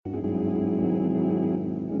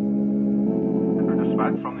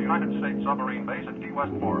United States submarine base at Key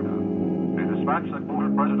West, Florida. A dispatch that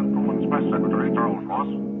quoted President Truman's press secretary, Charles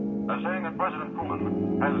Ross, as saying that President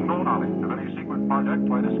Truman has no knowledge of any secret project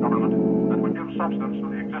by this government that would give substance to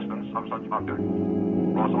the existence of such objects.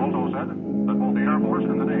 Ross also said that both the Air Force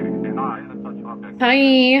and the Navy deny that such objects...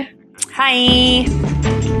 Hi. Hi.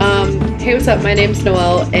 Hey, what's up? My name's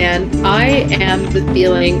Noelle, and I am the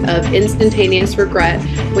feeling of instantaneous regret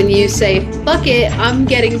when you say, fuck it, I'm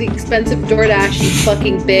getting the expensive DoorDash, you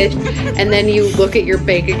fucking bitch, and then you look at your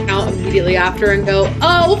bank account immediately after and go,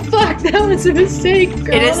 oh, fuck, that was a mistake,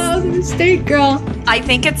 girl. That was a mistake, girl. I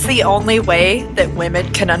think it's the only way that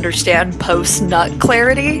women can understand post-nut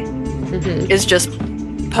clarity is just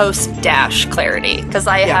post-dash clarity, because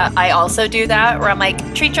I also do that where I'm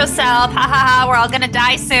like, treat yourself, ha ha ha, we're all gonna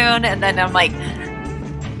die soon, and then I'm like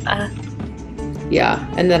yeah,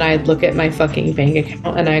 and then I look at my fucking bank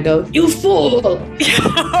account and I go, you fool.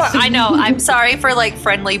 I know, I'm sorry for like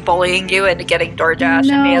friendly bullying you into getting DoorDash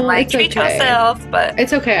and being like, treat yourself, but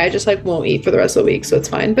it's okay. I just like won't eat for the rest of the week, so it's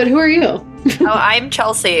fine. But who are you? Oh, I'm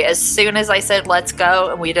Chelsea. As soon as I said let's go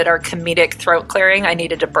and we did our comedic throat clearing, I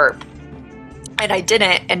needed to burp. And I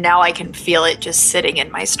didn't, and now I can feel it just sitting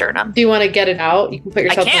in my sternum. Do you want to get it out? You can put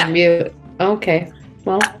yourself on mute. Okay.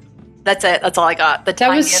 Well, that's it. That's all I got. That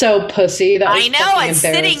was so pussy. That was I know. It's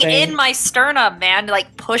sitting in my sternum, man.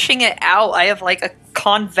 Like pushing it out. I have like a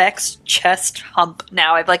convex chest hump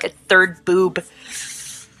now. I have like a third boob.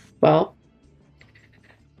 Well,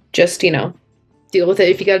 just, deal with it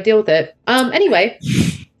if you got to deal with it. Anyway,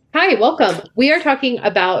 hi, welcome. We are talking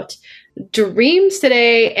about dreams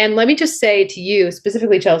today, and let me just say to you,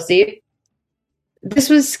 specifically Chelsea, this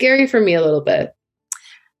was scary for me a little bit.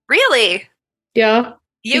 Really? Yeah.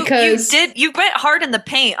 You went hard in the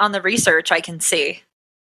paint on the research, I can see.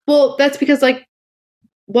 Well, that's because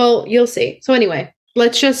you'll see. So anyway,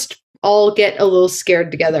 let's just all get a little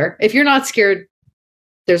scared together. If you're not scared,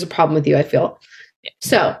 there's a problem with you, I feel. Yeah.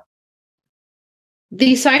 So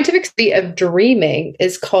the scientific study of dreaming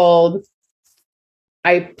is called,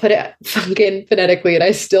 I put it fucking phonetically and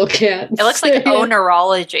I still can't. It looks like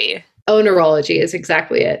oneurology. Oneurology is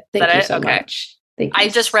exactly it. Thank you so much. Thank you. I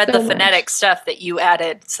just read the phonetic stuff that you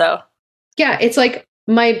added, so. Yeah, it's like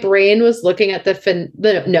my brain was looking at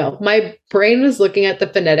my brain was looking at the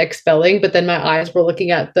phonetic spelling, but then my eyes were looking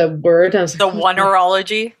at the word. I was the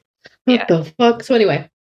oneurology? What the fuck? So anyway,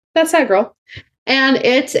 that's that, girl. And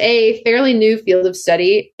it's a fairly new field of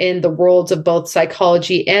study in the worlds of both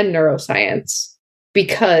psychology and neuroscience.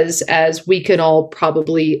 Because, as we can all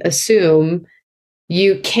probably assume,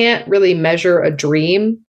 you can't really measure a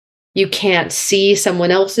dream. You can't see someone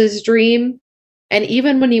else's dream. And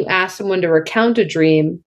even when you ask someone to recount a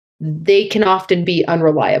dream, they can often be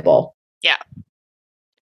unreliable. Yeah.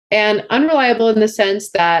 And unreliable in the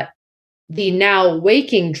sense that the now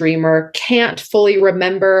waking dreamer can't fully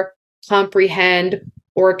remember, comprehend,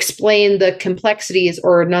 or explain the complexities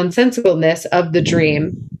or nonsensicalness of the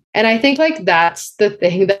dream. And I think that's the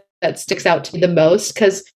thing that sticks out to me the most,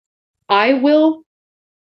 because I will,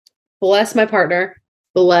 bless my partner,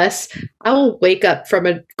 I will wake up from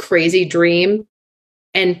a crazy dream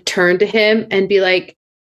and turn to him and be like,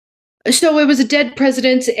 so it was a dead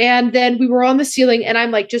president and then we were on the ceiling, and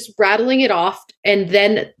I'm like just rattling it off. And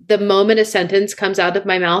then the moment a sentence comes out of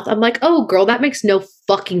my mouth, I'm like, oh girl, that makes no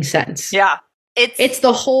fucking sense. Yeah. It's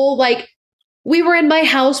the whole we were in my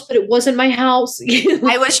house, but it wasn't my house.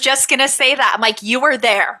 I was just going to say that. I'm like, you were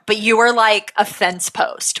there, but you were like a fence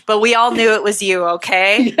post. But we all knew it was you,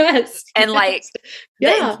 okay? Yes. And the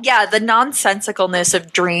nonsensicalness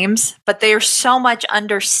of dreams, but there's so much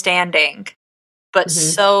understanding, but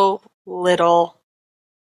so little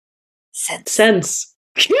sense.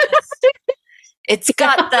 It's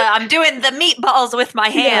got I'm doing the meatballs with my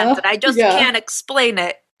hands, and I just can't explain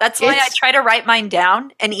it. That's why I try to write mine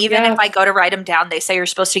down. And even if I go to write them down, they say you're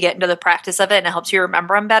supposed to get into the practice of it and it helps you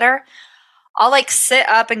remember them better. I'll sit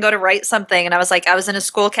up and go to write something. And I was in a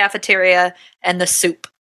school cafeteria and the soup.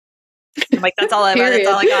 I'm like, that's all I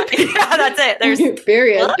got. Yeah, that's it. There's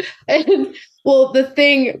period. And, well, the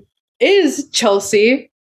thing is, Chelsea,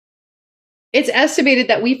 it's estimated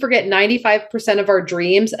that we forget 95% of our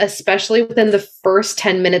dreams, especially within the first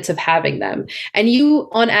 10 minutes of having them. And you,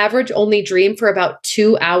 on average, only dream for about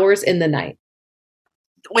 2 hours in the night.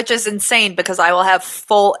 Which is insane, because I will have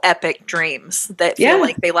full epic dreams that feel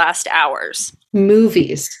like they last hours.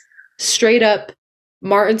 Movies. Straight up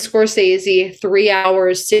Martin Scorsese, 3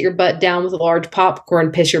 hours, sit your butt down with a large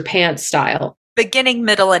popcorn, piss your pants style. Beginning,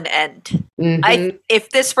 middle, and end. If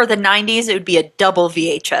this were the 90s, it would be a double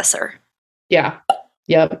VHSer. Yeah.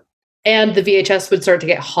 Yep. And the VHS would start to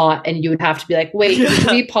get hot, and you would have to be like, wait,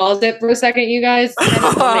 can we pause it for a second, you guys?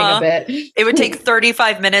 A bit. It would take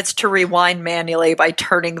 35 minutes to rewind manually by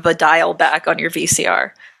turning the dial back on your VCR.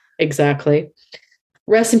 Exactly.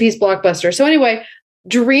 Rest in peace, Blockbuster. So anyway,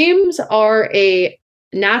 dreams are a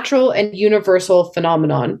natural and universal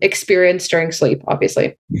phenomenon experienced during sleep,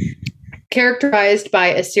 obviously. Characterized by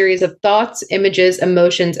a series of thoughts, images,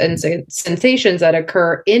 emotions, and sensations that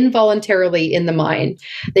occur involuntarily in the mind.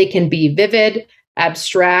 They can be vivid,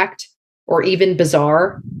 abstract, or even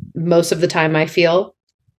bizarre, most of the time, I feel.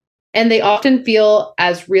 And they often feel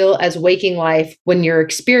as real as waking life when you're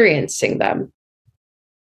experiencing them.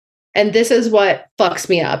 And this is what fucks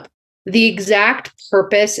me up. The exact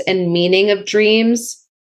purpose and meaning of dreams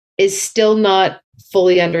is still not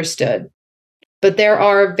fully understood. But there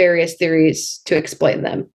are various theories to explain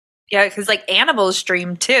them. Yeah, because like animals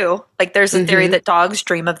dream too. Like there's a theory that dogs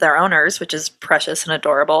dream of their owners, which is precious and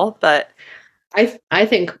adorable. But I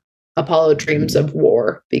think Apollo dreams of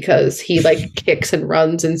war because he like kicks and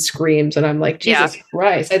runs and screams, and I'm like, Jesus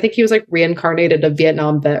Christ! I think he was like reincarnated a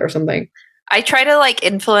Vietnam vet or something. I try to like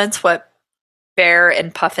influence what Bear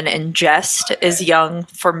and Puffin ingest as young,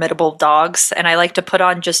 formidable dogs, and I like to put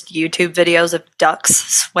on just YouTube videos of ducks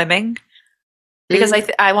swimming. Because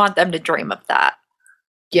I want them to dream of that.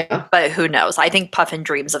 Yeah. But who knows? I think Puffin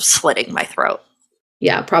dreams of slitting my throat.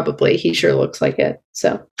 Yeah, probably. He sure looks like it.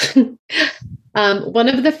 So one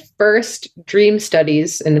of the first dream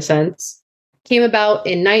studies, in a sense, came about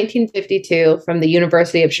in 1952 from the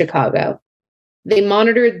University of Chicago. They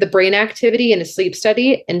monitored the brain activity in a sleep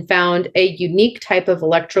study and found a unique type of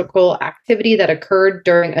electrical activity that occurred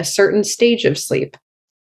during a certain stage of sleep.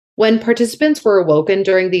 When participants were awoken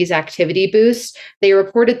during these activity boosts, they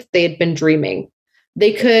reported that they had been dreaming.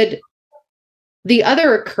 The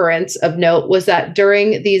other occurrence of note was that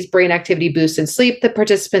during these brain activity boosts in sleep, the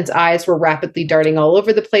participants' eyes were rapidly darting all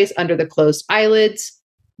over the place under the closed eyelids.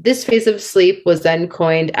 This phase of sleep was then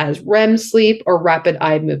coined as REM sleep or rapid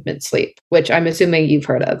eye movement sleep, which I'm assuming you've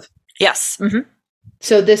heard of. Yes. Mm-hmm.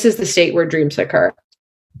 So this is the state where dreams occur.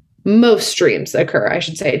 Most dreams occur, I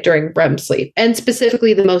should say, during REM sleep, and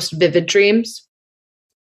specifically the most vivid dreams.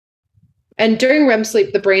 And during REM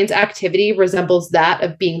sleep, the brain's activity resembles that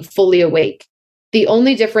of being fully awake. The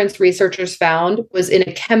only difference researchers found was in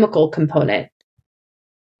a chemical component.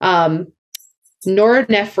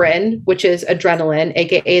 Norepinephrine, which is adrenaline,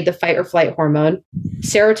 aka the fight or flight hormone,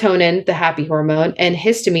 serotonin, the happy hormone, and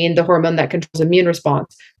histamine, the hormone that controls immune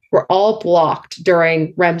response, were all blocked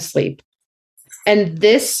during REM sleep. And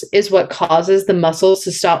this is what causes the muscles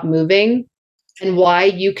to stop moving and why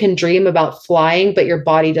you can dream about flying, but your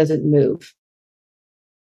body doesn't move.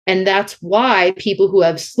 And that's why people who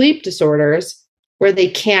have sleep disorders, where they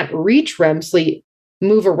can't reach REM sleep,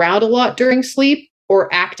 move around a lot during sleep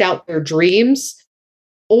or act out their dreams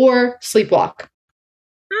or sleepwalk.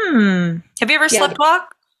 Have you ever sleptwalk?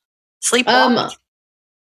 Sleepwalk?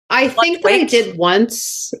 I think that I did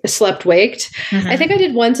once, slept waked. Mm-hmm. I think I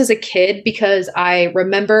did once as a kid because I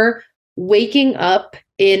remember waking up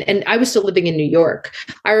and I was still living in New York.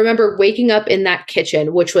 I remember waking up in that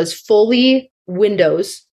kitchen, which was fully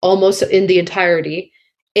windows almost in the entirety,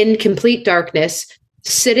 in complete darkness,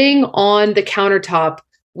 sitting on the countertop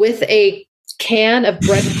with a can of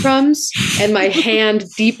breadcrumbs and my hand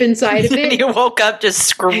deep inside of it. You woke up just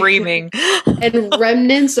screaming. And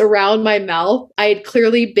remnants around my mouth. I had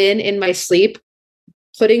clearly been in my sleep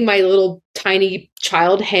putting my little tiny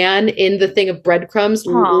child hand in the thing of breadcrumbs,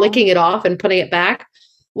 licking it off and putting it back,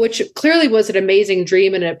 which clearly was an amazing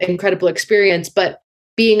dream and an incredible experience. But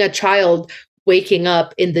being a child waking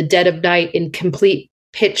up in the dead of night in complete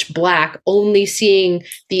pitch black, only seeing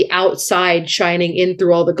the outside shining in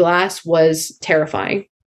through all the glass was terrifying.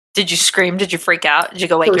 Did you scream? Did you freak out? Did you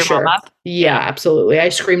go wake your mom up? Yeah, absolutely. I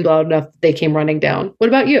screamed loud enough they came running down. What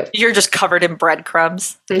about you? You're just covered in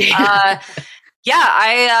breadcrumbs. I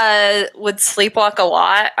would sleepwalk a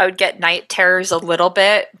lot. I would get night terrors a little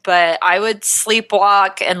bit, but I would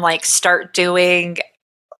sleepwalk and like start doing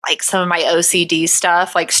like some of my OCD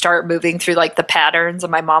stuff, like start moving through like the patterns,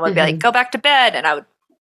 and my mom would be like, go back to bed. And I would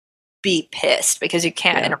be pissed because you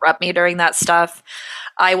can't interrupt me during that stuff.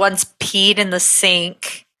 I once peed in the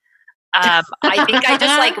sink. I think I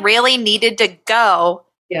just like really needed to go.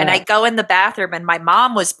 And I go in the bathroom and my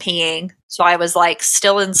mom was peeing. So I was like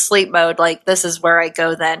still in sleep mode. Like, this is where I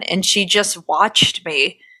go then. And she just watched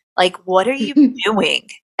me like, what are you doing?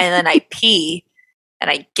 And then I pee and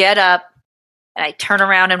I get up and I turn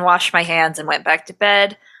around and wash my hands and went back to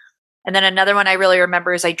bed. And then another one I really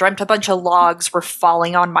remember is I dreamt a bunch of logs were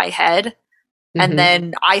falling on my head. And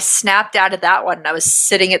then I snapped out of that one. And I was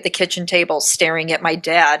sitting at the kitchen table staring at my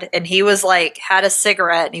dad. And he was like, had a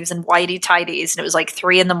cigarette and he was in whitey tighties. And it was like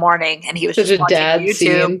 3 a.m. And he was such just a watching dad YouTube.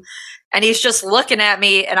 Scene. And he's just looking at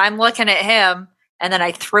me and I'm looking at him. And then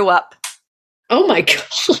I threw up. Oh my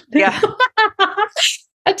God. Yeah.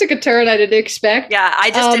 That took a turn I didn't expect. Yeah.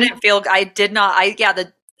 I just didn't feel,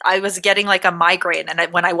 I was getting like a migraine.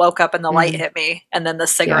 And when I woke up and the light hit me and then the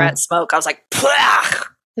cigarette smoke, I was like, Plah!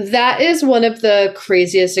 That is one of the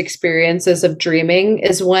craziest experiences of dreaming,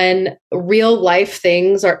 is when real life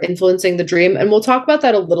things are influencing the dream. And we'll talk about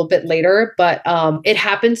that a little bit later, but it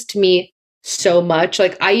happens to me so much.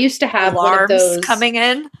 Like I used to have alarms one of those coming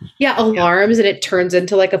in. Yeah, alarms, and it turns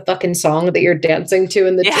into like a fucking song that you're dancing to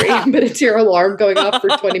in the dream, but it's your alarm going off for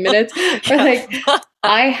 20 minutes. Or like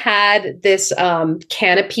I had this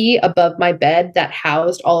canopy above my bed that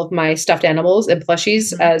housed all of my stuffed animals and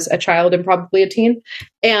plushies as a child and probably a teen.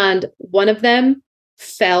 And one of them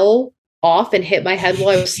fell off and hit my head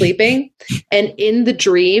while I was sleeping. And in the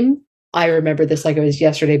dream, I remember this like it was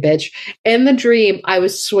yesterday, bitch. In the dream, I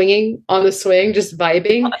was swinging on the swing, just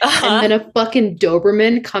vibing. And then a fucking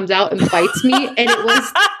Doberman comes out and bites me. And it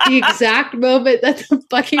was the exact moment that the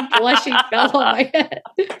fucking plushie fell on my head.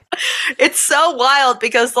 It's so wild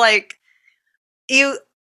because like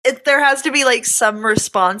there has to be like some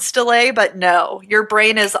response delay, but no, your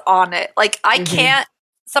brain is on it. Like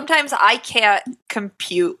sometimes I can't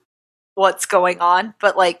compute what's going on,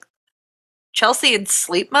 but like Chelsea in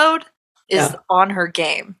sleep mode is on her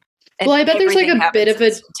game. Well, I bet there's like a bit of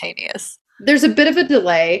instantaneous. There's a bit of a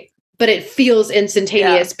delay, but it feels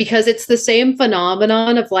instantaneous because it's the same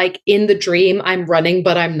phenomenon of like in the dream, I'm running,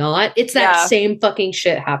 but I'm not. It's that same fucking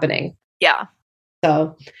shit happening. Yeah.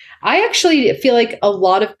 So I actually feel like a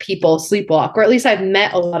lot of people sleepwalk, or at least I've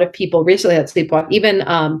met a lot of people recently that sleepwalk. Even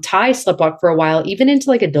Ty sleepwalked for a while, even into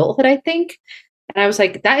like adulthood, I think. And I was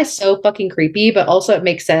like, that is so fucking creepy, but also it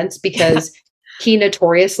makes sense because he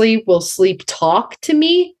notoriously will sleep talk to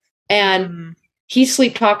me, and he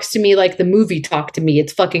sleep talks to me like the movie Talk to Me.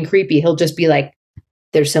 It's fucking creepy. He'll just be like,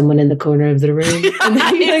 there's someone in the corner of the room. And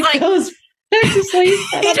then he like goes back to sleep.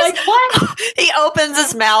 And I'm like, what? He opens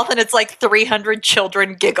his mouth and it's like 300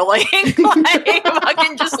 children giggling. Like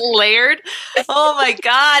fucking just layered. Oh my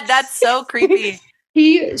God, that's so creepy.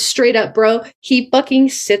 He straight up, bro, he fucking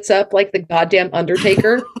sits up like the goddamn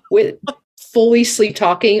Undertaker with fully sleep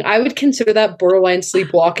talking. I would consider that borderline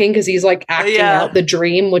sleepwalking because he's like acting out the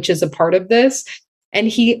dream, which is a part of this.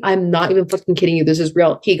 And I'm not even fucking kidding you. This is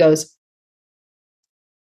real. He goes,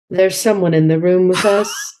 there's someone in the room with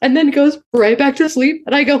us. And then goes right back to sleep.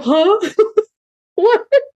 And I go, huh? What?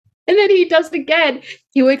 And then he does it again.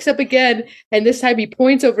 He wakes up again. And this time he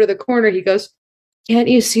points over to the corner. He goes, can't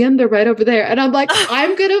you see him? They're right over there. And I'm like,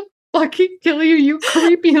 I'm going to fucking kill you, you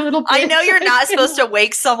creepy little bitch. I know you're not supposed to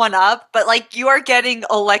wake someone up, but like you are getting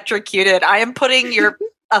electrocuted. I am putting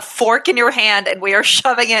a fork in your hand and we are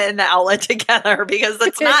shoving it in the outlet together because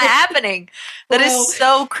that's not happening. That is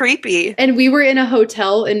so creepy. And we were in a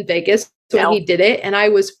hotel in Vegas when he did it, and I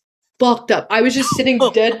was fucked up. I was just sitting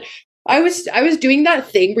dead. I was doing that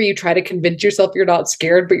thing where you try to convince yourself you're not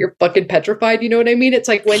scared, but you're fucking petrified. You know what I mean? It's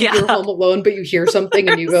like when you're home alone, but you hear something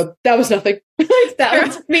and you go, that was nothing. That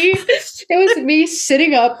was me. It was me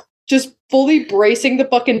sitting up, just fully bracing the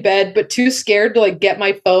fucking bed, but too scared to like get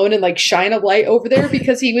my phone and like shine a light over there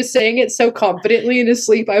because he was saying it so confidently in his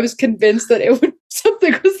sleep. I was convinced that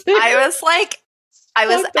something was there. I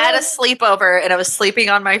was at a sleepover and I was sleeping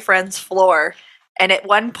on my friend's floor. And at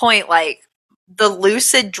one point, like, the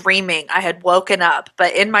lucid dreaming, I had woken up,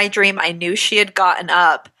 but in my dream, I knew she had gotten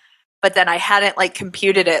up, but then I hadn't like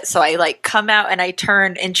computed it. So I like come out and I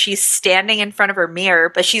turn and she's standing in front of her mirror,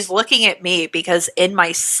 but she's looking at me because in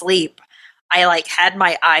my sleep, I like had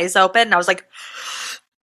my eyes open and I was like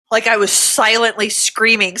I was silently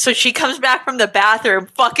screaming. So she comes back from the bathroom,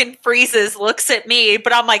 fucking freezes, looks at me,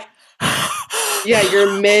 but I'm like, yeah,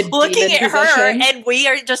 you're mid looking at her, and we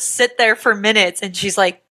are just sit there for minutes, and she's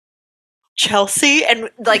like, Chelsea, and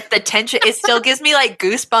like the tension, it still gives me like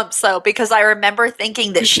goosebumps though, because I remember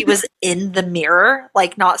thinking that she was in the mirror,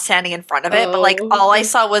 like not standing in front of it, but like all I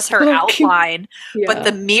saw was her outline, but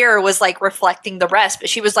the mirror was like reflecting the rest, but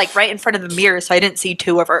she was like right in front of the mirror, so I didn't see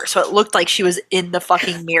two of her, so it looked like she was in the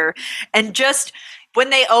fucking mirror. And just when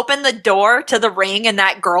they open the door to the ring and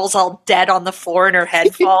that girl's all dead on the floor and her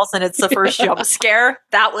head falls and it's the first jump scare,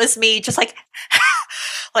 that was me just like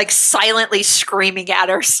like silently screaming at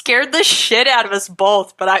her. Scared the shit out of us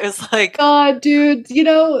both, but I was like, God, dude, you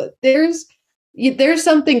know, there's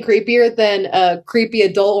something creepier than a creepy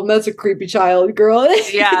adult, and that's a creepy child, girl.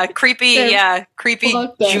 creepy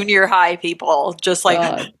junior high people, just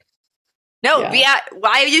like No,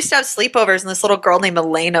 I used to have sleepovers, and this little girl named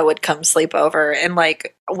Elena would come sleep over, and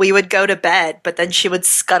like we would go to bed, but then she would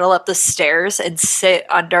scuttle up the stairs and sit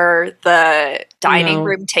under the dining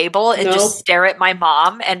room table and just stare at my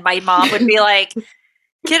mom. And my mom would be like,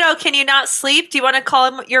 "Kiddo, can you not sleep? Do you want to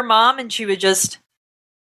call your mom?" And she would just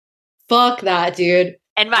fuck that, dude.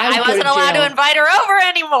 And I wasn't allowed to invite her over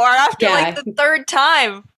anymore after like the third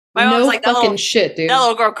time. My mom was like, fucking shit, dude. That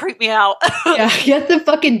little girl creeped me out. Yeah, get the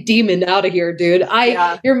fucking demon out of here, dude.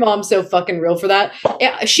 Your mom's so fucking real for that.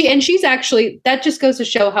 Yeah, she's actually, that just goes to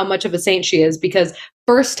show how much of a saint she is, because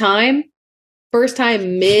first time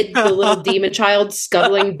mid the little demon child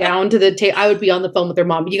scuttling down to the table, I would be on the phone with her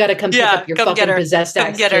mom. You got to come pick up your fucking possessed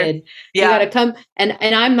ass kid. Yeah. You got to come. And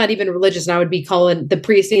I'm not even religious, and I would be calling the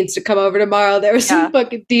priest needs to come over tomorrow. There was some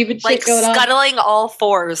fucking demon shit going on. Scuttling all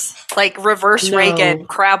fours, like reverse Reagan,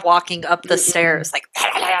 crab walking up the stairs. Like,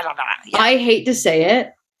 I hate to say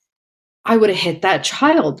it, I would have hit that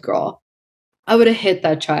child, girl. I would have hit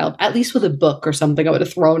that child, at least with a book or something. I would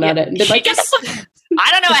have thrown at it and been like, I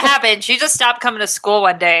don't know what happened. She just stopped coming to school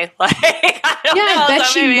one day. Like, I bet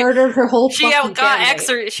she murdered her whole fucking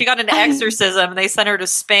family. She got into exorcism, and they sent her to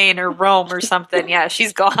Spain or Rome or something. Yeah,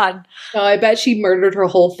 she's gone. No, I bet she murdered her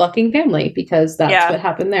whole fucking family, because that's what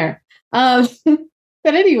happened there. But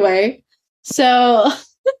anyway, so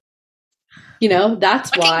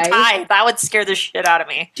that's why that would scare the shit out of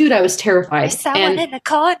me, dude. I was terrified. I saw one in the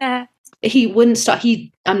corner. He wouldn't stop.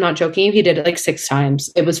 I'm not joking. He did it like 6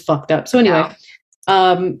 times. It was fucked up. So anyway.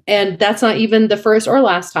 And that's not even the first or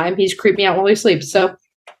last time he's creeped me out while he sleeps. So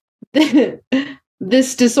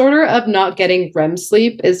this disorder of not getting REM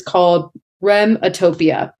sleep is called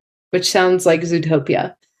REM-atopia, which sounds like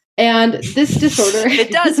Zootopia. And this disorder,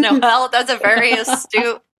 it does, Noelle. That's a very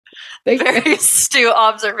astute,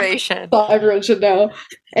 observation. Everyone should know.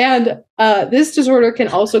 And this disorder can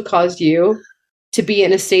also cause you to be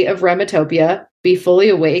in a state of REM-atopia, be fully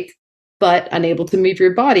awake, but unable to move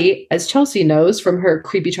your body, as Chelsea knows from her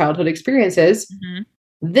creepy childhood experiences.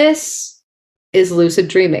 Mm-hmm. This is lucid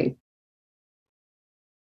dreaming.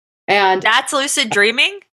 And that's lucid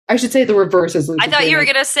dreaming? I should say the reverse is lucid dreaming. I thought you were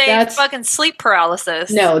going to say fucking sleep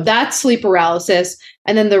paralysis. No, that's sleep paralysis.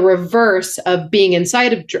 And then the reverse of being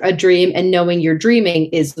inside of a dream and knowing you're dreaming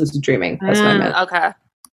is lucid dreaming. That's what I meant. Okay.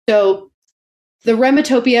 So the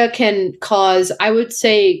REM-atopia can cause, I would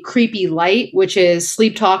say, creepy light, which is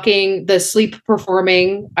sleep talking, the sleep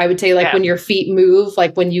performing. I would say, like when your feet move,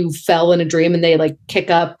 like when you fell in a dream and they like kick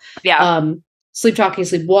up. Yeah. Sleep talking,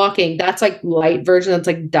 sleep walking. That's like light version. That's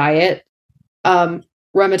like diet.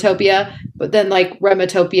 REM-atopia. But then like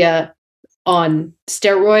REM-atopia on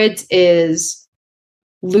steroids is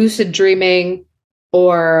lucid dreaming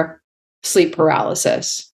or sleep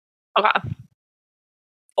paralysis. Okay.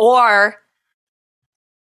 Or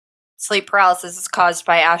sleep paralysis is caused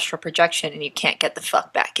by astral projection and you can't get the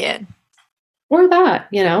fuck back in. Or that,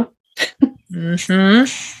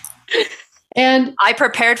 Mm-hmm. And I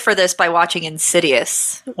prepared for this by watching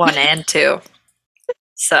Insidious 1 and 2.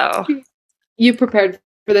 So you prepared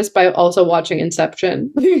for this by also watching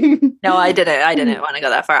Inception. No, I didn't want to go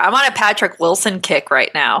that far. I'm on a Patrick Wilson kick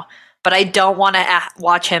right now, but I don't want to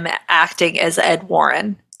watch him acting as Ed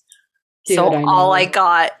Warren. Dude, so all I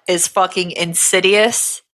got is fucking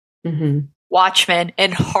Insidious, Watchmen,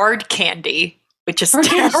 and Hard Candy, which is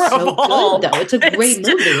terrible. So good, though. It's a great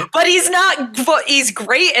movie. But he's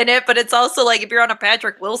great in it, but it's also like if you're on a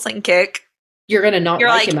Patrick Wilson kick, you're going to not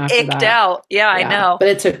like him after icked out. Yeah, I know. But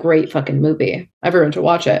it's a great fucking movie. Everyone should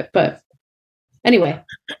watch it. But anyway,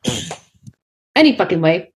 any fucking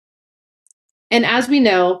way. And as we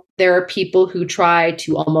know, there are people who try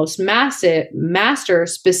to almost master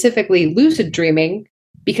specifically lucid dreaming,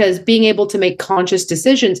 because being able to make conscious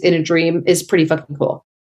decisions in a dream is pretty fucking cool.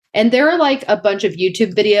 And there are like a bunch of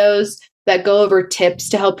YouTube videos that go over tips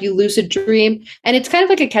to help you lucid dream. And it's kind of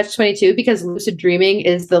like a catch-22, because lucid dreaming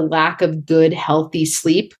is the lack of good, healthy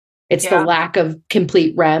sleep. It's the lack of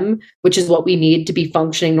complete REM, which is what we need to be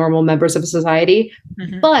functioning normal members of society.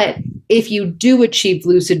 Mm-hmm. But if you do achieve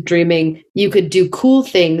lucid dreaming, you could do cool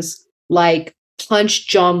things like punch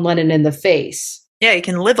John Lennon in the face. Yeah, you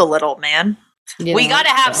can live a little, man. We got to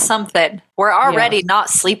have something. We're already not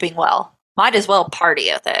sleeping well. Might as well party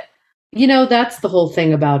with it. That's the whole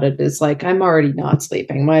thing about it, is like, I'm already not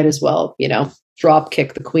sleeping. Might as well, drop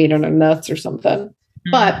kick the queen on her nuts or something.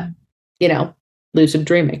 Mm-hmm. But, lucid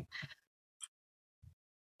dreaming.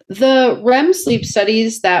 The REM sleep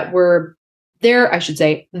studies that were there, I should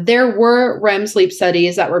say, there were REM sleep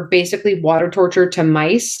studies that were basically water torture to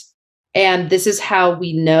mice. And this is how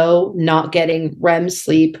we know not getting REM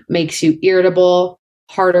sleep makes you irritable,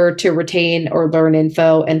 harder to retain or learn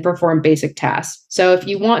info and perform basic tasks. So if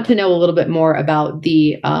you want to know a little bit more about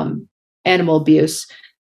the animal abuse,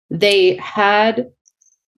 they had...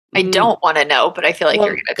 I don't want to know, but I feel like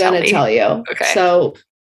you're going to tell you. Okay. So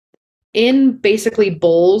in basically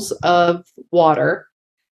bowls of water,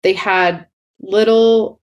 they had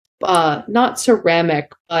little, not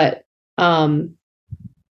ceramic, but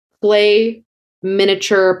clay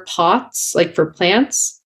miniature pots, like for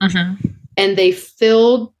plants. Mm-hmm. And they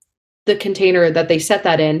filled the container that they set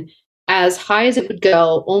that in as high as it would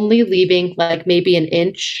go, only leaving like maybe an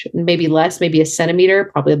inch, maybe less, maybe a centimeter,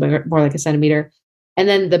 probably more like a centimeter. And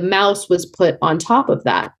then the mouse was put on top of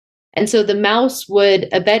that. And so the mouse would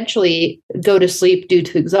eventually go to sleep due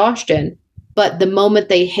to exhaustion. But the moment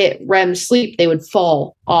they hit REM sleep, they would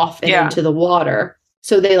fall off and into the water.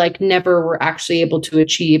 So they like never were actually able to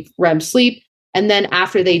achieve REM sleep. And then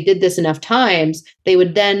after they did this enough times, they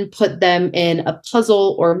would then put them in a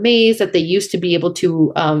puzzle or maze that they used to be able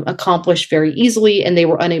to accomplish very easily. And they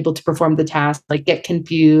were unable to perform the task, like get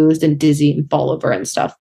confused and dizzy and fall over and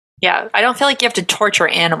stuff. Yeah, I don't feel like you have to torture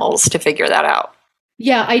animals to figure that out.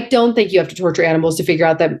 Yeah, I don't think you have to torture animals to figure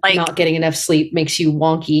out that like, not getting enough sleep makes you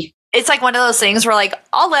wonky. It's like one of those things where like,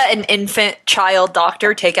 I'll let an infant child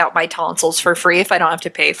doctor take out my tonsils for free if I don't have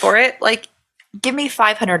to pay for it. Like, give me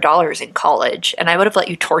 $500 in college and I would have let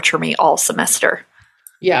you torture me all semester.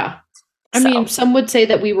 Yeah. I mean, some would say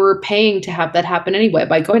that we were paying to have that happen anyway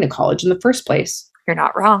by going to college in the first place. You're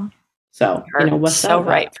not wrong. So, what's so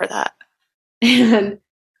right for that. And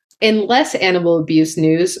in less animal abuse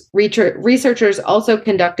news, researchers also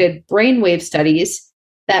conducted brainwave studies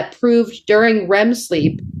that proved during REM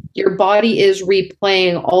sleep, your body is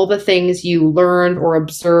replaying all the things you learned or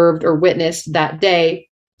observed or witnessed that day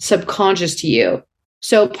subconscious to you.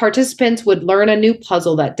 So participants would learn a new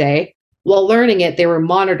puzzle that day. While learning it, they were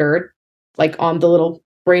monitored, like on the little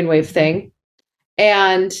brainwave thing.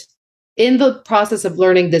 And in the process of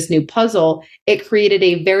learning this new puzzle, it created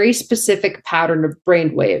a very specific pattern of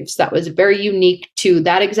brainwaves that was very unique to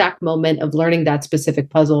that exact moment of learning that specific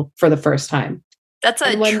puzzle for the first time. That's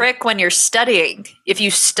a trick when you're studying. If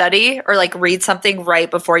you study or like read something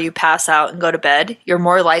right before you pass out and go to bed, you're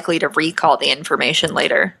more likely to recall the information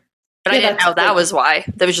later. But I didn't know that was why.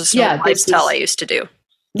 That was just a lifestyle I used to do.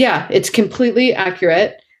 Yeah, it's completely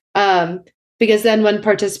accurate. Because then when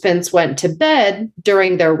participants went to bed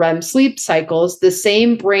during their REM sleep cycles, the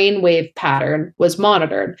same brainwave pattern was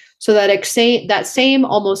monitored. So that same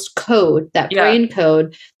almost code, that brain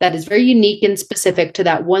code that is very unique and specific to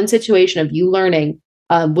that one situation of you learning,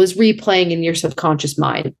 was replaying in your subconscious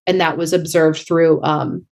mind. And that was observed through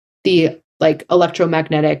the like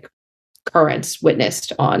electromagnetic currents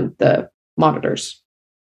witnessed on the monitors.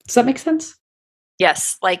 Does that make sense?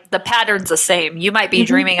 Yes, like the pattern's the same. You might be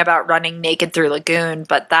dreaming about running naked through lagoon,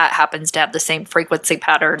 but that happens to have the same frequency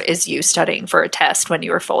pattern as you studying for a test when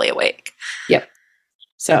you were fully awake. Yep.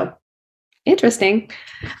 So, interesting.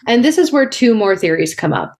 And this is where two more theories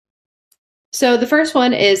come up. So the first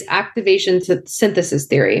one is activation synthesis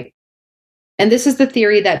theory. And this is the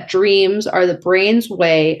theory that dreams are the brain's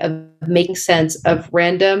way of making sense of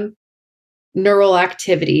random neural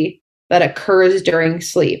activity that occurs during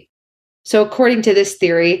sleep. So according to this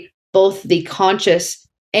theory, both the conscious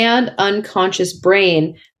and unconscious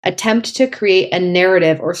brain attempt to create a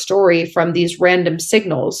narrative or story from these random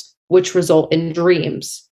signals, which result in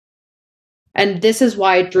dreams. And this is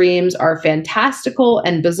why dreams are fantastical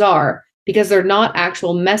and bizarre, because they're not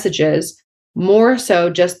actual messages, more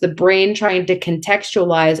so just the brain trying to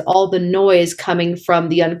contextualize all the noise coming from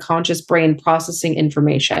the unconscious brain processing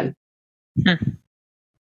information.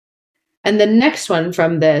 And the next one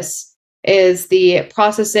from this is the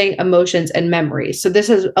processing emotions and memories. So this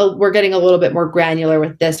is, we're getting a little bit more granular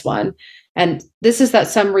with this one. And this is that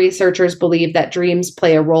some researchers believe that dreams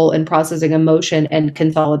play a role in processing emotion and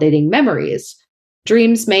consolidating memories.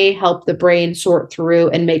 Dreams may help the brain sort through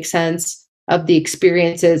and make sense of the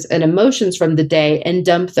experiences and emotions from the day and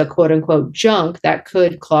dump the quote unquote junk that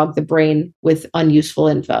could clog the brain with unuseful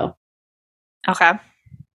info. Okay.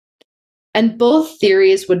 And both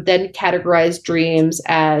theories would then categorize dreams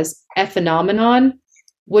as a phenomenon,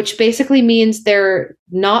 which basically means they're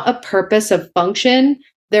not a purpose of function.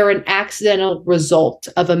 They're an accidental result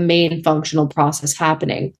of a main functional process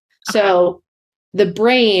happening. Okay. So the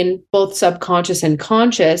brain, both subconscious and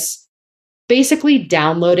conscious, basically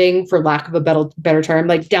downloading, for lack of a better term,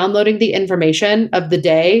 like downloading the information of the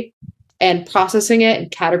day and processing it and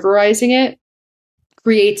categorizing it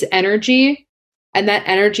creates energy. And that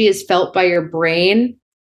energy is felt by your brain.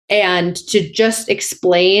 And to just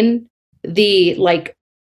explain the like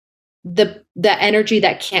the energy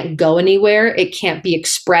that can't go anywhere. It can't be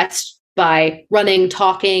expressed by running,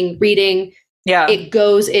 talking, reading. Yeah. It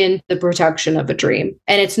goes in the production of a dream.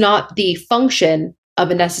 And it's not the function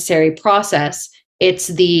of a necessary process. It's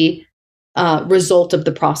the result of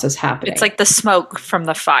the process happening. It's like the smoke from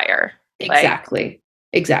the fire. Exactly.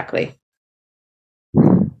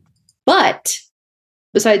 But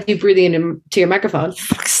besides you breathing into your microphone,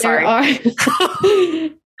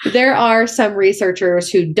 there are some researchers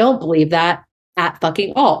who don't believe that at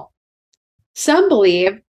fucking all. Some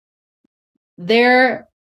believe they're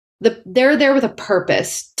there with a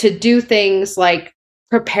purpose to do things like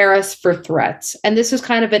prepare us for threats. And this is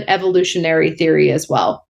kind of an evolutionary theory as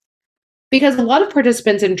well. Because a lot of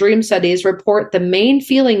participants in dream studies report the main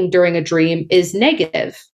feeling during a dream is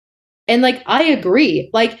negative. And like, I agree.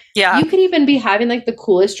 Like, you could even be having like the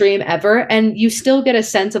coolest dream ever, and you still get a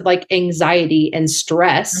sense of like anxiety and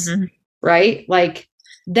stress, right? Like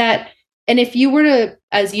that. And if you were to,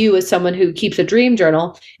 as someone who keeps a dream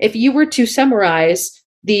journal, if you were to summarize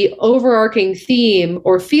the overarching theme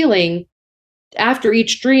or feeling after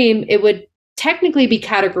each dream, it would technically be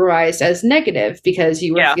categorized as negative because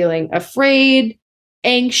you were feeling afraid,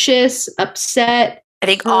 anxious, upset. I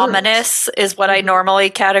think ominous is what I normally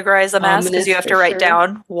categorize them as, because you have to write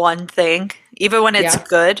down one thing. Even when it's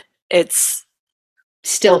good, it's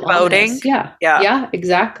still foreboding. Yeah,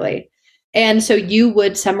 exactly. And so you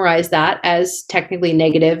would summarize that as technically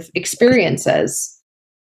negative experiences.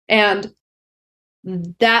 And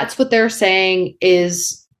that's what they're saying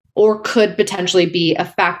is, or could potentially be, a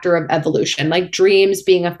factor of evolution, like dreams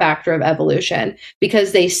being a factor of evolution,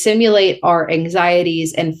 because they simulate our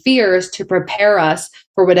anxieties and fears to prepare us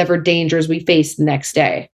for whatever dangers we face the next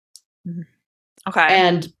day. Okay.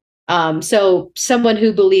 And so someone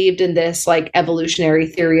who believed in this like evolutionary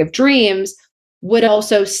theory of dreams would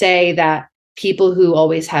also say that people who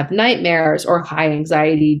always have nightmares or high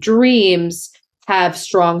anxiety dreams have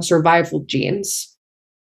strong survival genes.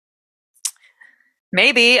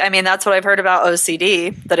 Maybe. I mean, that's what I've heard about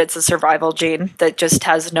OCD, that it's a survival gene that just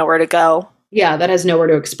has nowhere to go. Yeah, that has nowhere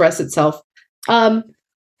to express itself.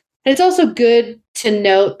 It's also good to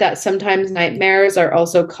note that sometimes nightmares are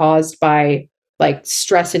also caused by like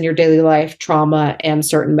stress in your daily life, trauma, and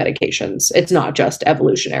certain medications. It's not just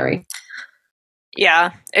evolutionary.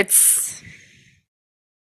 Yeah,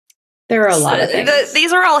 there are a lot of things.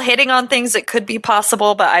 These are all hitting on things that could be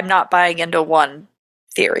possible, but I'm not buying into one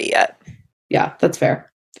theory yet. Yeah, that's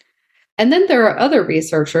fair. And then there are other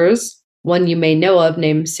researchers, one you may know of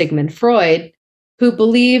named Sigmund Freud, who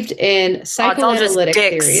believed in psychoanalytic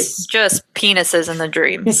theories. Just penises in the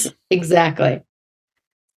dreams. Exactly.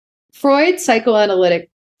 Freud's psychoanalytic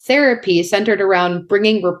therapy centered around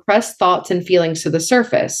bringing repressed thoughts and feelings to the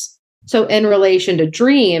surface. So in relation to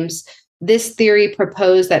dreams, this theory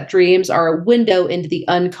proposed that dreams are a window into the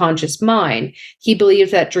unconscious mind. He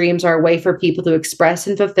believed that dreams are a way for people to express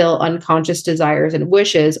and fulfill unconscious desires and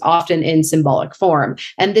wishes, often in symbolic form.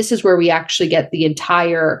 And this is where we actually get the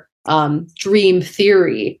entire dream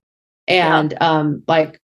theory and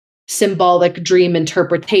like symbolic dream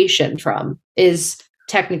interpretation is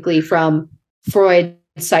technically from Freud's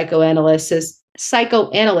psychoanalyst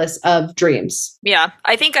of dreams. Yeah,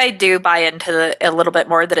 I think I do buy into a little bit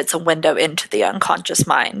more that it's a window into the unconscious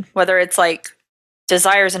mind. Whether it's like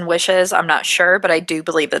desires and wishes, I'm not sure, but I do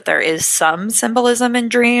believe that there is some symbolism in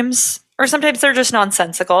dreams, or sometimes they're just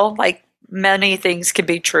nonsensical. Like many things can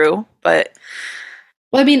be true, but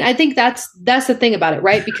well, I mean, I think that's the thing about it,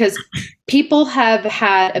 right? Because people have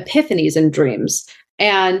had epiphanies in dreams,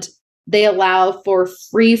 and they allow for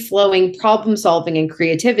free-flowing problem solving and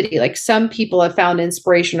creativity. Like some people have found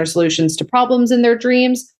inspiration or solutions to problems in their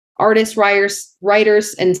dreams. Artists,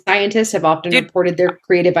 writers, and scientists have often reported their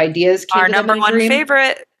creative ideas. Our number one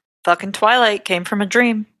favorite, fucking Twilight, came from a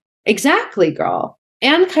dream. Exactly, girl.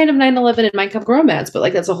 And kind of 9/11 and My Chemical Romance, but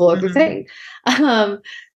like that's a whole other thing.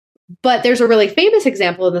 But there's a really famous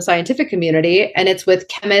example in the scientific community, and it's with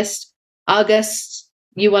chemist August.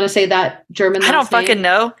 You want to say that German? I don't fucking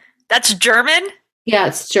know. That's German? Yeah,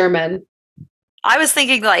 it's German. I was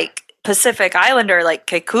thinking like Pacific Islander, like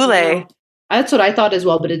Kekule. No. That's what I thought as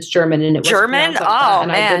well, but it's German, and it was German. And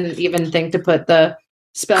man, I didn't even think to put the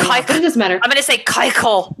spelling. But it doesn't matter. I'm going to say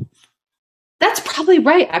Keuchel. That's probably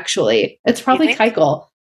right. Actually, it's probably Keuchel.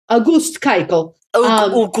 August Keuchel.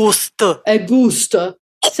 Auguste.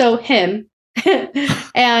 So him,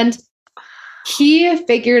 and he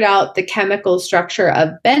figured out the chemical structure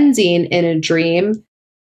of benzene in a dream,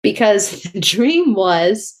 because the dream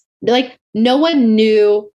was like no one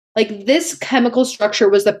knew, like this chemical structure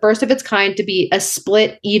was the first of its kind to be a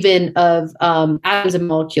split even of atoms and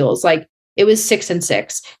molecules. Like it was 6 and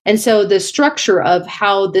 6. And so the structure of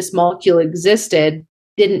how this molecule existed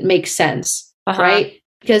didn't make sense, right?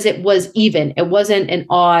 Because it was even. It wasn't an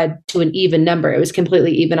odd to an even number. It was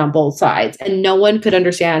completely even on both sides. And no one could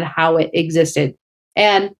understand how it existed.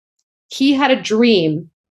 And he had a dream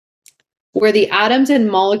where the atoms and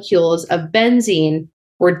molecules of benzene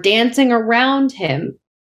were dancing around him.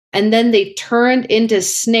 And then they turned into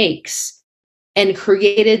snakes and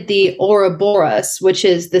created the Ouroboros, which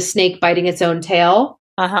is the snake biting its own tail.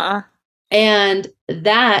 And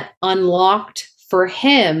that unlocked for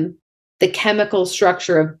him the chemical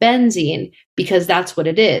structure of benzene, because that's what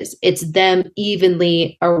it is. It's them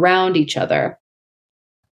evenly around each other.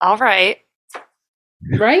 All right.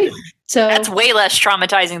 Right? So that's way less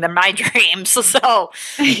traumatizing than my dreams. So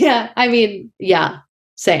yeah, I mean, yeah,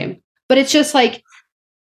 same. But it's just like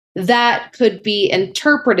that could be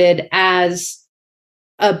interpreted as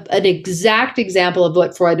an exact example of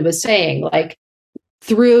what Freud was saying. Like,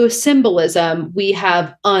 through symbolism, we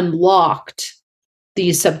have unlocked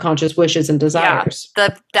these subconscious wishes and desires.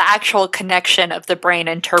 Yeah, the actual connection of the brain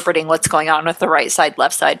interpreting what's going on with the right side,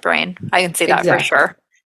 left side brain. I can see that for sure.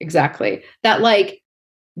 Exactly. That, like,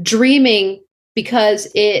 dreaming, because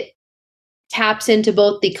it taps into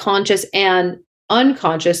both the conscious and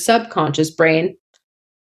unconscious, subconscious brain,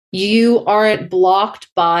 you aren't blocked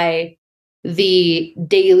by the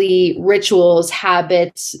daily rituals,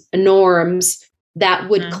 habits, norms that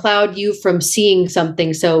would cloud you from seeing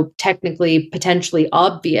something so technically, potentially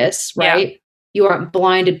obvious, right? Yeah. You aren't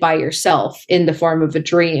blinded by yourself in the form of a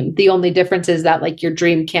dream. The only difference is that, like, your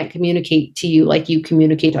dream can't communicate to you like you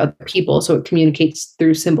communicate to other people. So it communicates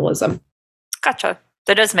through symbolism. Gotcha.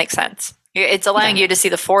 That does make sense. It's allowing you to see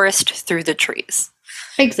the forest through the trees.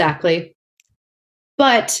 Exactly.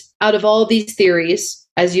 But out of all these theories,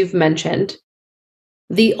 as you've mentioned,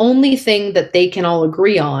 the only thing that they can all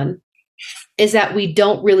agree on is that we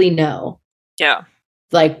don't really know. Yeah.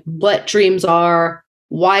 Like, what dreams are,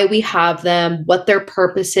 why we have them, what their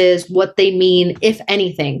purpose is, what they mean, if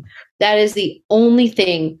anything. That is the only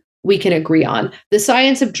thing we can agree on. The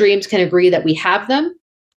science of dreams can agree that we have them,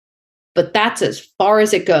 but that's as far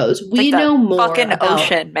as it goes. We know more fucking about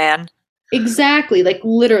ocean, man. Exactly. Like,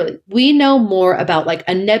 literally, we know more about, like,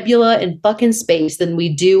 a nebula in fucking space than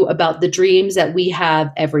we do about the dreams that we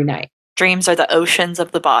have every night. Dreams are the oceans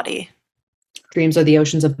of the body. Dreams are the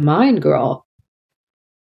oceans of the mind, girl.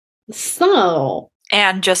 So.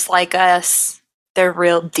 And just like us, they're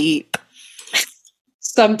real deep.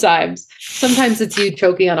 Sometimes. Sometimes it's you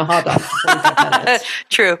choking on a hot dog for 45 minutes.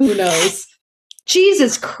 True. Who knows?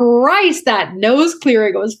 Jesus Christ, that nose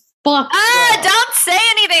clearing was fucked. Don't say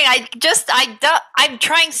anything. I'm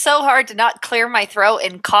trying so hard to not clear my throat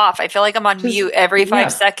and cough. I feel like I'm on mute every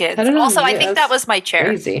 5 seconds. Also, I think that was my chair.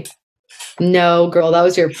 Crazy. No, girl, that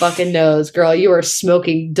was your fucking nose. Girl, you are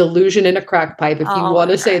smoking delusion in a crack pipe if you want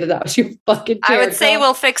to say that was your fucking chair. I would say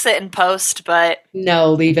we'll fix it in post, but...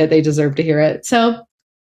 No, leave it. They deserve to hear it. So,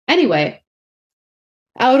 anyway,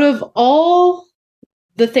 out of all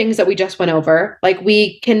the things that we just went over, like,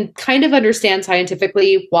 we can kind of understand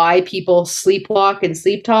scientifically why people sleepwalk and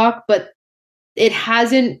sleep talk, but it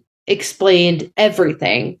hasn't explained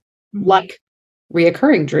everything, like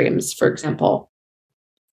reoccurring dreams, for example.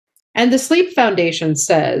 And the Sleep Foundation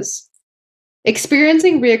says,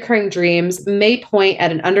 experiencing reoccurring dreams may point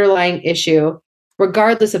at an underlying issue,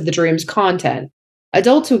 regardless of the dream's content.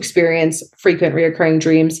 Adults who experience frequent reoccurring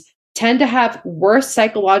dreams tend to have worse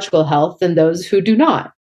psychological health than those who do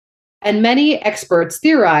not. And many experts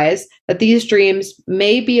theorize that these dreams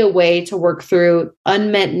may be a way to work through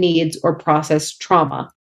unmet needs or process trauma.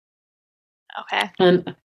 Okay.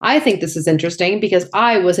 And I think this is interesting because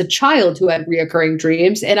I was a child who had reoccurring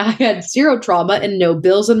dreams and I had zero trauma and no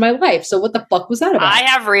bills in my life. So what the fuck was that about? I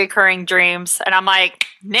have reoccurring dreams and I'm like,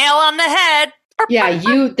 nail on the head. Yeah,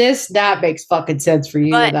 that makes fucking sense for you.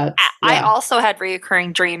 But I also had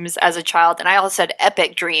reoccurring dreams as a child, and I also had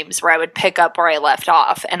epic dreams where I would pick up where I left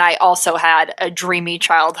off. And I also had a dreamy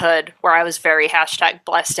childhood where I was very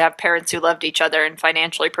 #blessed to have parents who loved each other and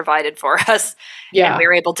financially provided for us. Yeah. And we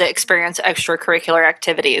were able to experience extracurricular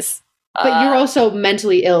activities. But you're also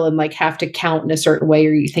mentally ill and, like, have to count in a certain way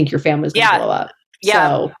or you think your family's going to blow up. Yeah,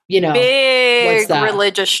 so, you know, big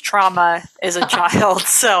religious trauma as a child.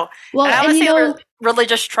 So, well, and I would say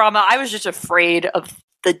religious trauma. I was just afraid of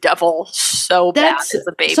the devil so bad as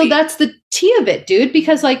a baby. So that's the tea of it, dude.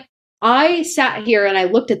 Because, like, I sat here and I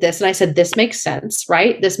looked at this and I said, "This makes sense,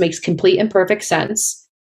 right? This makes complete and perfect sense."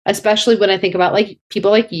 Especially when I think about, like,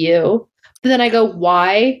 people like you. But then I go,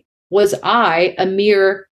 "Why was I, a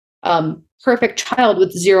mere perfect child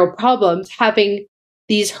with zero problems, having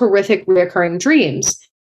these horrific reoccurring dreams?"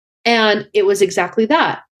 And it was exactly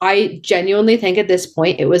that. I genuinely think at this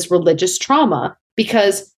point it was religious trauma,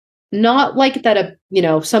 because not like that,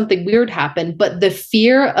 something weird happened, but the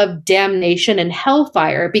fear of damnation and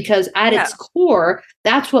hellfire, because at its core,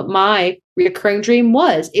 that's what my recurring dream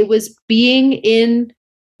was. It was being in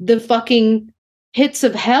the fucking pits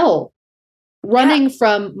of hell, running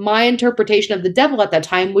from my interpretation of the devil at that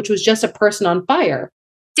time, which was just a person on fire.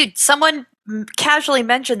 Dude, someone casually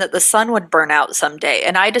mentioned that the sun would burn out someday,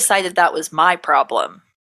 and I decided that was my problem.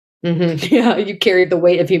 Mm-hmm. Yeah, you carried the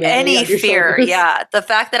weight of humanity. Any fear, yeah. The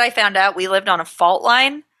fact that I found out we lived on a fault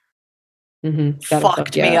line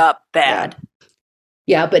fucked me up bad.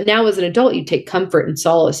 Yeah, but now as an adult, you take comfort and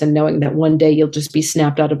solace in knowing that one day you'll just be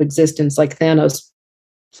snapped out of existence like Thanos.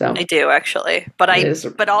 So I do actually,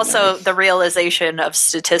 but also the realization of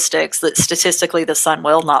statistics that statistically the sun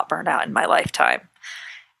will not burn out in my lifetime.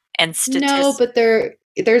 And no, but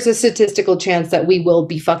there's a statistical chance that we will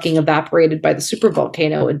be fucking evaporated by the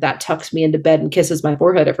supervolcano, and that tucks me into bed and kisses my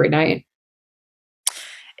forehead every night.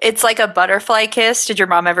 It's like a butterfly kiss. Did your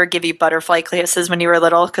mom ever give you butterfly kisses when you were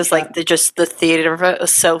little? Because the theater of it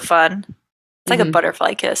was so fun. It's like a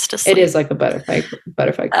butterfly kiss. It is like a butterfly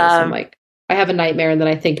kiss. I'm like, I have a nightmare, and then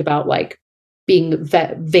I think about like being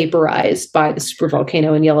vaporized by the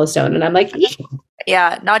supervolcano in Yellowstone, and I'm like,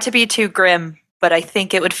 yeah, not to be too grim, but I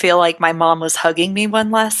think it would feel like my mom was hugging me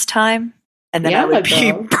one last time, and then I would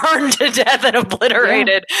be burned to death and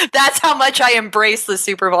obliterated. Yeah. That's how much I embrace the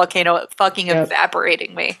supervolcano fucking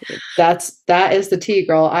evaporating me. That is the tea,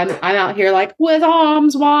 girl. I'm out here like with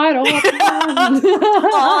arms wide open.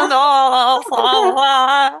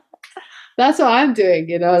 That's what I'm doing.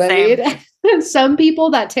 You know what Same. I mean? Some people,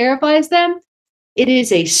 that terrifies them. It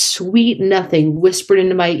is a sweet nothing whispered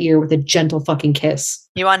into my ear with a gentle fucking kiss.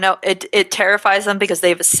 You want to know? It terrifies them because they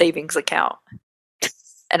have a savings account.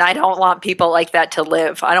 And I don't want people like that to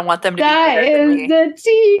live. I don't want them to be better than me. That is the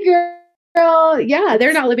tea, girl. Yeah,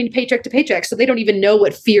 they're not living paycheck to paycheck, so they don't even know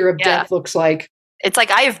what fear of death looks like. It's like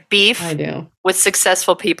I have beef with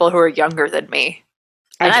successful people who are younger than me.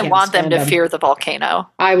 And I want them to fear the volcano.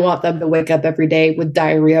 I want them to wake up every day with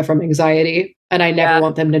diarrhea from anxiety. And I never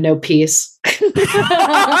want them to know peace. I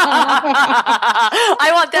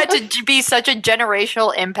want that to be such a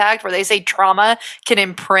generational impact where they say trauma can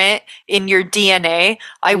imprint in your DNA.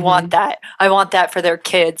 I want that. I want that for their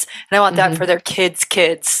kids. And I want that for their kids'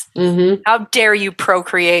 kids. How dare you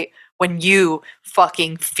procreate when you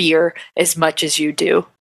fucking fear as much as you do?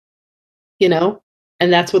 You know?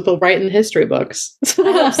 And that's what they'll write in the history books.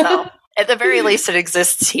 I hope so. At the very least, it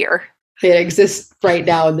exists here. It exists right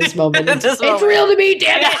now in this moment. It's real to me,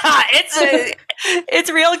 damn it! Yeah,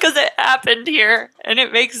 it's real because it happened here, and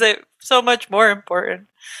it makes it so much more important.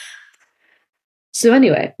 So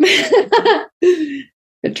anyway, the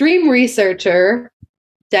dream researcher,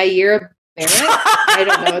 Deirdre Barrett. I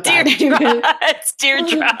don't know what that name is. It's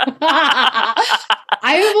Deirdre.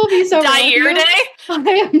 I will be so Deirdre.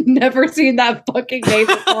 I have never seen that fucking name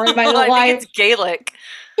before in my life. I think it's Gaelic.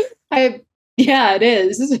 Yeah, it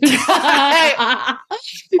is.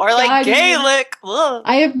 Or like Gaelic. Ugh.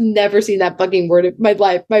 I have never seen that fucking word in my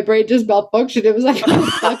life. My brain just malfunctioned. It was like, what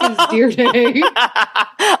the fuck is Deirdre?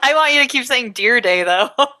 I want you to keep saying Deirdre, though.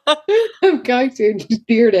 I'm going to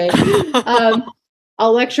Deirdre.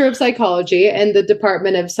 A lecturer of psychology in the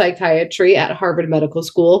Department of Psychiatry at Harvard Medical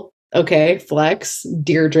School. Okay, flex.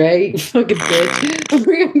 Deirdre, fucking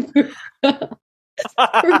bitch.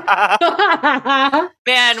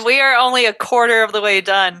 Man, we are only a quarter of the way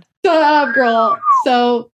done. Shut up, girl.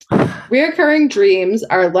 So, reoccurring dreams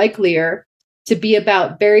are likelier to be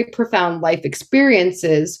about very profound life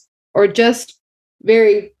experiences or just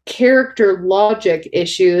very character logic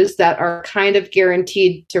issues that are kind of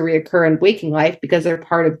guaranteed to reoccur in waking life because they're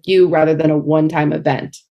part of you rather than a one-time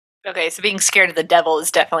event. Okay, so being scared of the devil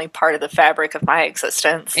is definitely part of the fabric of my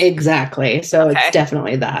existence. Exactly. So it's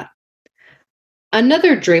definitely that.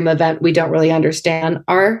 Another dream event we don't really understand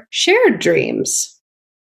are shared dreams.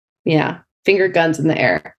 Yeah, finger guns in the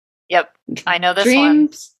air. Yep, I know this one.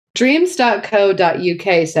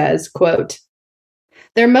 Dreams.co.uk says, quote,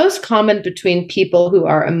 they're most common between people who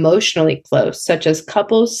are emotionally close, such as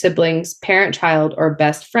couples, siblings, parent-child, or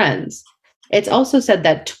best friends. It's also said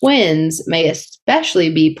that twins may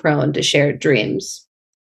especially be prone to shared dreams.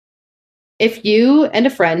 If you and a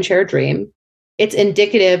friend share a dream, it's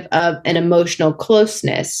indicative of an emotional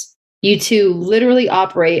closeness. You two literally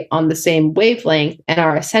operate on the same wavelength and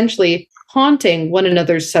are essentially haunting one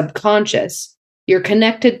another's subconscious. You're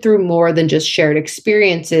connected through more than just shared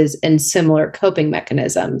experiences and similar coping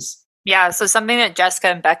mechanisms. Yeah, so something that Jessica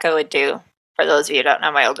and Becca would do, for those of you who don't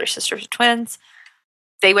know, my older sisters are twins.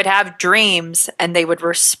 they would have dreams and they would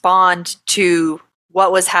respond to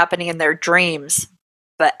what was happening in their dreams,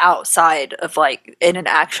 but outside of like in an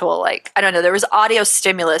actual, like, I don't know, there was audio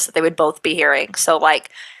stimulus that they would both be hearing. So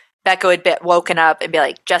like Becca would be woken up and be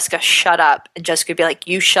like, Jessica, shut up. And Jessica would be like,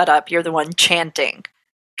 you shut up. You're the one chanting.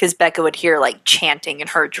 Because Becca would hear like chanting in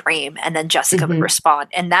her dream and then Jessica would respond.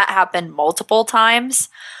 And that happened multiple times.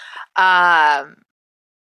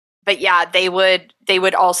 But yeah, they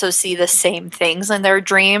would also see the same things in their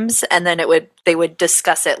dreams, and then they would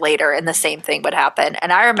discuss it later and the same thing would happen.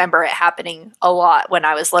 And I remember it happening a lot when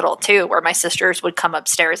I was little too, where my sisters would come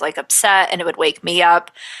upstairs like upset and it would wake me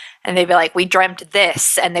up and they'd be like, we dreamt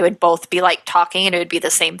this, and they would both be like talking and it would be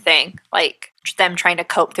the same thing, like them trying to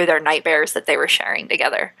cope through their nightmares that they were sharing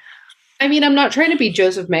together. I mean, I'm not trying to be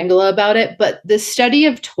Joseph Mengele about it, but the study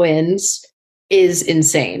of twins is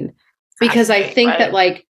insane because I think that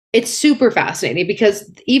like it's super fascinating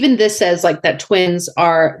because even this says like that twins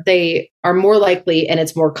are more likely and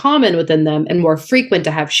it's more common within them and more frequent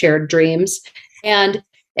to have shared dreams. And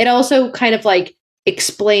it also kind of like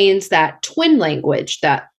explains that twin language,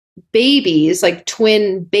 that babies, like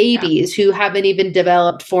twin babies who haven't even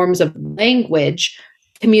developed forms of language,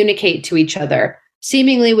 communicate to each other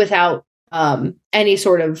seemingly without any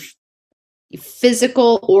sort of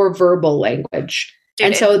physical or verbal language.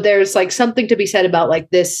 And so there's like something to be said about like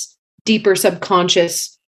this deeper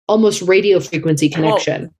subconscious, almost radio frequency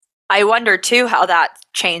connection. Well, I wonder too how that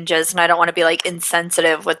changes. And I don't want to be like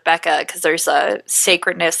insensitive with Becca because there's a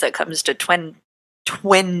sacredness that comes to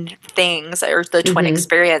twin things or the twin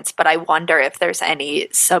experience. But I wonder if there's any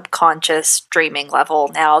subconscious dreaming level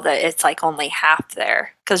now that it's like only half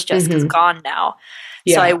there because Jessica's gone now.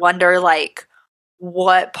 Yeah. So I wonder like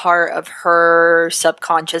what part of her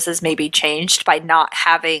subconscious is maybe changed by not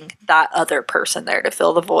having that other person there to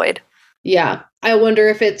fill the void. Yeah. I wonder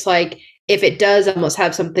if it's like, if it does almost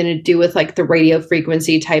have something to do with like the radio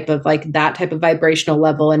frequency type of like that type of vibrational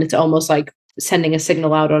level. And it's almost like sending a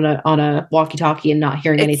signal out on a walkie-talkie and not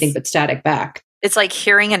hearing anything but static back. It's like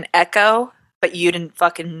hearing an echo, but you didn't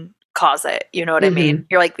fucking cause it. You know what I mean?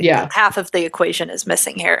 You're like, half of the equation is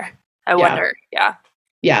missing here. I wonder. Yeah.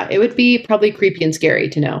 Yeah, it would be probably creepy and scary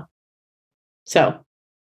to know. So,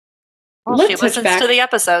 she listens to the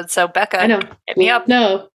episode, so Becca, I know. Hit me up.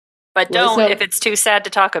 No, but don't if it's too sad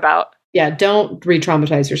to talk about. Yeah, don't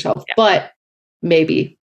re-traumatize yourself. Yeah. But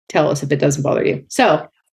maybe tell us if it doesn't bother you. So,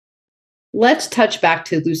 let's touch back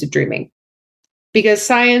to lucid dreaming, because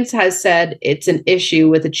science has said it's an issue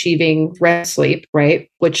with achieving REM sleep, right?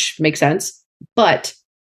 Which makes sense, but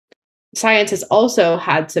science has also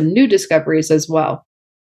had some new discoveries as well.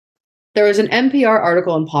 There was an NPR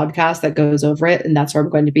article and podcast that goes over it, and that's where I'm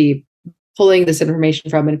going to be pulling this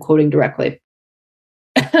information from and quoting directly.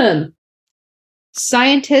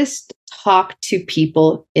 Scientists talk to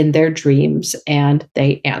people in their dreams, and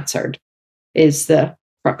they answered, is the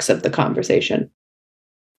crux of the conversation.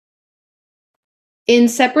 In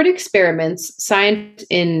separate experiments, scientists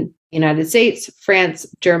in the United States, France,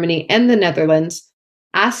 Germany, and the Netherlands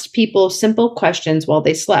asked people simple questions while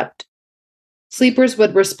they slept. Sleepers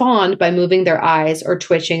would respond by moving their eyes or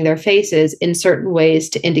twitching their faces in certain ways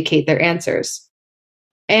to indicate their answers.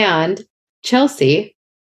 And, Chelsea,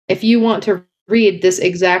 if you want to read this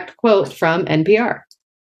exact quote from NPR,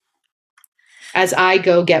 as I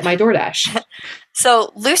go get my DoorDash.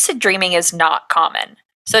 So, lucid dreaming is not common.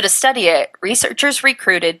 So, to study it, researchers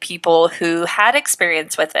recruited people who had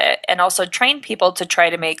experience with it and also trained people to try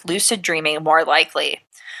to make lucid dreaming more likely.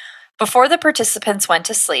 Before the participants went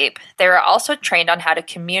to sleep, they were also trained on how to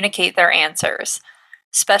communicate their answers.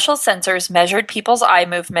 Special sensors measured people's eye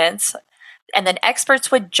movements, and then experts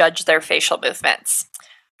would judge their facial movements.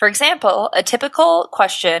 For example, a typical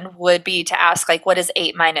question would be to ask, like, what is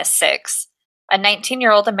 8 minus 6? A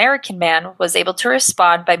 19-year-old American man was able to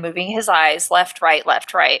respond by moving his eyes left,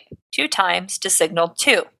 right, 2 times to signal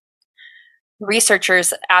 2.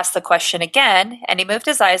 Researchers asked the question again, and he moved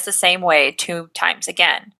his eyes the same way 2 times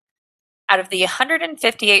again. Out of the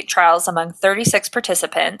 158 trials among 36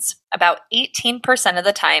 participants, about 18% of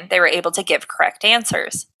the time they were able to give correct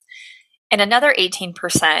answers. In another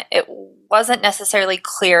 18%, it wasn't necessarily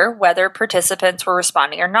clear whether participants were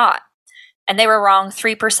responding or not, and they were wrong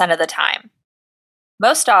 3% of the time.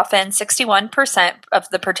 Most often, 61% of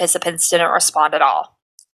the participants didn't respond at all.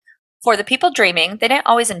 For the people dreaming, they didn't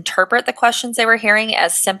always interpret the questions they were hearing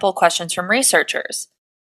as simple questions from researchers.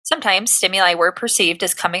 Sometimes stimuli were perceived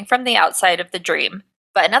as coming from the outside of the dream,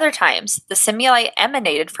 but in other times, the stimuli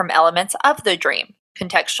emanated from elements of the dream,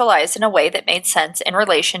 contextualized in a way that made sense in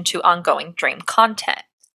relation to ongoing dream content.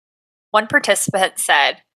 One participant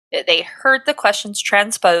said that they heard the questions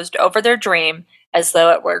transposed over their dream as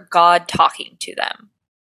though it were God talking to them.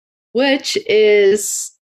 Which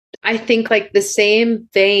is, I think, like the same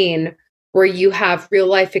vein where you have real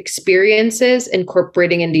life experiences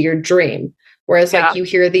incorporating into your dream. Whereas like you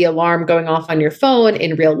hear the alarm going off on your phone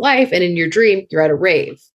in real life, and in your dream, you're at a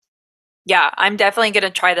rave. Yeah, I'm definitely going to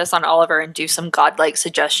try this on Oliver and do some godlike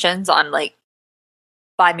suggestions on like,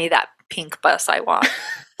 buy me that pink bus I want.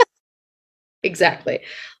 Exactly.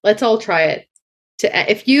 Let's all try it.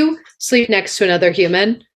 If you sleep next to another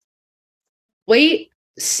human,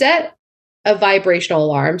 set a vibrational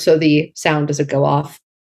alarm so the sound doesn't go off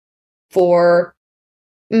for,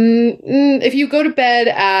 if you go to bed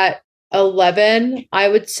at 11, I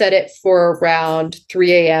would set it for around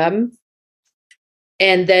 3 a.m.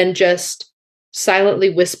 and then just silently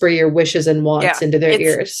whisper your wishes and wants into their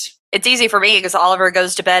ears. It's easy for me because Oliver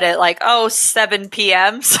goes to bed at like, 7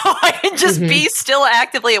 p.m. So I can just be still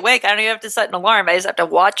actively awake. I don't even have to set an alarm. I just have to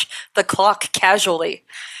watch the clock casually.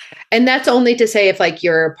 And that's only to say if like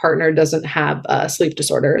your partner doesn't have sleep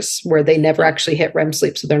disorders where they never actually hit REM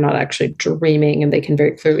sleep. So they're not actually dreaming and they can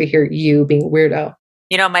very clearly hear you being a weirdo.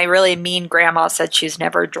 You know, my really mean grandma said she's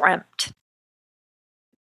never dreamt.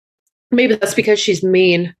 Maybe that's because she's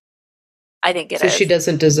mean. I think it is. So she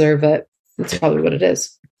doesn't deserve it. That's probably what it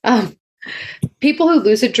is. People who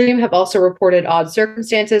lucid dream have also reported odd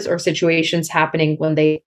circumstances or situations happening when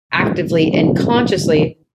they actively and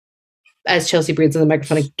consciously, as Chelsea breathes in the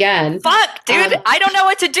microphone again. Fuck, dude, I don't know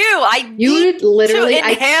what to do.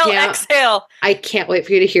 Exhale. I can't wait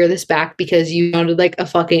for you to hear this back because you sounded like a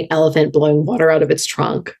fucking elephant blowing water out of its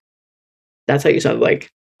trunk. That's how you sound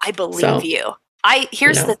like. I believe you.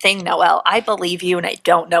 Here's the thing, Noelle. I believe you and I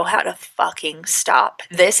don't know how to fucking stop.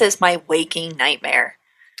 This is my waking nightmare.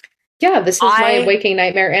 Yeah, this is my waking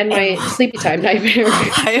nightmare and my sleepy time nightmare.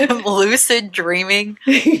 I am lucid dreaming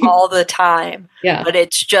all the time. Yeah. But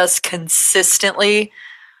it's just consistently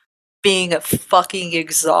being a fucking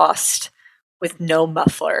exhaust with no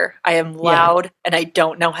muffler. I am loud and I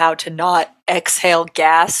don't know how to not exhale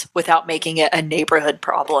gas without making it a neighborhood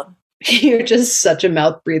problem. You're just such a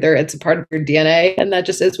mouth breather. It's a part of your DNA and that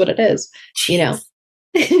just is what it is. You know.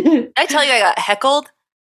 Did I tell you I got heckled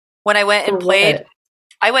when I went and played? What?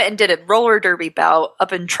 I went and did a roller derby bout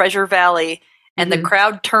up in Treasure Valley, and the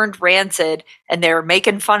crowd turned rancid, and they were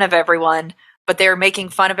making fun of everyone, but they were making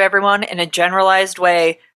fun of everyone in a generalized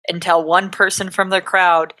way until one person from the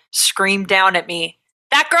crowd screamed down at me,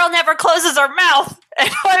 "That girl never closes her mouth!"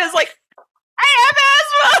 And I was like, I have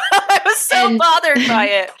asthma! I was so bothered by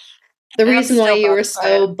it. The reason why you were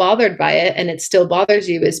so bothered by it, and it still bothers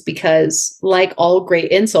you, is because, like all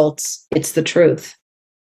great insults, it's the truth.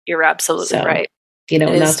 You're absolutely right. You know,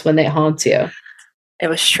 and that's when it haunts you. It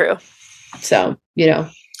was true. So, you know.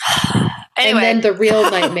 Anyway. And then the real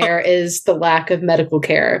nightmare is the lack of medical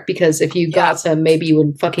care. Because if you got some, maybe you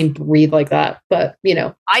wouldn't fucking breathe like that. But, you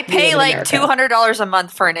know. I pay like $200 a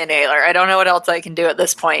month for an inhaler. I don't know what else I can do at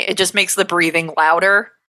this point. It just makes the breathing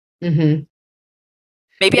louder. Mm-hmm.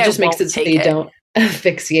 Maybe it just makes it so you don't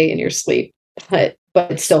asphyxiate in your sleep. But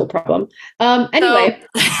it's still a problem. Anyway.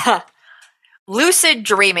 So, lucid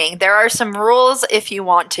dreaming. There are some rules if you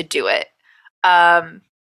want to do it.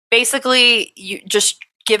 Basically, you just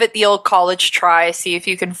give it the old college try, see if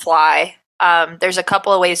you can fly. There's a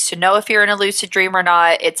couple of ways to know if you're in a lucid dream or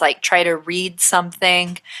not. It's like try to read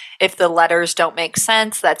something. If the letters don't make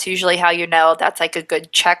sense, that's usually how you know. That's like a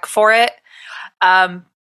good check for it.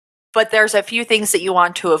 But there's a few things that you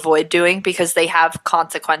want to avoid doing because they have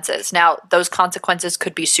consequences. Now, those consequences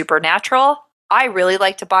could be supernatural. I really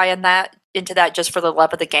like to buy into that just for the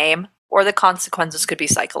love of the game, or the consequences could be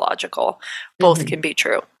psychological. Both can be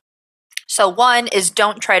true. So one is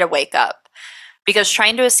don't try to wake up, because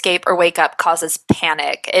trying to escape or wake up causes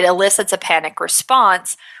panic. It elicits a panic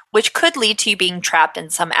response, which could lead to you being trapped in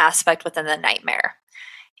some aspect within the nightmare.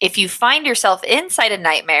 If you find yourself inside a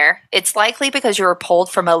nightmare, it's likely because you were pulled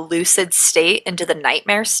from a lucid state into the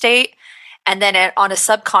nightmare state, and then on a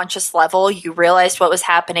subconscious level, you realized what was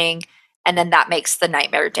happening, and then that makes the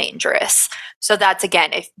nightmare dangerous. So that's,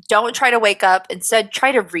 again, don't try to wake up. Instead,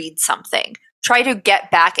 try to read something. Try to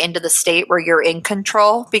get back into the state where you're in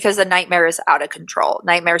control, because the nightmare is out of control.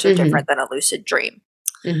 Nightmares are different than a lucid dream.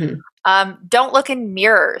 Don't look in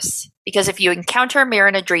mirrors, because if you encounter a mirror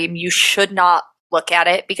in a dream, you should not look at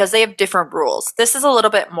it because they have different rules. This is a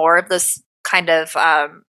little bit more of this kind of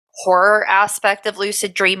horror aspect of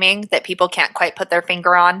lucid dreaming that people can't quite put their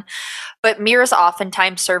finger on. But mirrors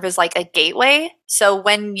oftentimes serve as like a gateway. So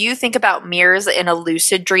when you think about mirrors in a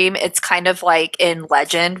lucid dream, it's kind of like in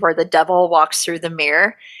Legend where the devil walks through the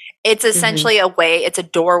mirror. It's essentially a way, it's a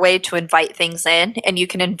doorway to invite things in, and you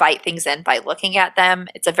can invite things in by looking at them.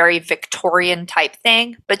 It's a very Victorian type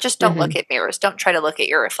thing, but just don't look at mirrors. Don't try to look at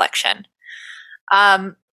your reflection.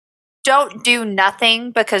 Don't do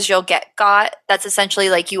nothing because you'll get got. That's essentially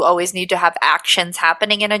like you always need to have actions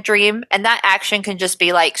happening in a dream. And that action can just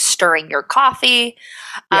be like stirring your coffee.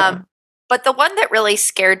 But the one that really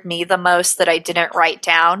scared me the most that I didn't write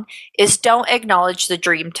down is don't acknowledge the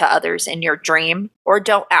dream to others in your dream, or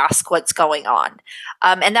don't ask what's going on.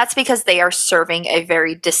 And that's because they are serving a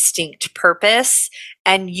very distinct purpose,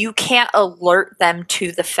 and you can't alert them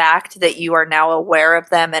to the fact that you are now aware of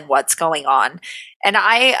them and what's going on. And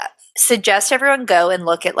I suggest everyone go and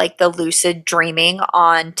look at like the lucid dreaming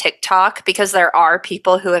on TikTok, because there are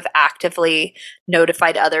people who have actively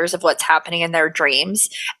notified others of what's happening in their dreams,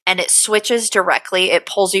 and it switches directly. It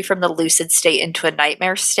pulls you from the lucid state into a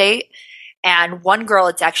nightmare state. And one girl,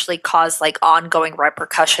 it's actually caused like ongoing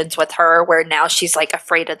repercussions with her, where now she's like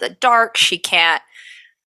afraid of the dark.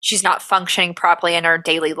 She's not functioning properly in her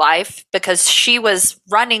daily life because she was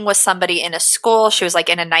running with somebody in a school. She was like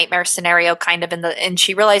in a nightmare scenario kind of and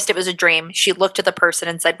she realized it was a dream. She looked at the person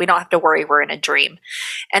and said, "We don't have to worry, we're in a dream."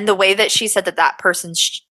 And the way that she said that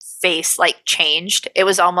person's face like changed, it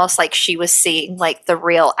was almost like she was seeing like the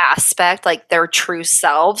real aspect, like their true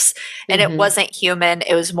selves. And it wasn't human.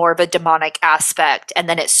 It was more of a demonic aspect. And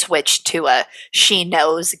then it switched to a she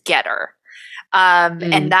knows getter.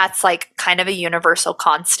 And that's like kind of a universal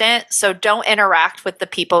constant. So don't interact with the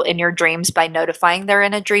people in your dreams by notifying they're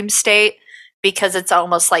in a dream state, because it's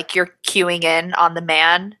almost like you're cueing in on the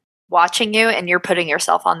man watching you, and you're putting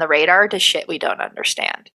yourself on the radar to shit we don't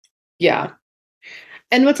understand. Yeah.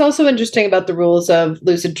 And what's also interesting about the rules of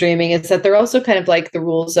lucid dreaming is that they're also kind of like the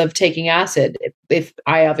rules of taking acid. If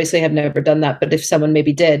I obviously have never done that, but if someone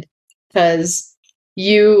maybe did, because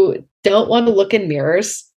you don't want to look in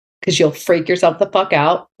mirrors, because you'll freak yourself the fuck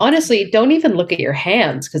out. Honestly, don't even look at your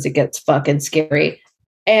hands, because it gets fucking scary.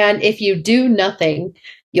 And if you do nothing,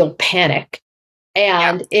 you'll panic.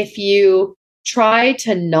 And if you try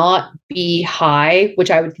to not be high,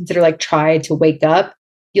 which I would consider like try to wake up,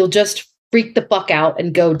 you'll just freak the fuck out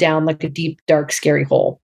and go down like a deep, dark, scary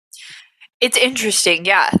hole. It's interesting.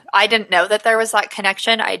 Yeah. I didn't know that there was that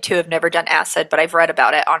connection. I too have never done acid, but I've read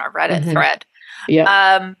about it on a Reddit thread.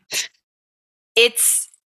 Yeah.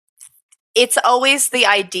 It's always the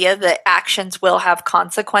idea that actions will have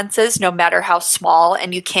consequences no matter how small,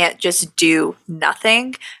 and you can't just do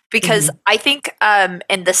nothing, because I think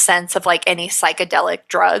in the sense of like any psychedelic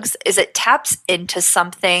drugs is it taps into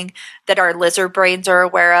something that our lizard brains are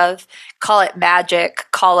aware of. Call it magic,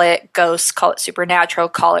 call it ghosts, call it supernatural,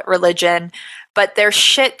 call it religion. But there's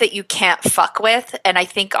shit that you can't fuck with. And I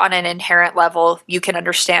think on an inherent level, you can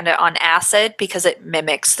understand it on acid because it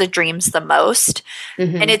mimics the dreams the most.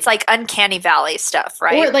 And it's like uncanny valley stuff,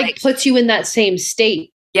 right? Or it like puts you in that same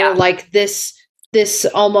state. Yeah. Or like this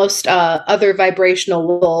almost other vibrational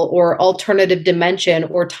level or alternative dimension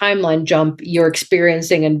or timeline jump you're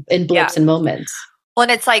experiencing in blips and moments. Well,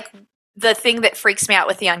 and it's like the thing that freaks me out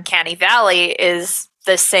with the uncanny valley is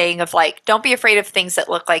the saying of like, don't be afraid of things that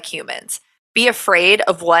look like humans. Be afraid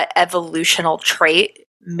of what evolutional trait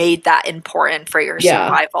made that important for your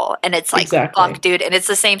survival. And it's like, fuck, dude. And it's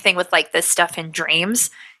the same thing with like this stuff in dreams.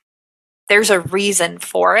 There's a reason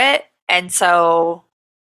for it. And so,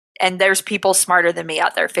 and there's people smarter than me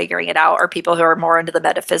out there figuring it out, or people who are more into the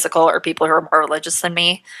metaphysical, or people who are more religious than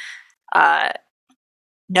me,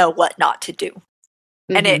 know what not to do.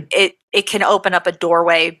 And it can open up a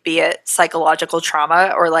doorway, be it psychological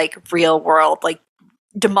trauma or like real world, like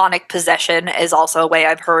demonic possession is also a way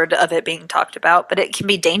I've heard of it being talked about, but it can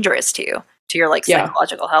be dangerous to you, to your like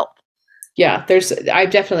psychological health. Yeah,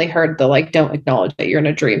 I've definitely heard the like don't acknowledge that you're in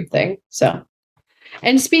a dream thing. So,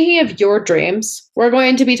 and speaking of your dreams, we're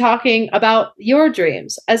going to be talking about your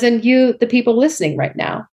dreams, as in you, the people listening right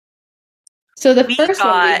now. So the first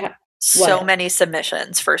one so many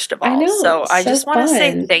submissions, first of all. I know, so I just want to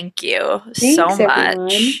say thank you so much. Everyone.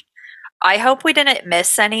 I hope we didn't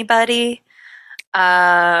miss anybody.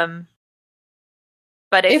 But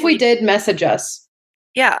if we did, message us.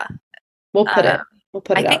 Yeah. We'll put it.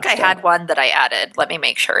 I think I had one that I added. Let me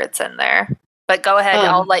make sure it's in there. But go ahead.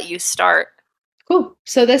 I'll let you start. Cool.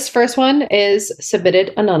 So this first one is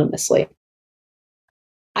submitted anonymously.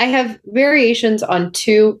 I have variations on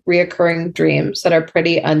 2 reoccurring dreams that are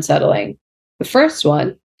pretty unsettling. The first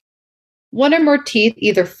one or more teeth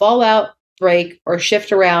either fall out, break, or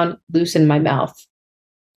shift around loose in my mouth.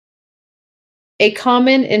 A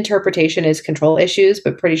common interpretation is control issues,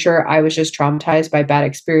 but pretty sure I was just traumatized by bad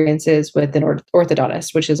experiences with an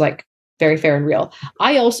orthodontist, which is like very fair and real.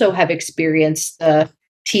 I also have experienced the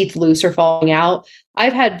teeth loose or falling out.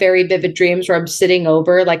 I've had very vivid dreams where I'm sitting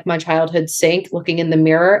over like my childhood sink, looking in the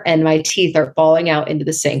mirror, and my teeth are falling out into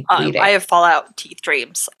the sink, bleeding. I have fallout teeth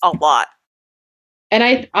dreams a lot.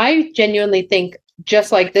 And I genuinely think,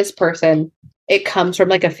 just like this person, it comes from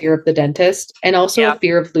like a fear of the dentist and also a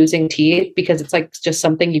fear of losing teeth, because it's like just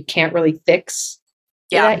something you can't really fix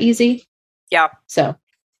that easy. Yeah. So,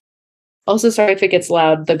 also sorry if it gets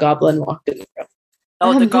loud. The goblin walked in the room.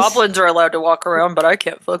 Oh, the goblins are allowed to walk around, but I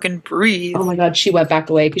can't fucking breathe. Oh my god, she went back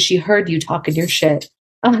away because she heard you talking your shit.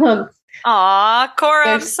 Aw, Cora,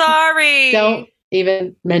 I'm sorry. Don't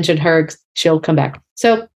even mention her. She'll come back.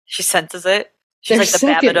 So she senses it. She's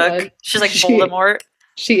like the Babadook. She's like Voldemort.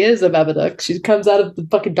 She is a Babadook. She comes out of the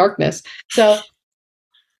fucking darkness. So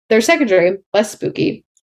their second dream, less spooky.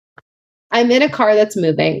 I'm in a car that's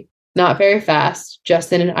moving, not very fast,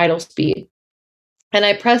 just in an idle speed. And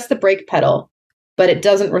I press the brake pedal, but it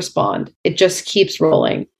doesn't respond. It just keeps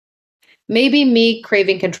rolling. Maybe me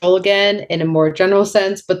craving control again in a more general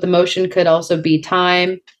sense, but the motion could also be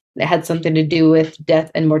time. It had something to do with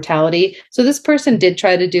death and mortality. So this person did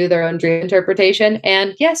try to do their own dream interpretation.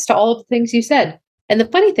 And yes, to all of the things you said. And the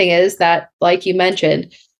funny thing is that, like you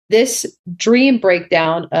mentioned, this dream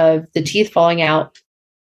breakdown of the teeth falling out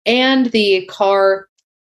and the car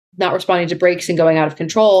not responding to brakes and going out of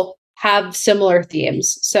control have similar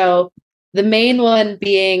themes. So the main one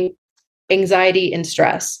being anxiety and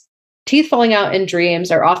stress. Teeth falling out in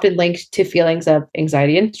dreams are often linked to feelings of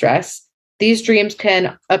anxiety and stress. These dreams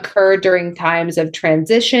can occur during times of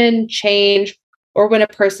transition, change, or when a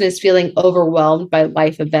person is feeling overwhelmed by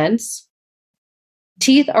life events.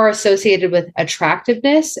 Teeth are associated with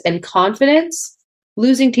attractiveness and confidence.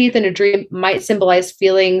 Losing teeth in a dream might symbolize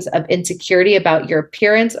feelings of insecurity about your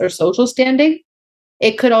appearance or social standing.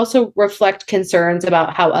 It could also reflect concerns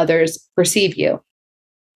about how others perceive you.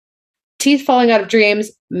 Teeth falling out of dreams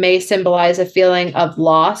may symbolize a feeling of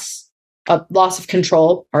loss of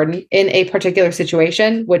control, in a particular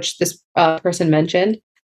situation, which this person mentioned.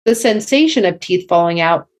 The sensation of teeth falling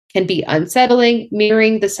out can be unsettling,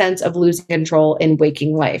 mirroring the sense of losing control in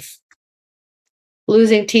waking life.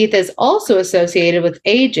 Losing teeth is also associated with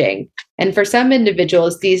aging, and for some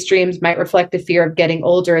individuals, these dreams might reflect a fear of getting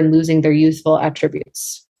older and losing their youthful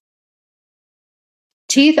attributes.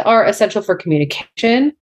 Teeth are essential for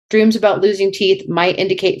communication. Dreams about losing teeth might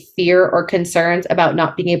indicate fear or concerns about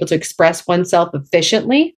not being able to express oneself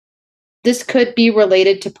efficiently. This could be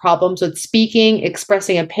related to problems with speaking,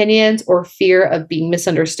 expressing opinions, or fear of being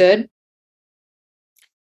misunderstood.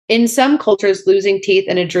 In some cultures, losing teeth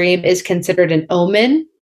in a dream is considered an omen,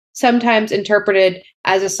 sometimes interpreted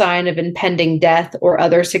as a sign of impending death or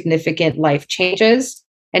other significant life changes.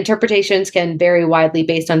 Interpretations can vary widely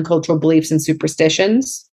based on cultural beliefs and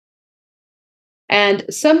superstitions. And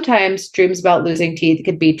sometimes dreams about losing teeth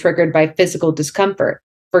could be triggered by physical discomfort.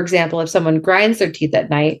 For example, if someone grinds their teeth at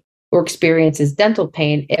night or experiences dental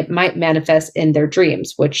pain, it might manifest in their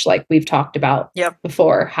dreams, which, like we've talked about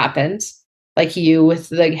before, happens. Like you with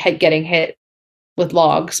the head getting hit with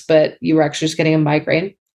logs, but you were actually just getting a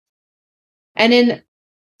migraine. And in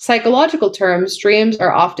psychological terms, dreams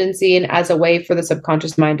are often seen as a way for the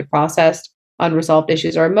subconscious mind to process unresolved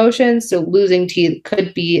issues or emotions. So losing teeth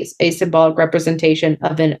could be a symbolic representation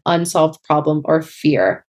of an unsolved problem or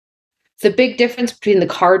fear. The big difference between the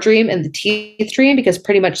car dream and the teeth dream, because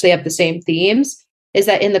pretty much they have the same themes, is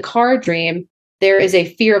that in the car dream, there is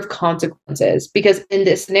a fear of consequences, because in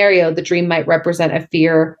this scenario, the dream might represent a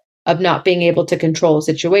fear of not being able to control a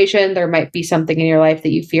situation. There might be something in your life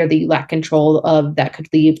that you fear that you lack control of that could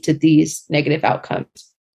lead to these negative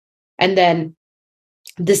outcomes. And then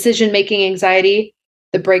decision-making anxiety,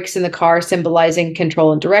 the brakes in the car symbolizing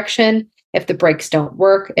control and direction. If the brakes don't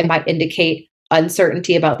work, it might indicate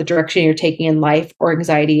uncertainty about the direction you're taking in life or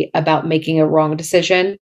anxiety about making a wrong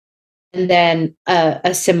decision. And then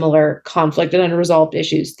a similar conflict and unresolved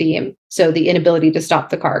issues theme. So the inability to stop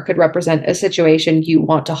the car could represent a situation you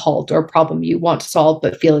want to halt or a problem you want to solve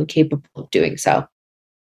but feel incapable of doing so.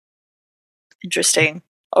 Interesting.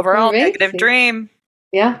 Overall, negative dream.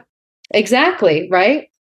 Yeah, exactly. Right.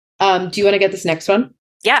 Do you want to get this next one?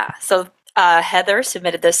 Yeah. So Heather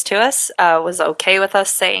submitted this to us, was okay with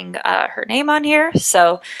us saying her name on here.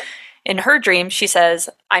 So in her dream, she says,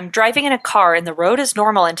 I'm driving in a car and the road is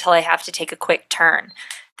normal until I have to take a quick turn.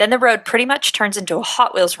 Then the road pretty much turns into a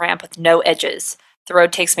Hot Wheels ramp with no edges. The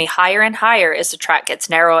road takes me higher and higher as the track gets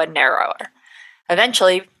narrower and narrower.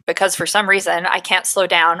 Eventually, because for some reason I can't slow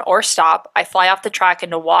down or stop, I fly off the track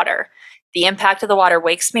into water. The impact of the water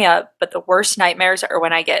wakes me up, but the worst nightmares are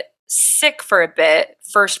when I get sick for a bit,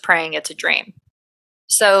 first praying it's a dream.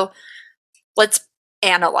 So let's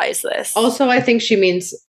analyze this. Also, I think she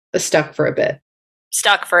means stuck for a bit.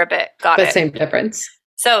 Stuck for a bit. Got it. But same difference.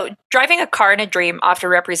 So, driving a car in a dream often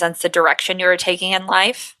represents the direction you are taking in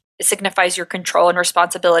life. It signifies your control and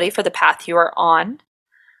responsibility for the path you are on.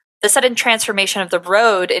 The sudden transformation of the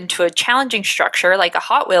road into a challenging structure like a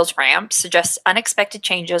Hot Wheels ramp suggests unexpected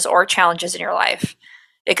changes or challenges in your life.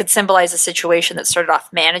 It could symbolize a situation that started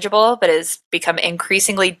off manageable but has become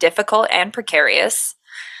increasingly difficult and precarious.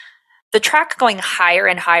 The track going higher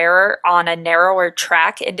and higher on a narrower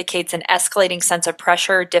track indicates an escalating sense of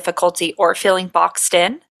pressure, difficulty, or feeling boxed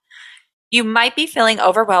in. You might be feeling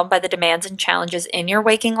overwhelmed by the demands and challenges in your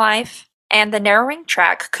waking life. And the narrowing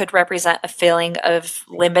track could represent a feeling of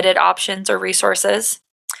limited options or resources.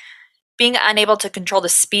 Being unable to control the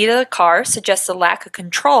speed of the car suggests a lack of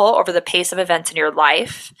control over the pace of events in your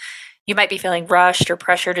life. You might be feeling rushed or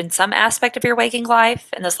pressured in some aspect of your waking life,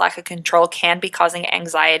 and this lack of control can be causing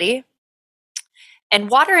anxiety. And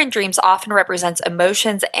water in dreams often represents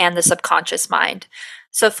emotions and the subconscious mind.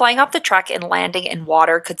 So flying off the track and landing in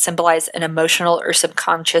water could symbolize an emotional or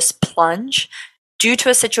subconscious plunge due to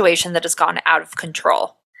a situation that has gone out of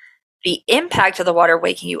control. The impact of the water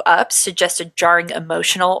waking you up suggests a jarring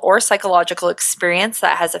emotional or psychological experience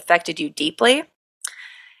that has affected you deeply.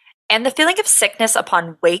 And the feeling of sickness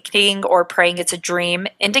upon waking or praying it's a dream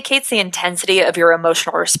indicates the intensity of your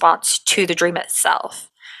emotional response to the dream itself.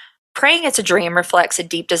 Praying it's a dream reflects a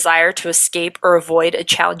deep desire to escape or avoid a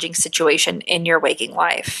challenging situation in your waking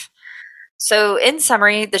life. So, in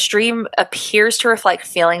summary, this dream appears to reflect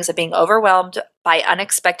feelings of being overwhelmed by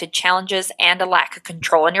unexpected challenges and a lack of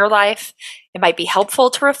control in your life. It might be helpful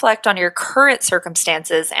to reflect on your current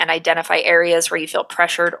circumstances and identify areas where you feel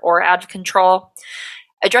pressured or out of control.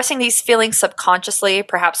 Addressing these feelings subconsciously,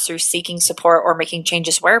 perhaps through seeking support or making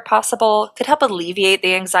changes where possible, could help alleviate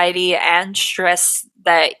the anxiety and stress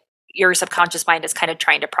that your subconscious mind is kind of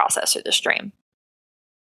trying to process through this dream.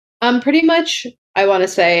 Pretty much, I want to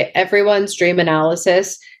say everyone's dream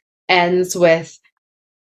analysis ends with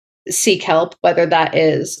seek help, whether that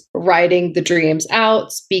is writing the dreams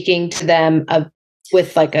out, speaking to them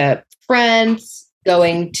with like a friend,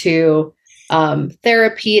 going to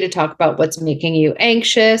therapy to talk about what's making you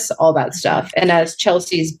anxious, all that stuff. And as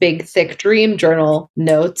Chelsea's big, thick dream journal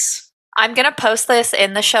notes, I'm going to post this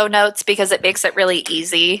in the show notes because it makes it really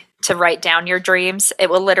easy to write down your dreams. It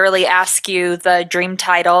will literally ask you the dream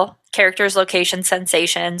title, characters, location,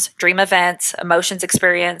 sensations, dream events, emotions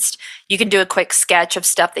experienced. You can do a quick sketch of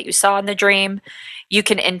stuff that you saw in the dream. You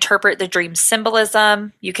can interpret the dream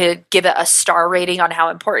symbolism. You could give it a star rating on how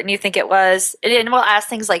important you think it was. And we'll ask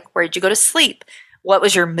things like, where did you go to sleep? What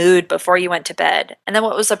was your mood before you went to bed? And then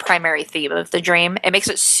what was the primary theme of the dream? It makes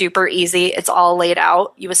it super easy. It's all laid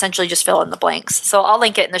out. You essentially just fill in the blanks. So I'll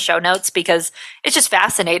link it in the show notes because it's just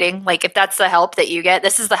fascinating. Like if that's the help that you get,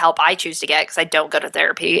 this is the help I choose to get because I don't go to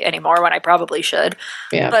therapy anymore when I probably should.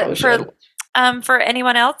 Yeah, but for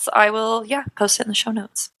anyone else, I will, post it in the show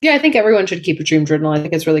notes. Yeah, I think everyone should keep a dream journal. I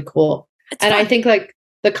think it's really cool. It's fun. I think like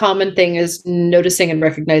the common thing is noticing and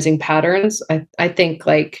recognizing patterns. I think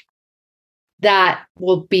like that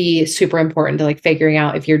will be super important to like figuring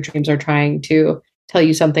out if your dreams are trying to tell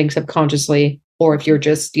you something subconsciously, or if you're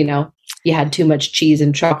just, you had too much cheese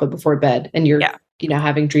and chocolate before bed and you're,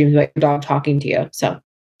 having dreams about your dog talking to you. So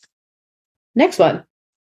next one,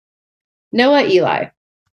 Noah Eli.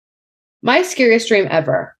 My scariest dream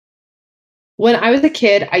ever. When I was a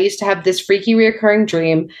kid, I used to have this freaky reoccurring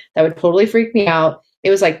dream that would totally freak me out.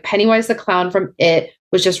 It was like Pennywise the clown from It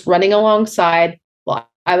was just running alongside while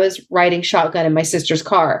I was riding shotgun in my sister's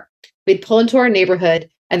car. We'd pull into our neighborhood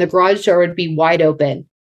and the garage door would be wide open.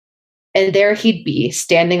 And there he'd be,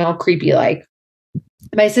 standing all creepy like.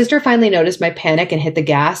 My sister finally noticed my panic and hit the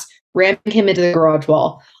gas, ramming him into the garage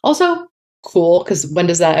wall. Also, cool, because when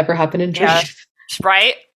does that ever happen in dreams? Yeah,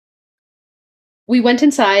 right? We went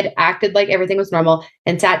inside, acted like everything was normal,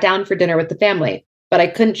 and sat down for dinner with the family. But I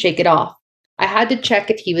couldn't shake it off. I had to check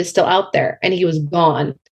if he was still out there, and he was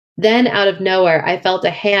gone. Then, out of nowhere, I felt a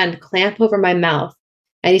hand clamp over my mouth,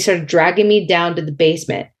 and he started dragging me down to the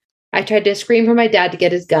basement. I tried to scream for my dad to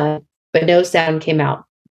get his gun, but no sound came out.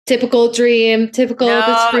 Typical dream, typical.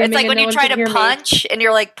 No, it's like when you try to punch, and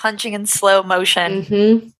you're like punching in slow motion.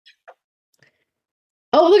 Mm-hmm.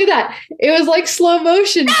 Oh, look at that. It was like slow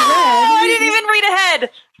motion. No, I didn't even read ahead.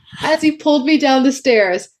 As he pulled me down the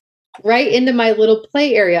stairs, right into my little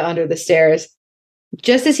play area under the stairs.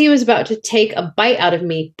 Just as he was about to take a bite out of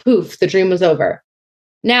me, poof, the dream was over.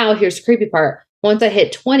 Now, here's the creepy part. Once I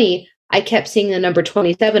hit 20, I kept seeing the number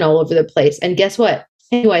 27 all over the place. And guess what?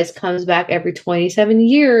 Pennywise comes back every 27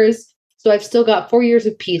 years. So I've still got 4 years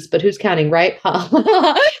of peace, but who's counting, right?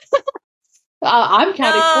 I'm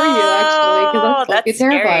counting for you, actually, because that's fucking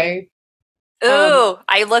terrifying. Ooh,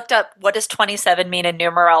 I looked up what does 27 mean in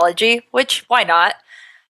numerology, which, why not?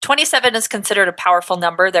 27 is considered a powerful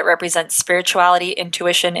number that represents spirituality,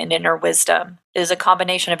 intuition, and inner wisdom. It is a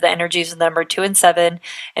combination of the energies of the number 2 and 7,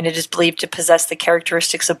 and it is believed to possess the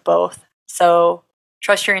characteristics of both. So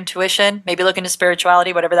trust your intuition, maybe look into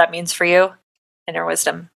spirituality, whatever that means for you. Inner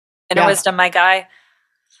wisdom. Inner wisdom, my guy.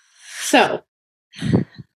 So,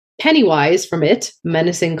 Pennywise from It,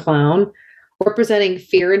 menacing clown, representing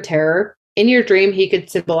fear and terror. In your dream, he could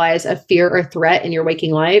symbolize a fear or threat in your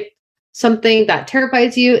waking life, something that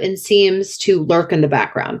terrifies you and seems to lurk in the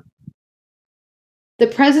background. The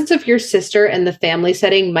presence of your sister in the family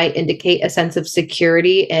setting might indicate a sense of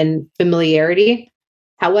security and familiarity.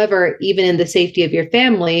 However, even in the safety of your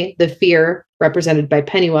family, the fear, represented by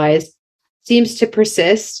Pennywise, seems to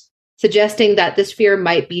persist, suggesting that this fear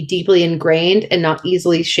might be deeply ingrained and not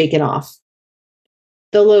easily shaken off.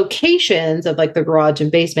 The locations of like the garage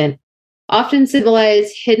and basement often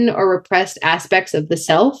symbolize hidden or repressed aspects of the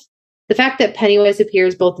self. The fact that Pennywise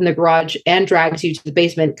appears both in the garage and drags you to the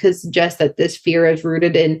basement could suggest that this fear is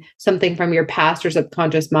rooted in something from your past or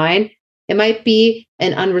subconscious mind. It might be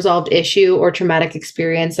an unresolved issue or traumatic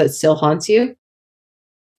experience that still haunts you.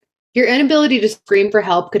 Your inability to scream for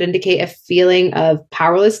help could indicate a feeling of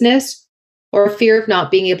powerlessness or a fear of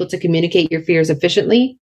not being able to communicate your fears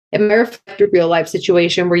efficiently. It might reflect a real life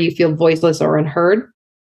situation where you feel voiceless or unheard.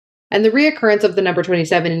 And the reoccurrence of the number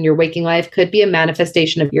 27 in your waking life could be a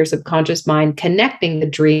manifestation of your subconscious mind connecting the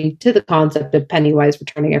dream to the concept of Pennywise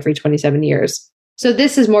returning every 27 years. So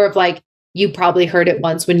this is more of like, you probably heard it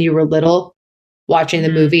once when you were little, watching the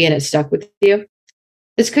movie, and it stuck with you.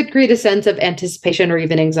 This could create a sense of anticipation or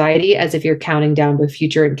even anxiety, as if you're counting down to a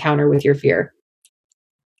future encounter with your fear.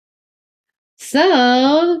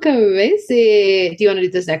 So crazy. Do you want to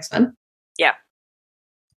do this next one? Yeah.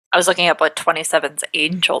 I was looking up what 27's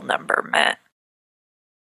angel number meant.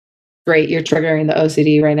 Great. You're triggering the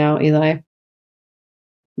OCD right now, Eli.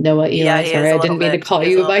 Noah, Eli. Yeah, sorry, I didn't mean to call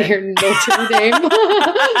you by your military name.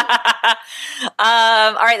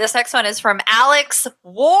 All right. This next one is from Alex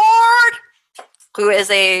Ward, who is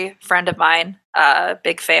a friend of mine,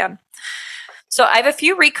 big fan. So I have a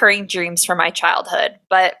few recurring dreams from my childhood,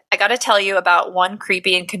 but I got to tell you about one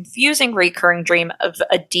creepy and confusing recurring dream of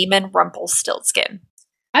a demon Rumpelstiltskin.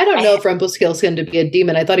 I don't know if Rumpelstiltskin to be a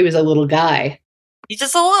demon. I thought he was a little guy. He's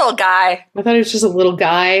just a little guy. I thought he was just a little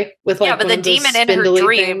guy with like but the demon in her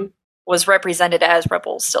dream was represented as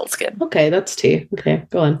Rumpelstiltskin. Okay, that's tea. Okay,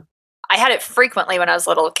 go on. I had it frequently when I was a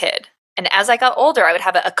little kid, and as I got older, I would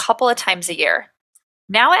have it a couple of times a year.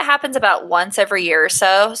 Now it happens about once every year or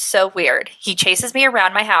so. So weird. He chases me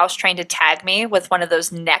around my house trying to tag me with one of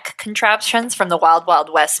those neck contraptions from the Wild Wild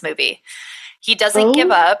West movie. He doesn't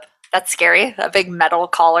give up. That's scary. A big metal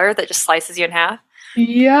collar that just slices you in half.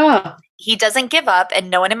 Yeah. He doesn't give up, and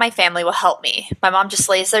no one in my family will help me. My mom just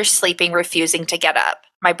lays there sleeping, refusing to get up.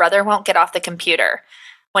 My brother won't get off the computer.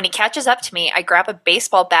 When he catches up to me, I grab a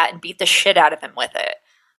baseball bat and beat the shit out of him with it.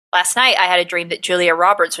 Last night, I had a dream that Julia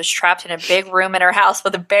Roberts was trapped in a big room in her house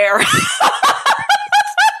with a bear. I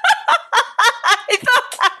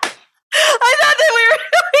thought that we were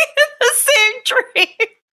doing the same dream.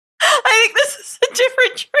 I think this is a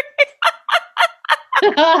different dream.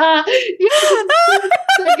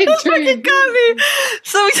 Second got me.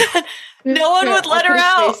 So we said no one would let her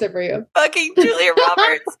out. Fucking Julia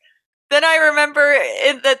Roberts. Then I remember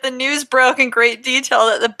that the news broke in great detail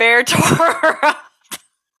that the bear tore her up.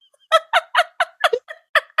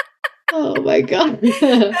 Oh my God.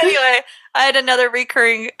 Anyway, I had another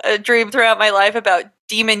recurring dream throughout my life about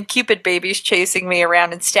demon Cupid babies chasing me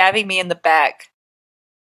around and stabbing me in the back.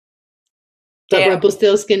 But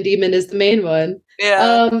Rumpelstiltskin demon is the main one.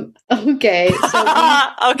 Yeah. Okay. So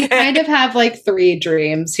we kind of have like 3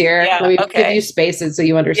 dreams here. Yeah, Let me give you spaces so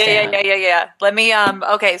you understand. Yeah. Let me,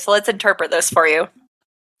 okay, so let's interpret this for you.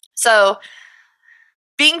 So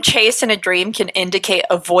being chased in a dream can indicate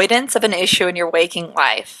avoidance of an issue in your waking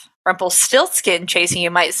life. Rumpelstiltskin chasing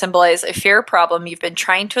you might symbolize a fear problem you've been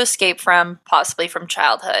trying to escape from, possibly from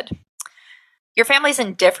childhood. Your family's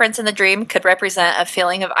indifference in the dream could represent a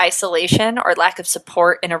feeling of isolation or lack of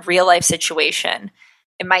support in a real-life situation.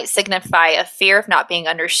 It might signify a fear of not being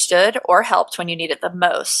understood or helped when you need it the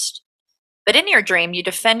most. But in your dream, you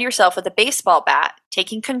defend yourself with a baseball bat,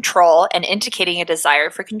 taking control and indicating a desire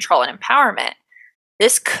for control and empowerment.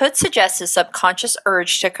 This could suggest a subconscious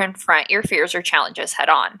urge to confront your fears or challenges head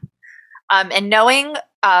on. And knowing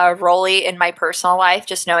Rolly in my personal life,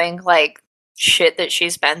 just knowing like shit that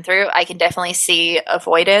she's been through, I can definitely see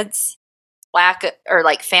avoidance lack or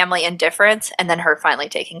like family indifference, and then her finally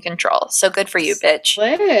taking control. So good for you, bitch.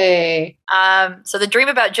 Slay. So the dream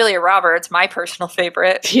about Julia Roberts, my personal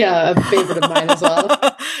favorite. Yeah, a favorite of mine as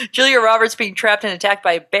well. Julia Roberts being trapped and attacked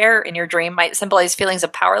by a bear in your dream might symbolize feelings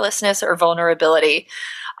of powerlessness or vulnerability,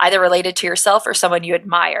 either related to yourself or someone you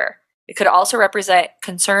admire. It could also represent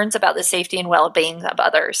concerns about the safety and well-being of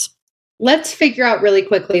others. Let's figure out really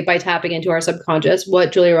quickly by tapping into our subconscious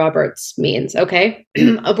what Julia Roberts means, okay?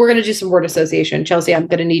 We're going to do some word association. Chelsea, I'm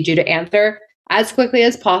going to need you to answer as quickly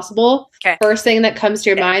as possible. Okay. First thing that comes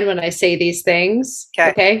to your mind when I say these things.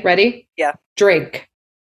 Okay, ready? Yeah. Drink.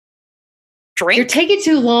 Drink? You're taking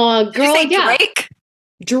too long, girl. Did you say drink?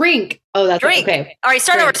 Drink. Oh, that's drink. Okay. All right,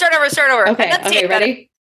 start over. Okay,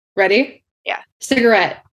 ready? Yeah.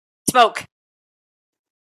 Cigarette. Smoke.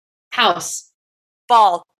 House.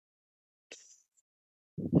 Ball.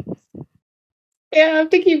 Yeah, I have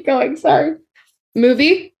to keep going. Sorry.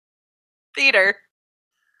 Movie. Theater.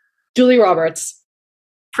 Julia Roberts.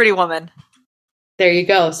 Pretty Woman. There you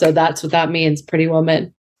go. So that's what that means. Pretty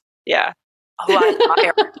Woman. Yeah.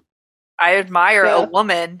 Oh, I admire a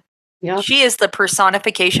woman. Yeah. She is the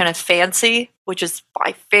personification of fancy, which is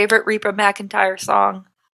my favorite Reba McEntire song.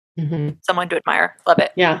 Mm-hmm. Someone to admire. Love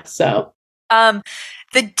it. Yeah. So.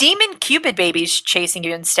 The demon Cupid babies chasing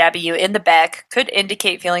you and stabbing you in the back could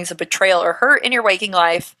indicate feelings of betrayal or hurt in your waking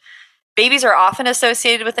life. Babies are often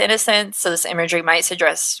associated with innocence, so this imagery might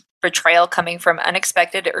suggest betrayal coming from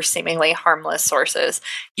unexpected or seemingly harmless sources.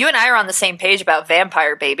 You and I are on the same page about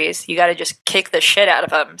vampire babies. You got to just kick the shit out of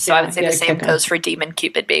them. So I would say the same goes for demon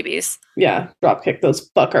Cupid babies. Yeah, drop kick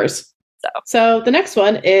those fuckers. So the next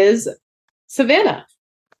one is Savannah.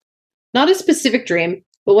 Not a specific dream,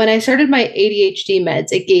 but when I started my ADHD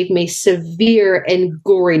meds, it gave me severe and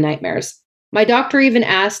gory nightmares. My doctor even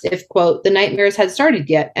asked if, quote, the nightmares had started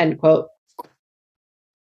yet, end quote.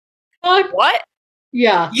 What?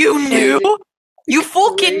 Yeah. You knew? You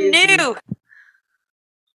fucking knew!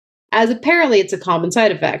 As apparently it's a common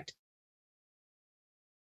side effect.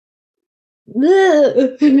 In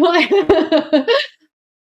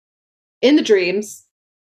the dreams,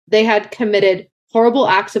 they had committed horrible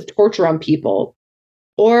acts of torture on people.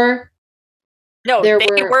 Or no, they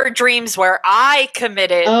were dreams where I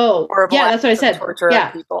committed horrible that's what I said. Torture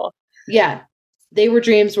on people. Yeah. They were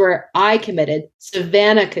dreams where I committed,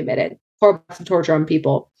 Savannah committed horrible acts of torture on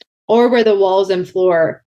people. Or where the walls and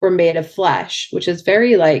floor were made of flesh, which is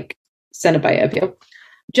very like Cenobite of you.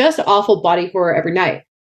 Just awful body horror every night.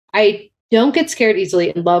 I don't get scared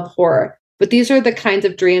easily and love horror, but these are the kinds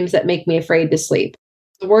of dreams that make me afraid to sleep.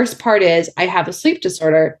 The worst part is I have a sleep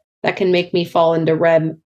disorder that can make me fall into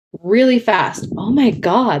REM really fast. Oh my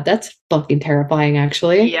God, that's fucking terrifying,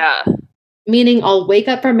 actually. Yeah. Meaning I'll wake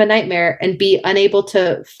up from a nightmare and be unable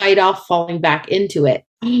to fight off falling back into it.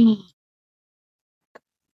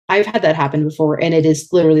 I've had that happen before, and it is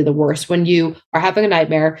literally the worst. When you are having a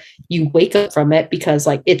nightmare, you wake up from it because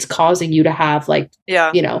like it's causing you to have like,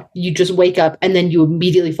 you know, you just wake up and then you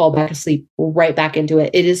immediately fall back asleep right back into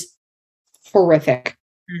it. It is horrific.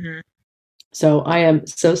 Mm-hmm. So I am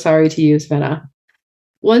so sorry to you, Savannah.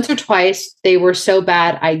 Once or twice, they were so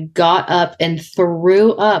bad, I got up and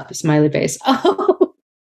threw up, smiley face. Oh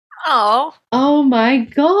my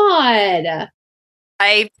God.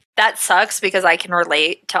 That sucks because I can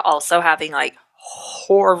relate to also having like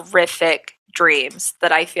horrific dreams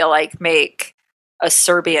that I feel like make a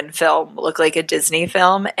Serbian film look like a Disney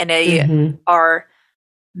film, and they are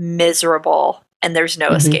miserable and there's no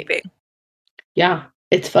escaping. Yeah,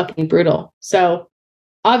 it's fucking brutal. So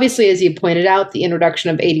obviously, as you pointed out, the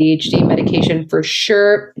introduction of ADHD medication for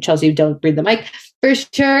sure, Chelsea, don't breathe the mic, for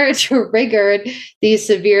sure triggered these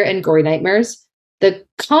severe and gory nightmares. The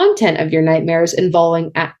content of your nightmares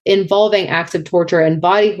involving acts of torture and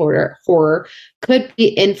body horror could be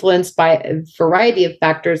influenced by a variety of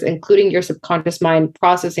factors, including your subconscious mind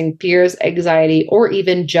processing fears, anxiety, or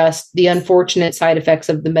even just the unfortunate side effects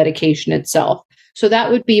of the medication itself. So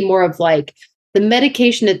that would be more of like the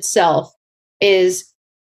medication itself is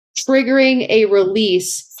triggering a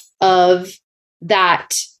release of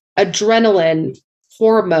that adrenaline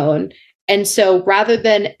hormone. And so rather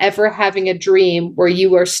than ever having a dream where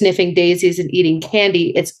you are sniffing daisies and eating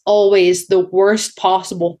candy, it's always the worst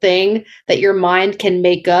possible thing that your mind can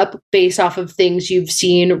make up based off of things you've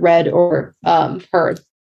seen, read, or heard.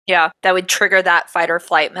 Yeah, that would trigger that fight or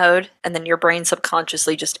flight mode, and then your brain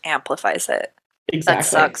subconsciously just amplifies it. Exactly. That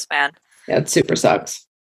sucks, man. Yeah, it super sucks.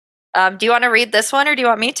 Do you want to read this one or do you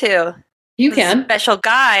want me to? You can. Special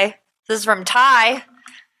guy. This is from Ty.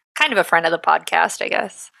 Kind of a friend of the podcast, I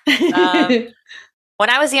guess. When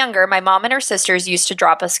I was younger, my mom and her sisters used to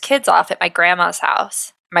drop us kids off at my grandma's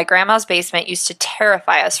house. My grandma's basement used to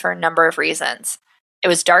terrify us for a number of reasons. It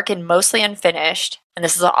was dark and mostly unfinished, and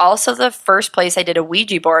this is also the first place I did a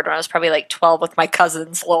Ouija board when I was probably like 12 with my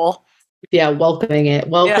cousins, lol. Yeah, welcoming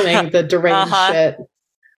the deranged shit.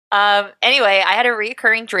 Anyway, I had a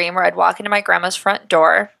recurring dream where I'd walk into my grandma's front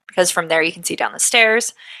door, because from there you can see down the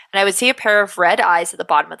stairs, and I would see a pair of red eyes at the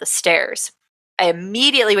bottom of the stairs. I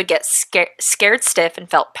immediately would get scared stiff and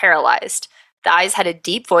felt paralyzed. The eyes had a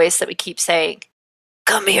deep voice that would keep saying,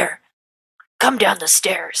 "Come here. Come down the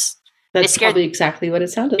stairs." That's probably exactly what it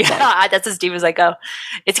sounded like. Yeah, that's as deep as I go.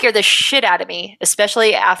 It scared the shit out of me,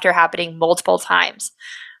 especially after happening multiple times.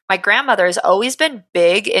 My grandmother has always been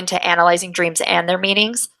big into analyzing dreams and their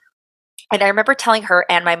meanings. And I remember telling her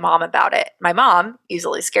and my mom about it. My mom,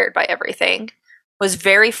 easily scared by everything, was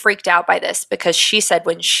very freaked out by this because she said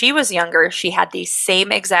when she was younger, she had the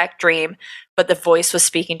same exact dream, but the voice was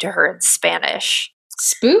speaking to her in Spanish.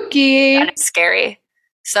 Spooky. That is scary.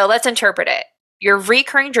 So let's interpret it. Your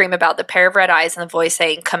recurring dream about the pair of red eyes and the voice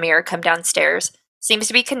saying, "Come here, come downstairs," seems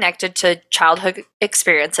to be connected to childhood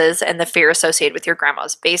experiences and the fear associated with your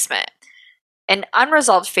grandma's basement. And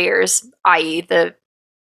unresolved fears, i.e.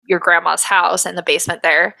 your grandma's house and the basement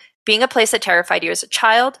there, being a place that terrified you as a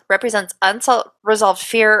child, represents unresolved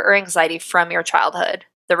fear or anxiety from your childhood.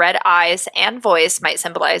 The red eyes and voice might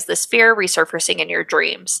symbolize this fear resurfacing in your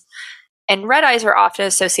dreams. And red eyes are often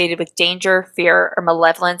associated with danger, fear, or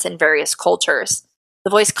malevolence in various cultures.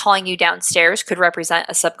 The voice calling you downstairs could represent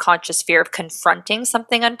a subconscious fear of confronting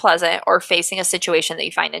something unpleasant or facing a situation that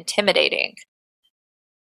you find intimidating.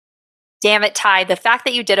 Damn it, Ty, the fact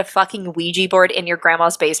that you did a fucking Ouija board in your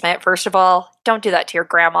grandma's basement, first of all, don't do that to your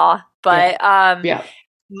grandma, but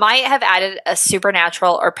might have added a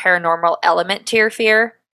supernatural or paranormal element to your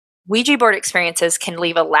fear. Ouija board experiences can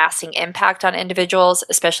leave a lasting impact on individuals,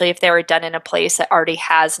 especially if they were done in a place that already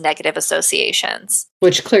has negative associations.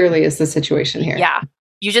 Which clearly is the situation here. Yeah.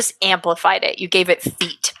 You just amplified it. You gave it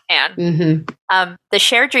feet, Anne. Mm-hmm. The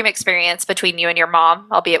shared dream experience between you and your mom,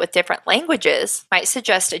 albeit with different languages, might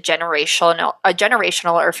suggest a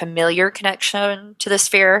generational or familiar connection to this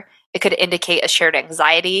fear. It could indicate a shared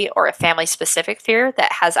anxiety or a family-specific fear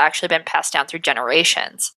that has actually been passed down through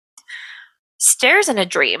generations. Stairs in a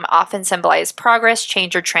dream often symbolize progress,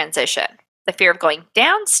 change, or transition. The fear of going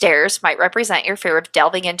downstairs might represent your fear of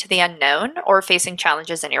delving into the unknown or facing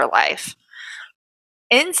challenges in your life.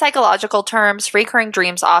 In psychological terms, recurring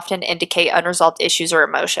dreams often indicate unresolved issues or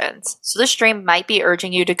emotions. So this dream might be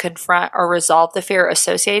urging you to confront or resolve the fear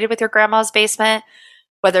associated with your grandma's basement,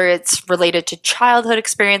 whether it's related to childhood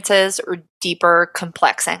experiences or deeper,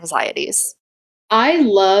 complex anxieties. I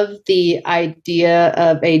love the idea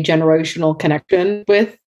of a generational connection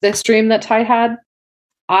with this dream that Ty had.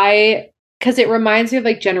 Because it reminds me of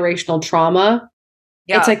like generational trauma.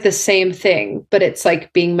 Yeah. It's like the same thing, but it's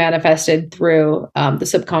like being manifested through the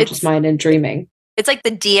subconscious mind and dreaming. It's like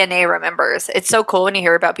the DNA remembers. It's so cool when you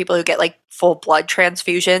hear about people who get like full blood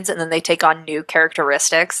transfusions and then they take on new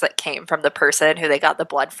characteristics that came from the person who they got the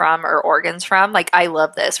blood from or organs from. Like, I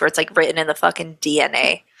love this where it's like written in the fucking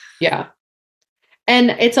DNA. Yeah.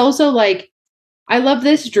 And it's also like, I love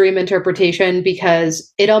this dream interpretation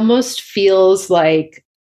because it almost feels like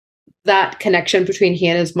that connection between he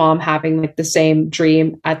and his mom having like the same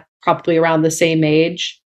dream at probably around the same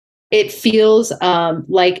age. It feels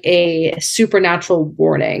like a supernatural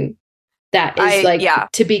warning that is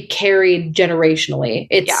to be carried generationally.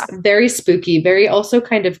 It's very spooky, very also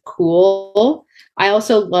kind of cool. I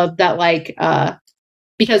also love that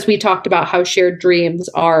because we talked about how shared dreams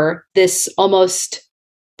are this almost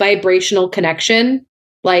vibrational connection,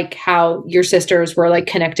 like how your sisters were like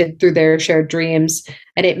connected through their shared dreams.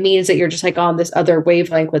 And it means that you're just like on this other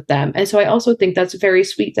wavelength with them. And so I also think that's very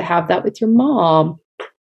sweet to have that with your mom.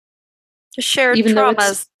 Shared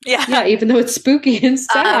traumas. Even though it's spooky and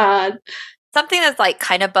sad. Something that's like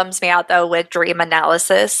kind of bums me out though with dream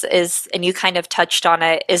analysis is, and you kind of touched on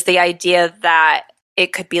it, is the idea that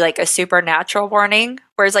it could be like a supernatural warning,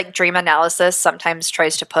 whereas like dream analysis sometimes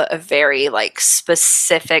tries to put a very like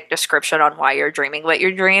specific description on why you're dreaming what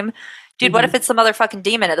you dream. Dude, what if it's the motherfucking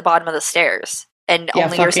demon at the bottom of the stairs and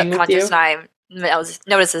only your subconscious mind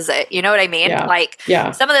notices it? You know what I mean?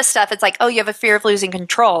 Some of this stuff, it's like, oh, you have a fear of losing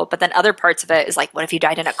control, but then other parts of it is like, what if you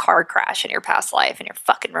died in a car crash in your past life and you're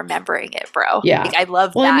fucking remembering it, bro? Yeah. Like, I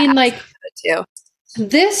love that. Well, I mean, like, too.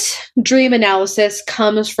 This dream analysis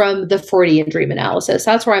comes from the Freudian dream analysis.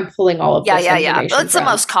 That's where I'm pulling all of this information Well, it's the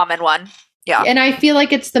most common one. Yeah. And I feel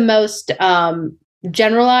like it's the most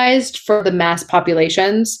generalized for the mass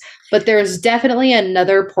populations, but there's definitely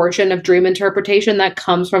another portion of dream interpretation that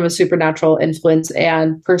comes from a supernatural influence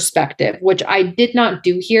and perspective, which I did not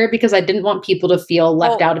do here because I didn't want people to feel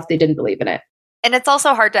left out if they didn't believe in it. And it's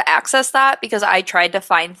also hard to access that because I tried to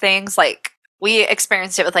find things like we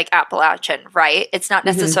experienced it with like Appalachian, right? It's not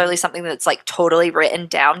necessarily something that's like totally written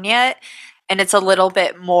down yet. And it's a little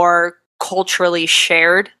bit more culturally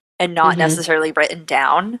shared and not necessarily written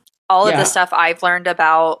down. All of the stuff I've learned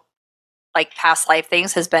about like past life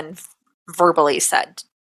things has been verbally said.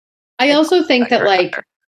 I also think that like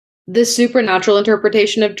the supernatural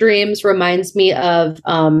interpretation of dreams reminds me of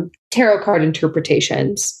tarot card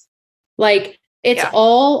interpretations. Like it's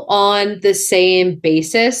all on the same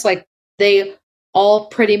basis. Like they all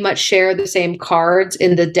pretty much share the same cards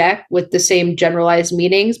in the deck with the same generalized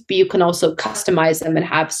meanings, but you can also customize them and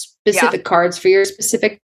have specific cards for your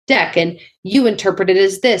specific deck. And you interpret it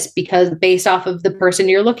as this because based off of the person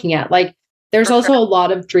you're looking at. Like there's also a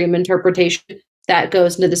lot of dream interpretation that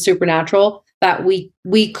goes into the supernatural that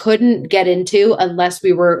we couldn't get into unless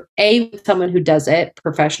we were with someone who does it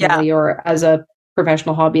professionally or as a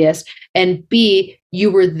professional hobbyist, and B,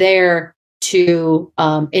 you were there to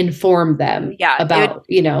inform them about,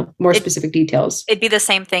 more specific details. It'd be the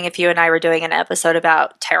same thing if you and I were doing an episode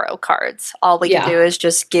about tarot cards. All we can do is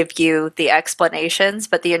just give you the explanations,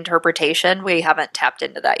 but the interpretation, we haven't tapped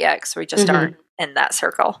into that yet because we just aren't in that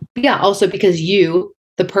circle. Yeah, also because you,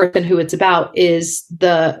 the person who it's about, is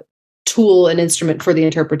the tool and instrument for the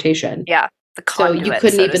interpretation. Yeah, the conduit, so you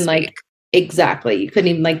couldn't even exactly, you couldn't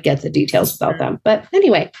even get the details without them. But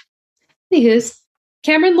anyway, here's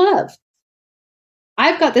Cameron Love.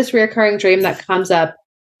 I've got this recurring dream that comes up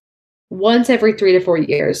once every 3 to 4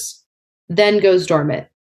 years, then goes dormant.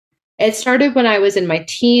 It started when I was in my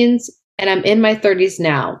teens, and I'm in my 30s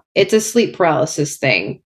now. It's a sleep paralysis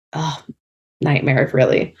thing. Oh, nightmare,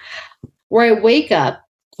 really. Where I wake up,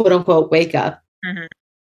 quote unquote, wake up,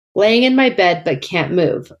 laying in my bed but can't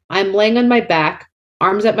move. I'm laying on my back,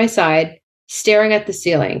 arms at my side, staring at the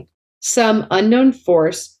ceiling. Some unknown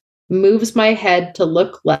force moves my head to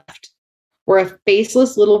look left, where a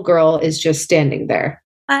faceless little girl is just standing there.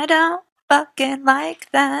 I don't fucking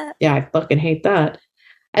like that. Yeah, I fucking hate that.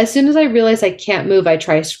 As soon as I realize I can't move, I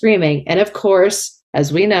try screaming. And of course,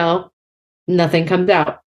 as we know, nothing comes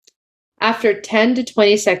out. After 10 to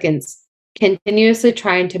 20 seconds, continuously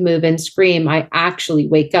trying to move and scream, I actually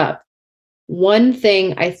wake up. One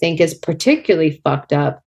thing I think is particularly fucked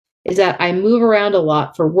up is that I move around a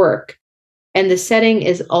lot for work. And the setting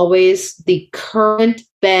is always the current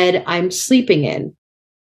bed I'm sleeping in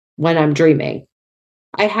when I'm dreaming.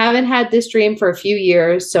 I haven't had this dream for a few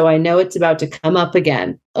years, so I know it's about to come up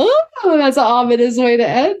again. Oh, that's an ominous way to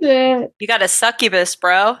end it. You got a succubus,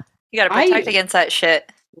 bro. You got to protect against that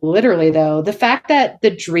shit. Literally, though, the fact that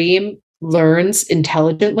the dream learns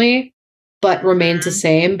intelligently, but remains the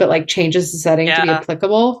same, but like changes the setting to be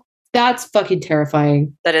applicable, that's fucking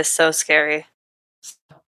terrifying. That is so scary.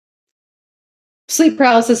 Sleep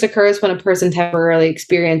paralysis occurs when a person temporarily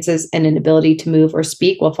experiences an inability to move or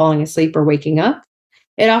speak while falling asleep or waking up.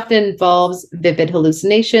 It often involves vivid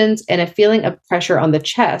hallucinations and a feeling of pressure on the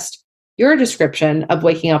chest. Your description of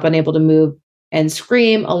waking up unable to move and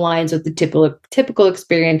scream aligns with the typical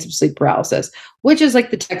experience of sleep paralysis, which is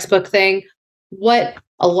like the textbook thing. What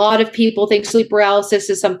a lot of people think sleep paralysis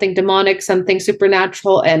is something demonic, something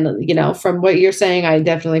supernatural. And, from what you're saying, I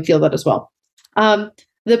definitely feel that as well.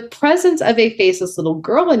 The presence of a faceless little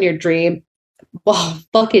girl in your dream, while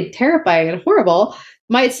fucking terrifying and horrible,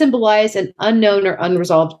 might symbolize an unknown or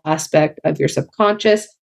unresolved aspect of your subconscious.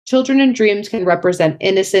 Children in dreams can represent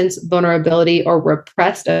innocence, vulnerability, or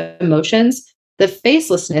repressed emotions. The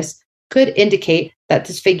facelessness could indicate that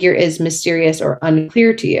this figure is mysterious or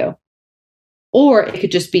unclear to you. Or it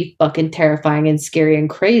could just be fucking terrifying and scary and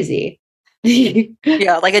crazy.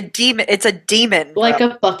 Yeah, like a demon. It's a demon. Like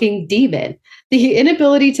a fucking demon. The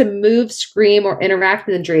inability to move, scream, or interact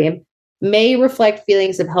in the dream may reflect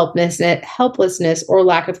feelings of helplessness, or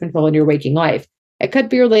lack of control in your waking life. It could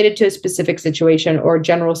be related to a specific situation or a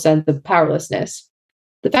general sense of powerlessness.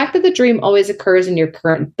 The fact that the dream always occurs in your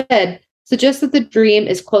current bed suggests that the dream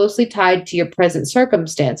is closely tied to your present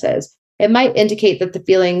circumstances. It might indicate that the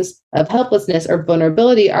feelings of helplessness or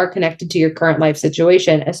vulnerability are connected to your current life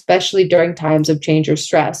situation, especially during times of change or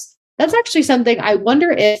stress. That's actually something I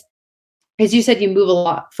wonder if, as you said, you move a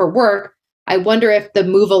lot for work. I wonder if the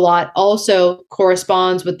move a lot also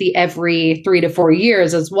corresponds with the every 3 to 4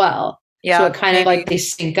 years as well. Yeah, so it kind of like they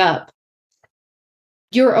sync up.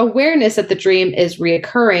 Your awareness that the dream is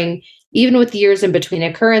reoccurring, even with years in between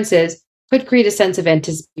occurrences, could create a sense of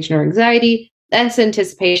anticipation or anxiety. This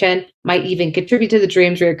anticipation might even contribute to the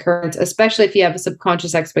dream's reoccurrence, especially if you have a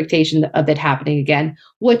subconscious expectation of it happening again,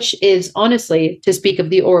 which is honestly, to speak of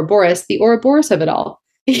the Ouroboros of it all.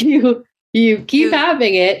 You keep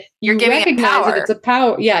having it. You're giving recognize that it's a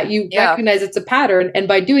power. Yeah, you recognize it's a pattern. And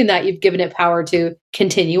by doing that, you've given it power to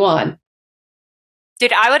continue on.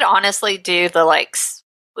 Dude, I would honestly do the like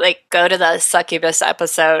go to the succubus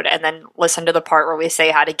episode and then listen to the part where we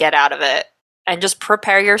say how to get out of it. And just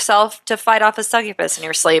prepare yourself to fight off a succubus in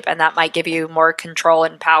your sleep. And that might give you more control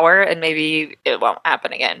and power. And maybe it won't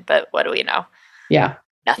happen again. But what do we know? Yeah.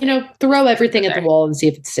 Nothing. Throw everything at the wall and see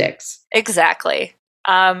if it sticks. Exactly.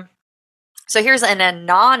 So here's an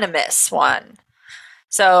anonymous one.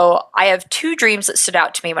 So I have 2 dreams that stood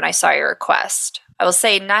out to me when I saw your request. I will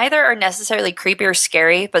say neither are necessarily creepy or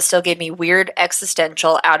scary, but still gave me weird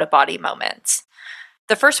existential out-of-body moments.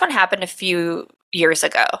 The first one happened a few years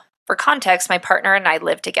ago. For context, my partner and I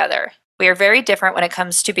live together. We are very different when it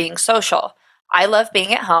comes to being social. I love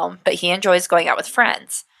being at home, but he enjoys going out with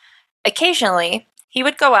friends. Occasionally, he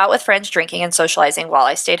would go out with friends drinking and socializing while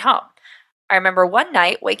I stayed home. I remember one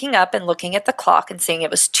night waking up and looking at the clock and seeing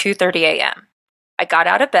it was 2:30 a.m. I got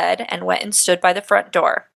out of bed and went and stood by the front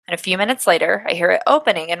door, and a few minutes later, I hear it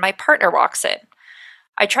opening and my partner walks in.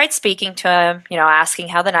 I tried speaking to him, asking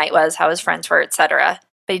how the night was, how his friends were, etc.,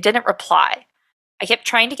 but he didn't reply. I kept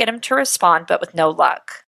trying to get him to respond, but with no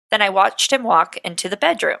luck. Then I watched him walk into the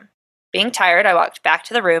bedroom. Being tired, I walked back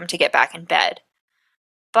to the room to get back in bed.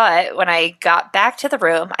 But when I got back to the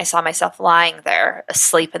room, I saw myself lying there,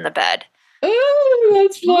 asleep in the bed. Ooh,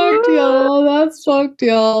 that's fucked, y'all. That's fucked,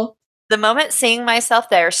 y'all. The moment seeing myself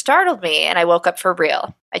there startled me, and I woke up for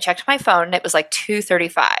real. I checked my phone, and it was like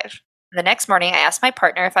 2:35. The next morning, I asked my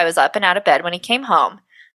partner if I was up and out of bed when he came home,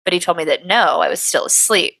 but he told me that no, I was still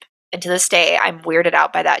asleep. And to this day, I'm weirded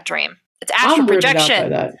out by that dream. It's astral projection.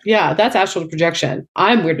 That. Yeah, that's astral projection.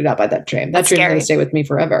 I'm weirded out by that dream. That dream's going to stay with me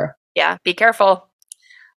forever. Yeah, be careful.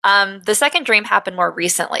 The second dream happened more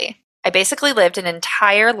recently. I basically lived an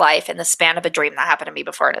entire life in the span of a dream that happened to me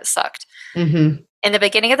before, and it sucked. Mm-hmm. In the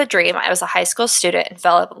beginning of the dream, I was a high school student and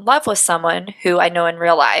fell in love with someone who I know in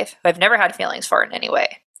real life, who I've never had feelings for in any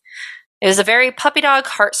way. It was a very puppy dog,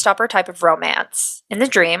 heart-stopper type of romance. In the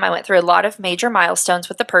dream, I went through a lot of major milestones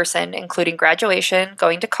with the person, including graduation,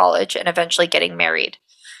 going to college, and eventually getting married.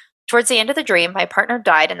 Towards the end of the dream, my partner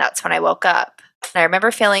died, and that's when I woke up. And I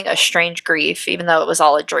remember feeling a strange grief, even though it was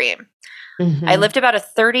all a dream. Mm-hmm. I lived about a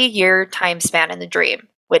 30-year time span in the dream,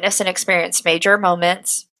 witnessed and experienced major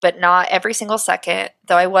moments, but not every single second,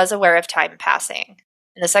 though I was aware of time passing.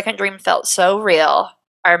 And the second dream felt so real.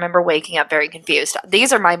 I remember waking up very confused.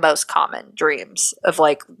 These are my most common dreams of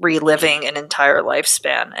like reliving an entire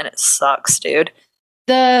lifespan, and it sucks, dude.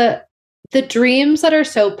 The dreams that are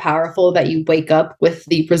so powerful that you wake up with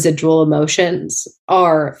the residual emotions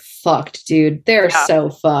are fucked, dude. They're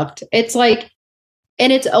so fucked. It's like,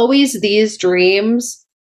 and it's always these dreams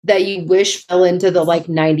that you wish fell into the like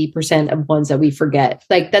 90% of ones that we forget.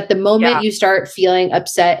 Like that the moment you start feeling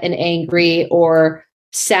upset and angry or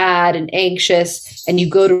sad and anxious and you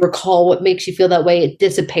go to recall what makes you feel that way, it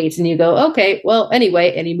dissipates and you go, okay, well,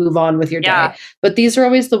 anyway, and you move on with your day. But these are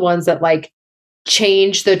always the ones that like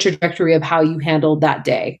change the trajectory of how you handled that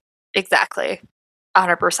day. Exactly.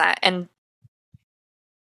 100%. And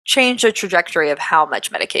change the trajectory of how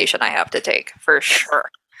much medication I have to take, for sure.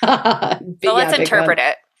 So let's interpret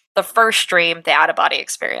it. The first dream, the out-of-body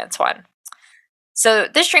experience one. So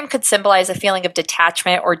this dream could symbolize a feeling of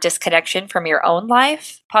detachment or disconnection from your own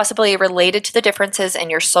life, possibly related to the differences in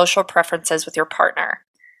your social preferences with your partner.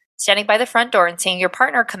 Standing by the front door and seeing your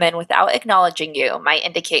partner come in without acknowledging you might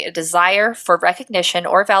indicate a desire for recognition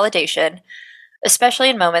or validation, especially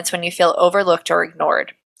in moments when you feel overlooked or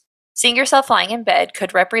ignored. Seeing yourself lying in bed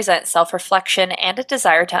could represent self-reflection and a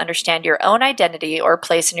desire to understand your own identity or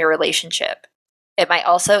place in your relationship. It might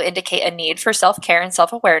also indicate a need for self-care and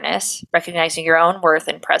self-awareness, recognizing your own worth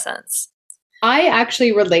and presence. I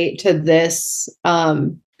actually relate to this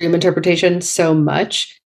dream interpretation so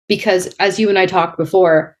much because, as you and I talked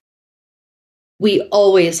before, we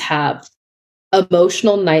always have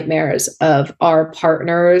emotional nightmares of our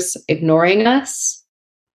partners ignoring us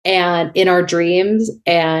and in our dreams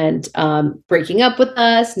and breaking up with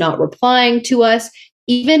us, not replying to us,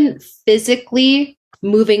 even physically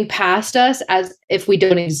moving past us as if we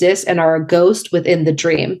don't exist and are a ghost within the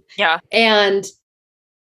dream. Yeah. And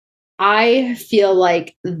I feel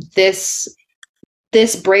like this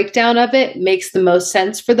breakdown of it makes the most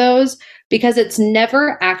sense for those because it's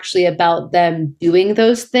never actually about them doing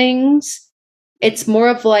those things. It's more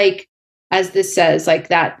of like, as this says, like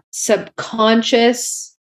that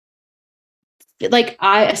subconscious like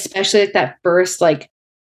I especially like that first, like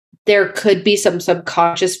there could be some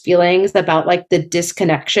subconscious feelings about like the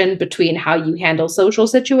disconnection between how you handle social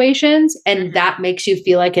situations, and that makes you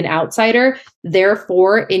feel like an outsider.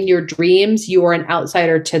 Therefore, in your dreams, you are an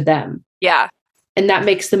outsider to them. Yeah. And that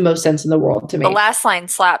makes the most sense in the world to me. The last line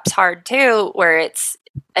slaps hard too, where it's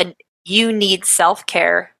you need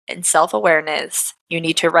self-care and self-awareness. You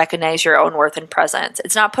need to recognize your own worth and presence.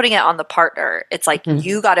 It's not putting it on the partner. It's like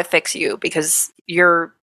you got to fix you because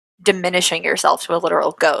you're diminishing yourself to a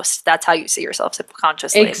literal ghost. That's how you see yourself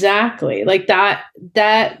subconsciously. Exactly. Like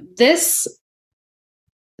this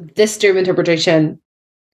dream interpretation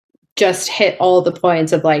just hit all the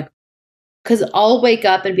points of like, because I'll wake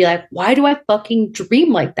up and be like, why do I fucking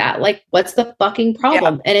dream like that? Like, what's the fucking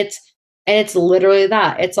problem? Yeah. And it's literally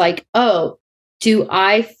that. It's like, oh, do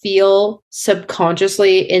I feel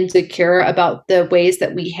subconsciously insecure about the ways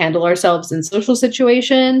that we handle ourselves in social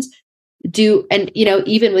situations? And you know,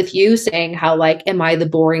 even with you saying how like, am I the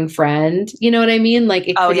boring friend? You know what I mean? Like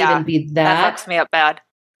it could even be that fucks me up bad.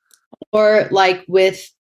 Or like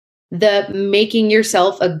with the making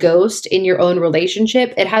yourself a ghost in your own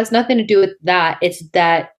relationship, it has nothing to do with that. It's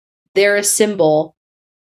that they're a symbol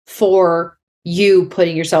for you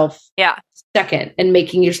putting yourself second and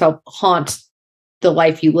making yourself haunt the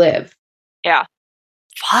life you live. Yeah.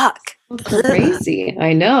 Fuck. Crazy.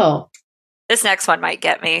 I know. This next one might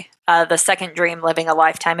get me. The second dream, living a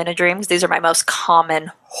lifetime in a dream. These are my most common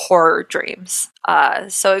horror dreams.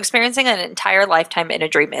 So experiencing an entire lifetime in a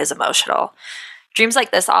dream is emotional. Dreams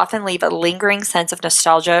like this often leave a lingering sense of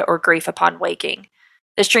nostalgia or grief upon waking.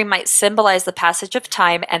 This dream might symbolize the passage of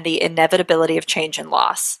time and the inevitability of change and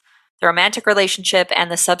loss. The romantic relationship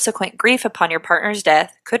and the subsequent grief upon your partner's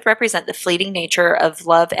death could represent the fleeting nature of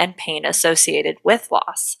love and pain associated with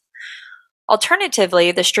loss.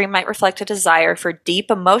 Alternatively, this dream might reflect a desire for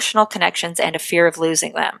deep emotional connections and a fear of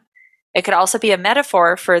losing them. It could also be a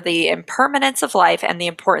metaphor for the impermanence of life and the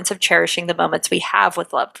importance of cherishing the moments we have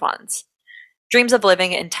with loved ones. Dreams of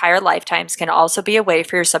living entire lifetimes can also be a way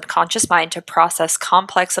for your subconscious mind to process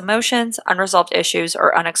complex emotions, unresolved issues,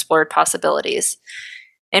 or unexplored possibilities.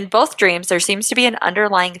 In both dreams, there seems to be an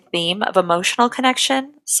underlying theme of emotional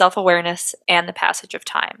connection, self-awareness, and the passage of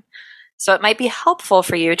time. So it might be helpful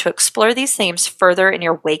for you to explore these themes further in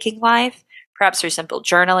your waking life, perhaps through simple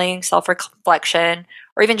journaling, self-reflection,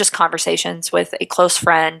 or even just conversations with a close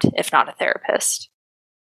friend, if not a therapist.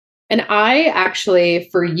 And I actually,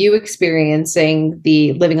 for you experiencing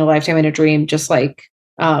the living a lifetime in a dream, just like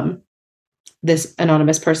this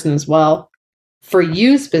anonymous person as well, for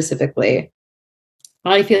you specifically,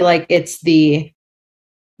 I feel like it's the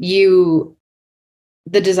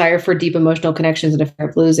desire for deep emotional connections and a fear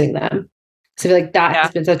of losing them. So I feel like that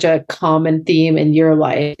has been such a common theme in your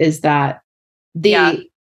life, is that the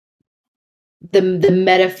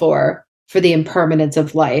metaphor for the impermanence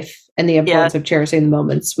of life and the importance of cherishing the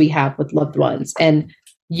moments we have with loved ones. And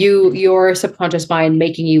your subconscious mind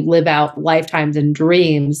making you live out lifetimes and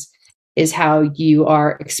dreams is how you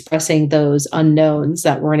are expressing those unknowns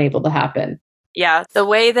that weren't able to happen. Yeah, the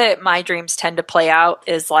way that my dreams tend to play out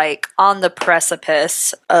is like on the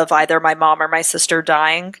precipice of either my mom or my sister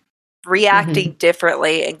dying, reacting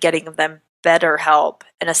differently and getting them better help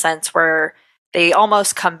in a sense where they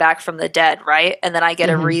almost come back from the dead, right? And then I get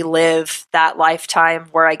to relive that lifetime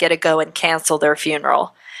where I get to go and cancel their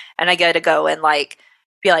funeral. And I get to go and like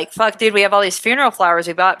be like, fuck, dude, we have all these funeral flowers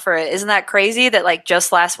we bought for it. Isn't that crazy that like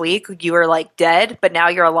just last week you were like dead, but now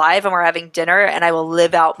you're alive and we're having dinner and I will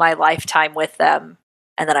live out my lifetime with them.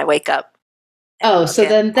 And then I wake up. Oh, so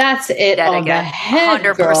then that's it on the head,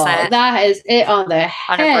 100%. Girl. That is it on the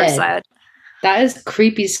head. 100%. That is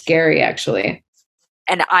creepy scary, actually.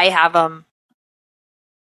 And I have them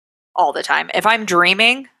all the time. If I'm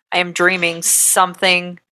dreaming, I am dreaming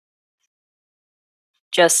something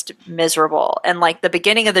just miserable. And like the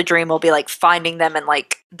beginning of the dream will be like finding them in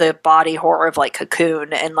like the body horror of like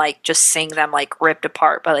Cocoon and like just seeing them like ripped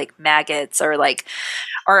apart by like maggots or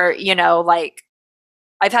you know, like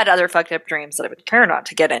I've had other fucked up dreams that I would care not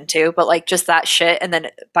to get into, but like just that shit. And then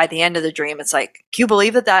by the end of the dream, it's like, can you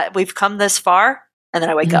believe that we've come this far? And then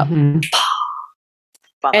I wake up. And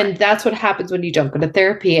that's what happens when you don't go to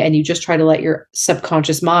therapy and you just try to let your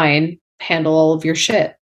subconscious mind handle all of your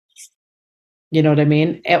shit. You know what I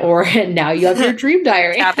mean? Or now you have your dream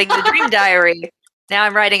diary. Tapping the dream diary. Now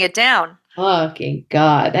I'm writing it down. Fucking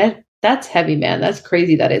God. That's heavy, man. That's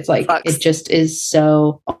crazy that it's like, it just is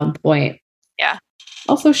so on point. Yeah.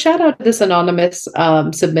 Also, shout out to this anonymous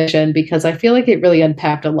submission because I feel like it really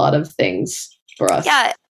unpacked a lot of things for us.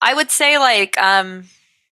 Yeah. I would say like,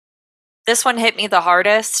 this one hit me the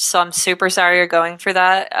hardest. So I'm super sorry you're going through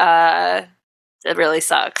that. It really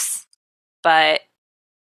sucks. But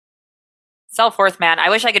self-worth, man. I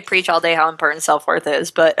wish I could preach all day how important self-worth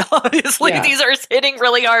is, but obviously these are hitting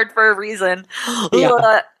really hard for a reason.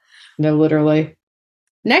 Yeah. No, literally.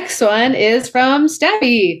 Next one is from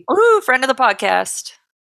Stabby. Ooh, friend of the podcast.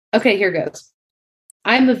 Okay, here goes.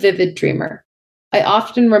 I'm a vivid dreamer. I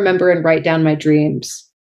often remember and write down my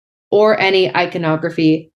dreams or any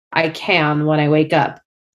iconography I can when I wake up.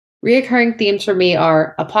 Reoccurring themes for me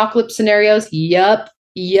are apocalypse scenarios. Yup.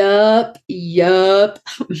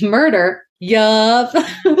 Murder. Yup.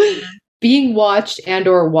 Being watched and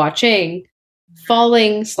or watching.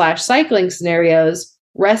 Falling/cycling scenarios.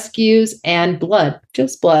 Rescues and blood.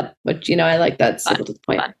 Just blood. Which, I like that. Simple to the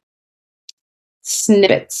point. Fun.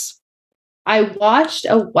 Snippets. I watched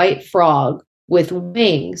a white frog with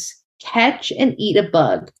wings catch and eat a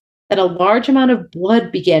bug, and a large amount of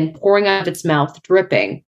blood began pouring out of its mouth,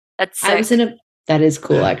 dripping. That's sick. That is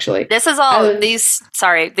cool, actually. This is all these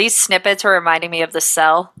snippets are reminding me of The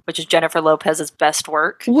Cell, which is Jennifer Lopez's best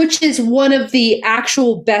work. Which is one of the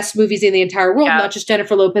actual best movies in the entire world, not just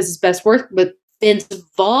Jennifer Lopez's best work, but Vince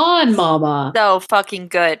Vaughn, mama. So fucking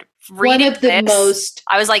good. One of the most...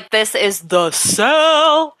 I was like, this is The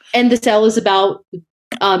Cell. And The Cell is about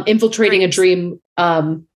infiltrating a dream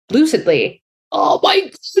lucidly. Oh my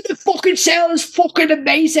god, The fucking Cell is fucking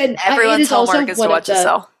amazing. Everyone's homework is to watch The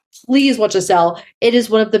Cell. Please watch The Cell. It is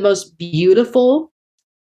one of the most beautiful,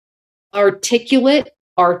 articulate,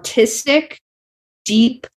 artistic,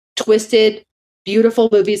 deep, twisted, beautiful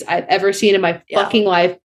movies I've ever seen in my fucking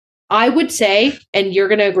life. I would say, and you're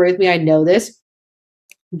going to agree with me, I know this,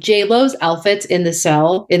 J-Lo's outfits in The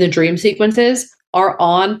Cell, in the dream sequences, are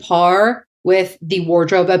on par with the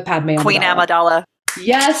wardrobe of Padme Amidala. Queen Amidala.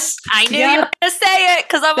 Yes. I knew you were going to say it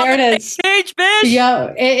because I'm on the same page, bitch.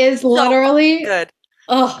 Yeah, it is literally... good.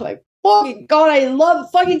 Oh my fucking god, I love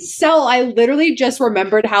fucking Cell. I literally just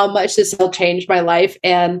remembered how much The Cell changed my life,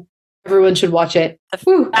 and everyone should watch it. The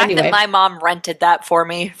fact that my mom rented that for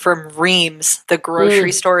me from Reams, the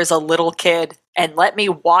grocery store, as a little kid, and let me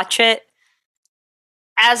watch it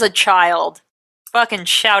as a child. Fucking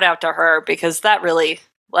shout out to her, because that really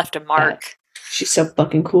left a mark. Yeah. She's so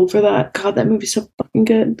fucking cool for that. God, that movie's so fucking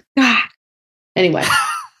good. God. Anyway,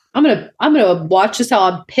 I'm gonna watch this. How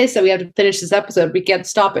I'm pissed that we have to finish this episode. We can't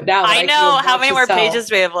stop it now. I know. How many more pages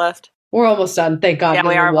do we have left? We're almost done. Thank God. Yeah,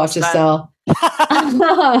 we are watch the Cell.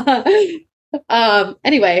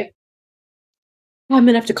 Anyway, I'm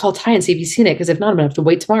gonna have to call Ty and see if he's seen it, because if not, I'm gonna have to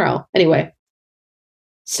wait tomorrow. Anyway,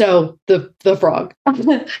 so the frog.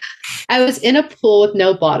 I was in a pool with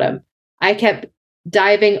no bottom. I kept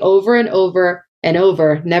diving over and over and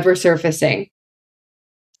over, never surfacing.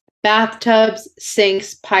 Bathtubs,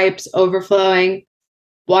 sinks, pipes overflowing,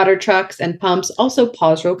 water trucks and pumps. Also,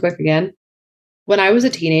 pause real quick again. When I was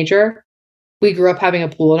a teenager, we grew up having a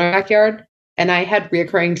pool in our backyard, and I had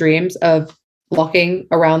reoccurring dreams of walking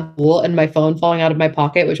around the pool and my phone falling out of my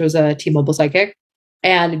pocket, which was a T-Mobile Sidekick,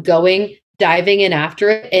 and diving in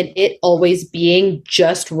after it, and it always being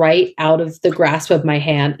just right out of the grasp of my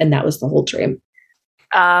hand, and that was the whole dream.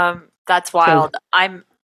 That's wild. I'm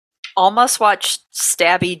almost watched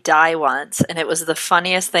Stabby die once, and it was the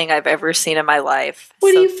funniest thing I've ever seen in my life.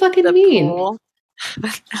 What do you fucking mean?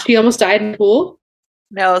 She almost died in the pool?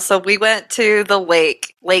 No, so we went to the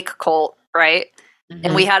Lake Colt, right? Mm-hmm.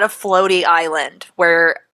 And we had a floaty island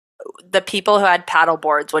where the people who had paddle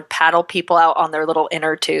boards would paddle people out on their little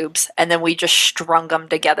inner tubes, and then we just strung them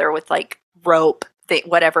together with like rope,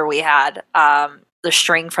 whatever we had. The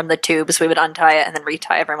string from the tubes, we would untie it and then retie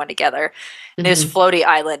everyone together. And it was floaty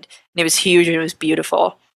island, and it was huge and it was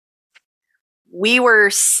beautiful. I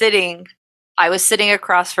was sitting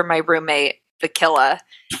across from my roommate, Vakilla,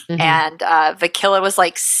 and Vakilla was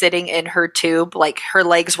like sitting in her tube, like her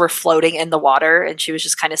legs were floating in the water and she was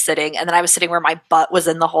just kind of sitting. And then I was sitting where my butt was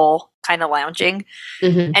in the hole, kind of lounging.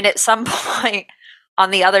 And at some point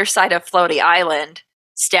on the other side of floaty island,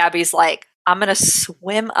 Stabby's like, I'm going to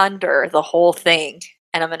swim under the whole thing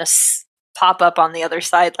and I'm going to pop up on the other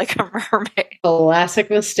side like a mermaid. Classic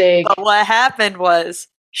mistake. But what happened was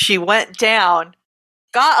she went down,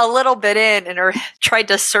 got a little bit in, and tried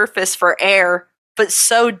to surface for air, but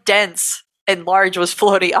so dense and large was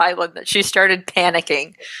floaty island that she started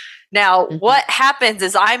panicking. Now, what happens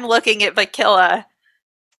is I'm looking at Vakilla,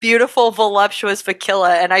 beautiful, voluptuous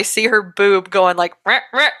Vakilla, and I see her boob going like, rah,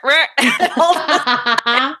 rah, rah, and all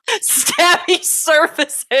Stabby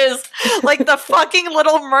surfaces like the fucking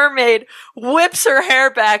Little Mermaid, whips her hair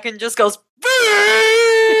back and just goes,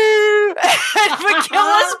 and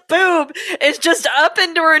Vakilla's boob is just up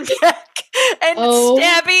into her neck. And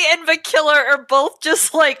Stabby and the killer are both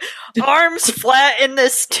just like arms flat in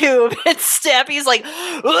this tube. And Stabby's like,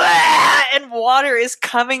 and water is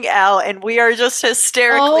coming out. And we are just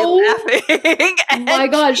hysterically laughing. And my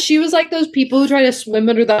God, she was like those people who try to swim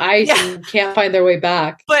under the ice and can't find their way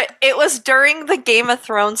back. But it was during the Game of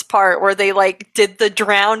Thrones part where they like did the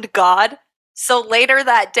drowned god. So later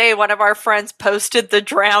that day, one of our friends posted the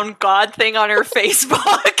drowned god thing on her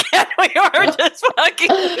Facebook, and we were just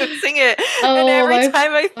fucking losing it. And every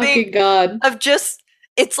time I think of just,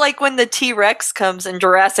 it's like when the T-Rex comes in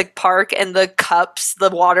Jurassic Park and the cups,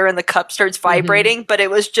 the water in the cup starts vibrating, but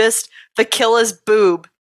it was just the killer's boob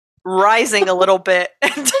rising a little bit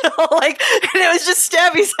until and it was just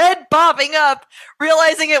Stabby's head bobbing up,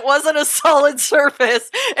 realizing it wasn't a solid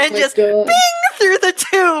surface, and just bing through the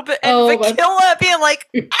tube, and Vakilla being like,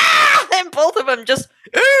 ah! And both of them just,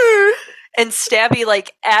 and Stabby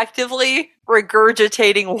like actively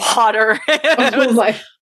regurgitating water.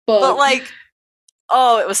 But like,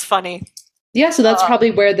 it was funny. Yeah, so that's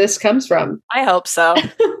probably where this comes from. I hope so.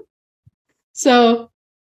 So,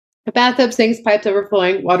 bathtub sinks, pipes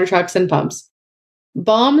overflowing, water trucks, and pumps.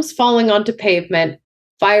 Bombs falling onto pavement,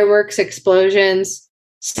 fireworks, explosions,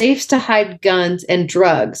 safes to hide guns, and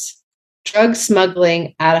drugs. Drug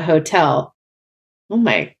smuggling at a hotel. Oh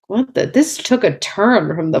my, this took a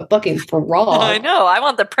turn from the fucking frog. I know, I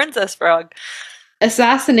want the princess frog.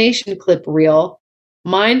 Assassination clip reel.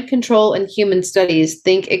 Mind control and human studies,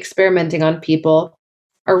 think experimenting on people.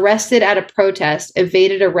 Arrested at a protest,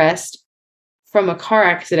 evaded arrest from a car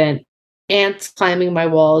accident, ants climbing my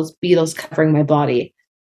walls, beetles covering my body.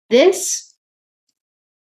 This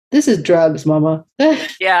is drugs, mama.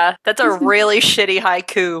 Yeah, that's a really shitty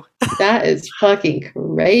haiku. That is fucking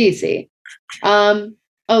crazy.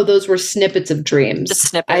 Those were snippets of dreams. Just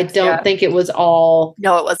snippets, I don't think it was all it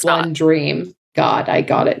was one not. Dream. God, I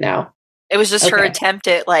got it now. It was just her attempt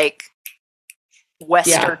at like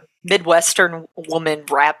Midwestern woman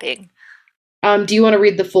rapping. Do you want to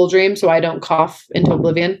read the full dream so I don't cough into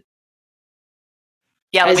oblivion?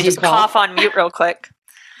 Yeah, let me just cough on mute real quick.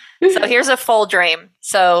 So here's a full dream.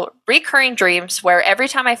 So recurring dreams where every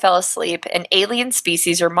time I fell asleep, an alien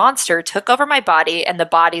species or monster took over my body and the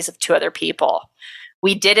bodies of two other people.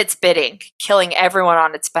 We did its bidding, killing everyone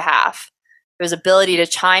on its behalf. It was ability to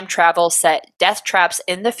time travel, set death traps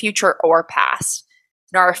in the future or past.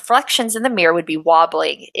 And our reflections in the mirror would be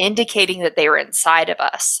wobbling, indicating that they were inside of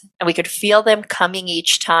us. And we could feel them coming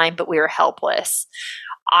each time, but we were helpless.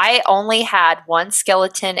 I only had one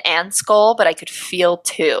skeleton and skull, but I could feel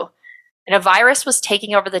two. And a virus was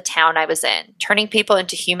taking over the town I was in, turning people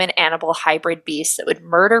into human-animal hybrid beasts that would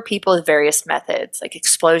murder people with various methods, like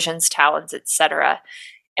explosions, talons, etc.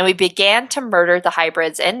 And we began to murder the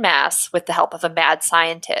hybrids en masse with the help of a mad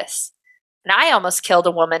scientist. And I almost killed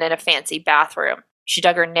a woman in a fancy bathroom. She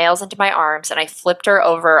dug her nails into my arms, and I flipped her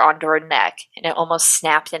over onto her neck, and it almost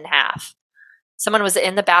snapped in half. Someone was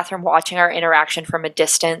in the bathroom watching our interaction from a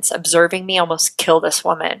distance, observing me almost kill this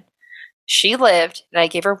woman. She lived, and I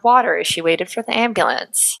gave her water as she waited for the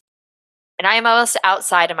ambulance. And I am almost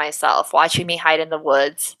outside of myself, watching me hide in the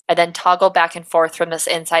woods. I then toggle back and forth from this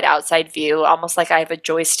inside-outside view, almost like I have a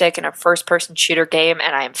joystick in a first-person shooter game,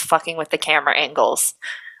 and I am fucking with the camera angles.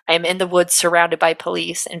 I am in the woods surrounded by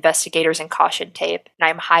police, investigators, and caution tape, and I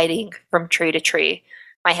am hiding from tree to tree.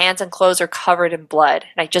 My hands and clothes are covered in blood,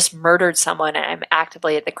 and I just murdered someone, and I'm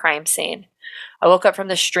actively at the crime scene. I woke up from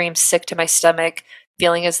the stream sick to my stomach,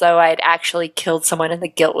 feeling as though I had actually killed someone and the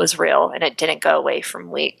guilt was real, and it didn't go away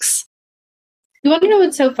from weeks. You want to know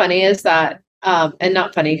what's so funny is that, and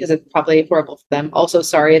not funny because it's probably horrible for them. Also,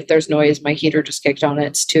 sorry if there's noise. My heater just kicked on.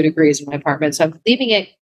 It's 2 degrees in my apartment, so I'm leaving it.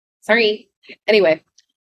 Sorry. Anyway,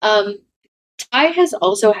 Ty has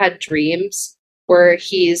also had dreams where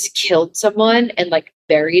he's killed someone and like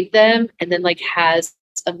buried them and then like has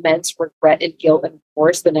immense regret and guilt and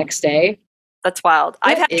remorse the next day. That's wild.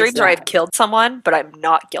 I've had dreams where I've killed someone, but I'm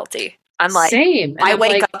not guilty. I'm like, same. I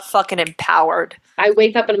wake up fucking empowered. I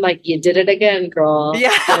wake up and I'm like, you did it again, girl.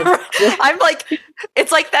 Yeah. I'm like,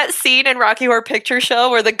 it's like that scene in Rocky Horror Picture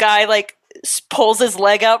Show where the guy like pulls his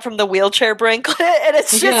leg out from the wheelchair bracelet and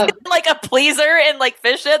it's just like a pleaser and like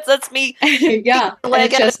fishnets. That's me. Yeah.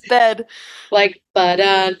 Leg out of bed. Like,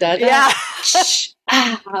 yeah.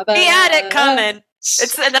 He had it coming.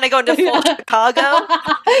 And then I go into full Chicago.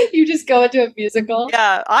 You just go into a musical.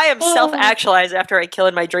 Yeah, I am self-actualized after I kill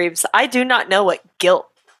in my dreams. I do not know what guilt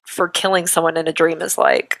for killing someone in a dream is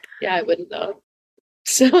like. Yeah, I wouldn't know.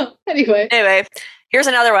 So, anyway, here's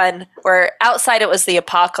another one where outside it was the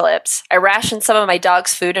apocalypse. I rationed some of my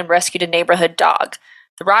dog's food and rescued a neighborhood dog.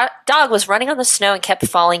 The dog was running on the snow and kept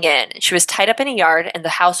falling in. She was tied up in a yard, and the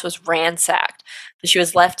house was ransacked, but she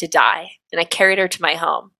was left to die, and I carried her to my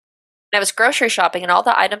home. And I was grocery shopping, and all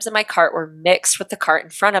the items in my cart were mixed with the cart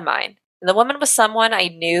in front of mine. And the woman was someone I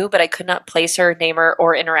knew, but I could not place her, name her,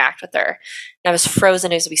 or interact with her. And I was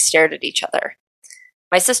frozen as we stared at each other.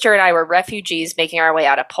 My sister and I were refugees making our way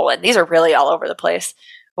out of Poland. These are really all over the place.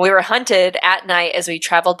 We were hunted at night as we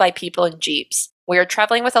traveled by people in jeeps. We were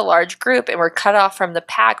traveling with a large group and were cut off from the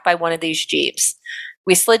pack by one of these jeeps.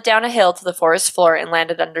 We slid down a hill to the forest floor and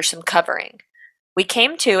landed under some covering. We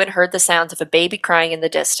came to and heard the sounds of a baby crying in the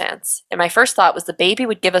distance. And my first thought was the baby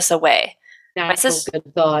would give us away. That's a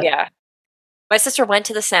good thought. Yeah. My sister went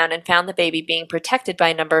to the sound and found the baby being protected by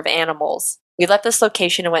a number of animals. We left this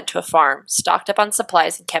location and went to a farm, stocked up on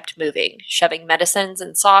supplies and kept moving, shoving medicines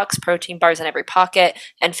and socks, protein bars in every pocket,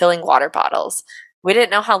 and filling water bottles. We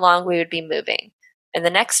didn't know how long we would be moving. And the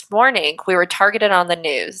next morning, we were targeted on the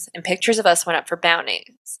news, and pictures of us went up for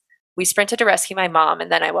bounties. We sprinted to rescue my mom, and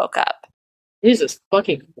then I woke up. Jesus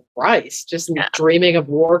fucking Christ. Just dreaming of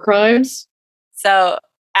war crimes. So,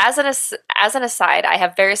 as an aside, I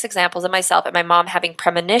have various examples of myself and my mom having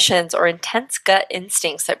premonitions or intense gut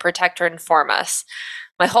instincts that protect or inform us.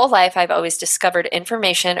 My whole life, I've always discovered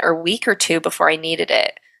information a week or two before I needed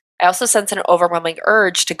it. I also sense an overwhelming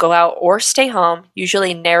urge to go out or stay home,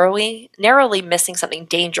 usually narrowly missing something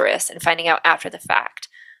dangerous and finding out after the fact.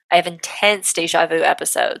 I have intense deja vu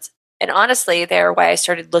episodes, and honestly, they are why I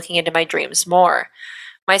started looking into my dreams more.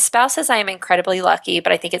 My spouse says I am incredibly lucky,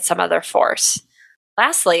 but I think it's some other force.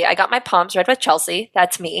 Lastly, I got my palms read with Chelsea,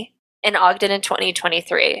 that's me, in Ogden in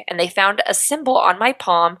 2023, and they found a symbol on my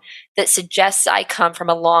palm that suggests I come from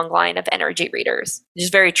a long line of energy readers. Which is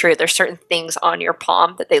very true. There's certain things on your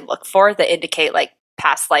palm that they look for that indicate like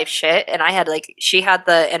past life shit. And I had she had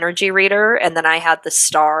the energy reader, and then I had the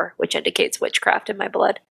star, which indicates witchcraft in my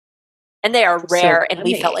blood. And they are rare, and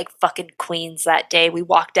we felt like fucking queens that day. We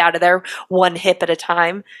walked out of there one hip at a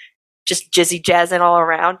time, just jizzy jazzing all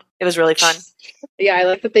around. It was really fun. Yeah, I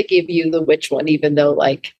like that they gave you the witch one, even though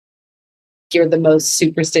like you're the most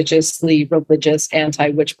superstitiously religious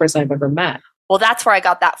anti-witch person I've ever met. Well, that's where I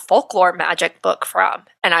got that folklore magic book from.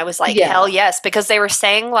 And I was like, hell yes, because they were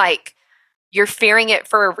saying like, you're fearing it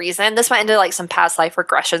for a reason. This went into like some past life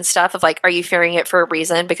regression stuff of like, are you fearing it for a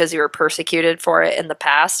reason because you were persecuted for it in the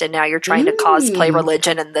past and now you're trying to cosplay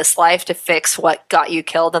religion in this life to fix what got you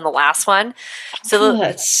killed in the last one? So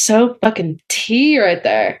that's so fucking tea right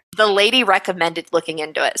there. The lady recommended looking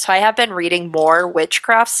into it. So I have been reading more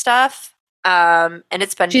witchcraft stuff. And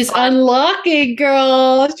it's been She's fun. Unlocking,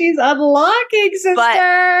 girl. She's unlocking, sister.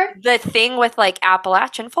 But the thing with like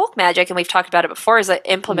Appalachian folk magic, and we've talked about it before, is it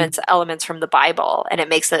implements elements from the Bible, and it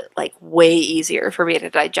makes it like way easier for me to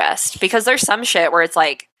digest. Because there's some shit where it's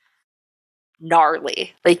like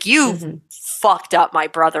gnarly. Like you fucked up my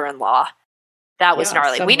brother-in-law. That was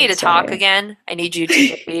gnarly. We need to talk again. I need you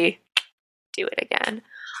to do it again.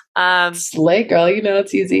 Slay, girl, you know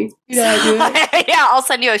it's easy. You know how to do it. Yeah, I'll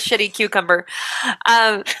send you a shitty cucumber.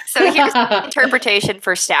 So here's the interpretation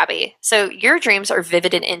for Stabby. So your dreams are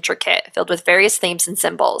vivid and intricate, filled with various themes and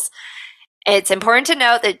symbols. It's important to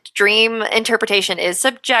note that dream interpretation is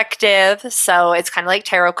subjective, so it's kind of like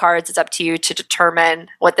tarot cards. It's up to you to determine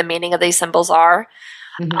what the meaning of these symbols are.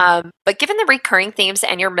 But given the recurring themes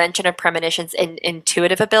and your mention of premonitions and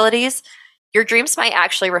intuitive abilities, your dreams might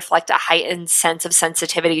actually reflect a heightened sense of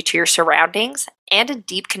sensitivity to your surroundings and a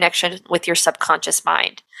deep connection with your subconscious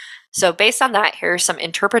mind. So based on that, here are some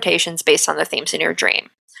interpretations based on the themes in your dream.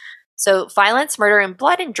 So violence, murder, and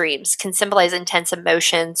blood in dreams can symbolize intense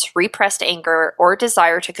emotions, repressed anger, or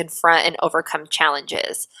desire to confront and overcome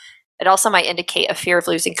challenges. It also might indicate a fear of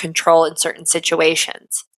losing control in certain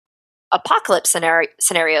situations. Apocalypse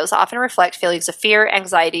scenarios often reflect feelings of fear,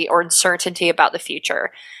 anxiety, or uncertainty about the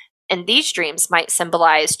future. And these dreams might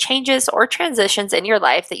symbolize changes or transitions in your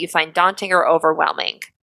life that you find daunting or overwhelming.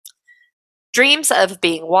 Dreams of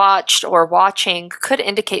being watched or watching could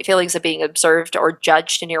indicate feelings of being observed or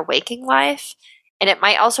judged in your waking life, and it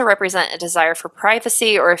might also represent a desire for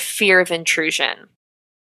privacy or a fear of intrusion.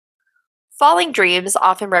 Falling dreams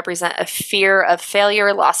often represent a fear of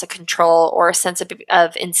failure, loss of control, or a sense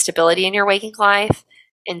of instability in your waking life.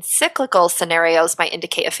 And cyclical scenarios might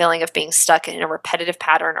indicate a feeling of being stuck in a repetitive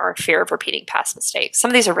pattern or a fear of repeating past mistakes.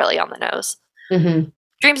 Some of these are really on the nose.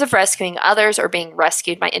 Dreams of rescuing others or being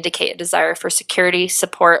rescued might indicate a desire for security,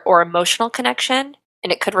 support, or emotional connection,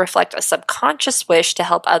 and it could reflect a subconscious wish to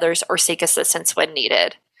help others or seek assistance when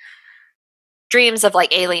needed. Dreams of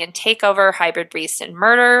like alien takeover, hybrid beast, and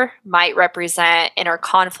murder might represent inner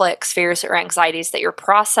conflicts, fears, or anxieties that you're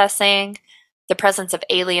processing. The presence of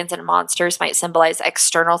aliens and monsters might symbolize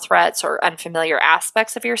external threats or unfamiliar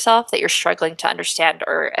aspects of yourself that you're struggling to understand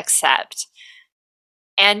or accept.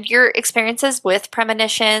 And your experiences with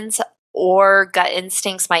premonitions or gut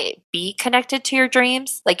instincts might be connected to your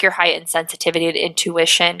dreams, like your heightened sensitivity and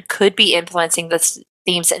intuition could be influencing the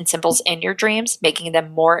themes and symbols in your dreams, making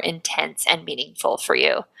them more intense and meaningful for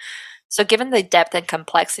you. So given the depth and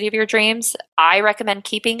complexity of your dreams, I recommend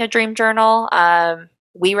keeping a dream journal.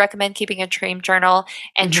 We recommend keeping a dream journal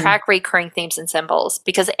and track recurring themes and symbols,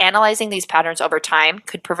 because analyzing these patterns over time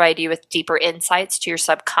could provide you with deeper insights to your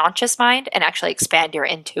subconscious mind and actually expand your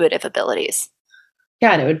intuitive abilities.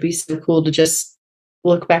 Yeah, and it would be so cool to just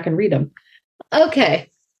look back and read them. Okay.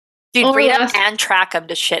 Dude, read them and track them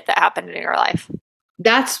to shit that happened in your life.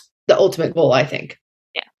 That's the ultimate goal, I think.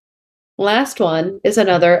 Yeah. Last one is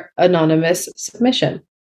another anonymous submission.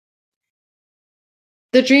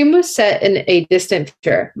 The dream was set in a distant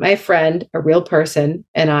future. My friend, a real person,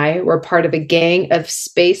 and I were part of a gang of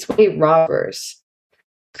spaceway robbers.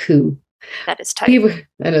 Cool. That is tight.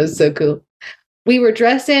 That is so cool. We were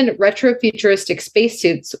dressed in retro-futuristic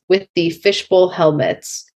spacesuits with the fishbowl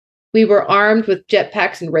helmets. We were armed with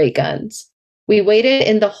jetpacks and ray guns. We waited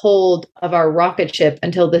in the hold of our rocket ship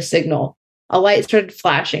until the signal. A light started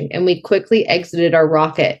flashing, and we quickly exited our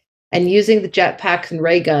rocket. And using the jetpacks and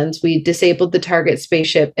ray guns, we disabled the target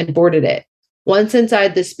spaceship and boarded it. Once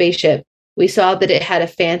inside the spaceship, we saw that it had a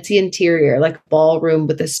fancy interior, like a ballroom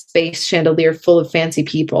with a space chandelier full of fancy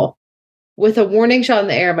people. With a warning shot in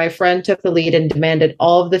the air, my friend took the lead and demanded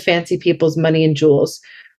all of the fancy people's money and jewels.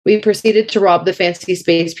 We proceeded to rob the fancy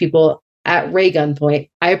space people at ray gun point.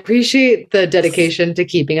 I appreciate the dedication to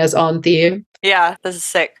keeping us on theme. Yeah, this is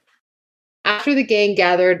sick. After the gang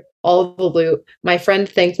gathered all of the loot, my friend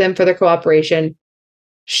thanked them for their cooperation,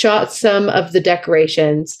 shot some of the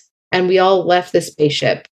decorations, and we all left the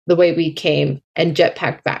spaceship the way we came and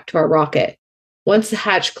jetpacked back to our rocket. Once the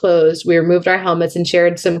hatch closed, we removed our helmets and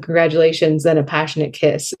shared some congratulations and a passionate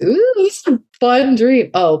kiss. Ooh, this is a fun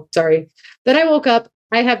dream. Oh, sorry. Then I woke up.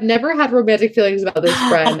 I have never had romantic feelings about this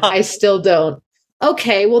friend. I still don't.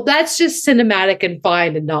 Okay, well, that's just cinematic and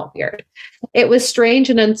fine and not weird. It was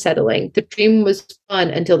strange and unsettling. The dream was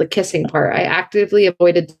fun until the kissing part. I actively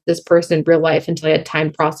avoided this person in real life until I had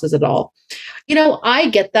time to process it all. You know, I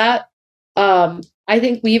get that. I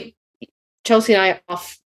think Chelsea and I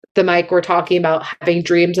off the mic were talking about having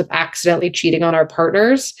dreams of accidentally cheating on our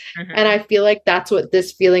partners. And I feel like that's what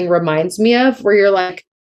this feeling reminds me of, where you're like,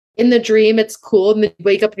 in the dream, it's cool. And then you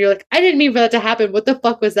wake up and you're like, I didn't mean for that to happen. What the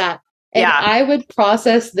fuck was that? And I would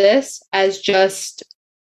process this as just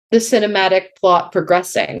the cinematic plot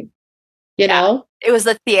progressing, you know? It was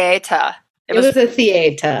the theater. It was a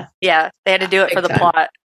theater. Yeah, they had to do it for the plot.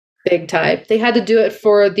 Big time. They had to do it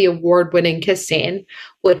for the award-winning kiss scene,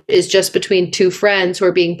 which is just between two friends who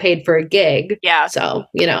are being paid for a gig. Yeah. So,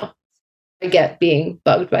 you know, I get being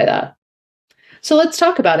bugged by that. So let's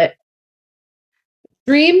talk about it.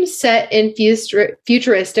 Dreams set in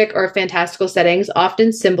futuristic or fantastical settings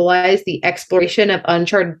often symbolize the exploration of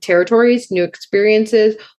uncharted territories, new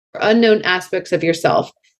experiences, or unknown aspects of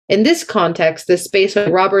yourself. In this context, the space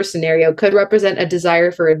robber scenario could represent a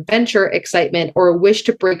desire for adventure, excitement, or a wish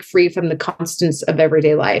to break free from the constants of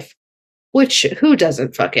everyday life. Which, who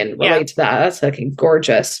doesn't fucking relate to that? That's fucking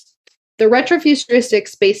gorgeous. The retrofuturistic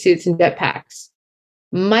spacesuits and jetpacks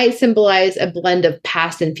might symbolize a blend of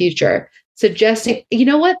past and future, suggesting, you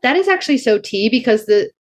know what, that is actually so tea, because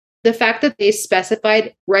the fact that they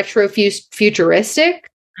specified retrofuturistic,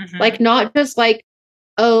 like not just like,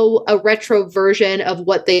 oh, a retro version of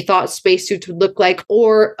what they thought spacesuits would look like,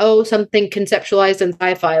 or, oh, something conceptualized in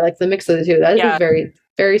sci-fi, like the mix of the two. That is very,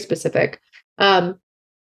 very specific. A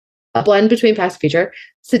blend between past and future,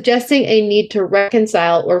 suggesting a need to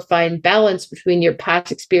reconcile or find balance between your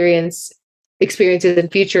past experiences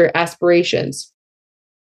and future aspirations.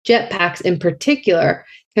 Jetpacks in particular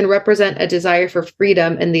can represent a desire for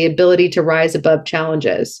freedom and the ability to rise above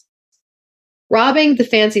challenges. Robbing the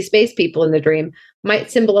fancy space people in the dream might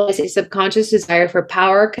symbolize a subconscious desire for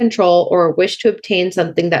power, control, or a wish to obtain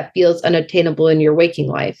something that feels unattainable in your waking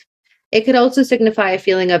life. It could also signify a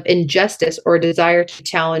feeling of injustice or a desire to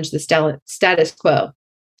challenge the status quo.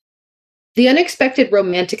 The unexpected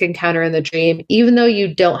romantic encounter in the dream, even though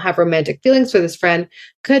you don't have romantic feelings for this friend,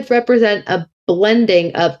 could represent a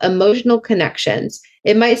blending of emotional connections.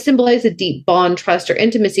 It might symbolize a deep bond, trust, or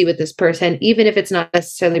intimacy with this person, even if it's not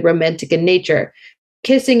necessarily romantic in nature.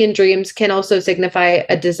 Kissing in dreams can also signify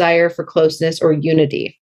a desire for closeness or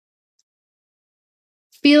unity.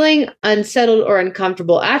 Feeling unsettled or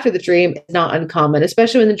uncomfortable after the dream is not uncommon,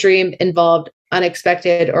 especially when the dream involved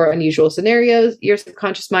unexpected or unusual scenarios. Your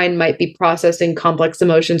subconscious mind might be processing complex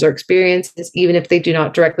emotions or experiences, even if they do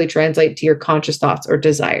not directly translate to your conscious thoughts or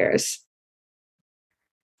desires.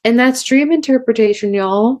 And that's dream interpretation,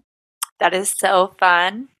 y'all. That is so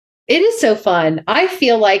fun. It is so fun. I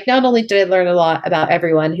feel like not only did I learn a lot about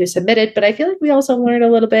everyone who submitted, but I feel like we also learned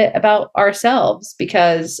a little bit about ourselves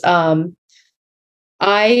because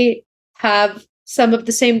I have some of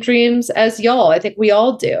the same dreams as y'all. I think we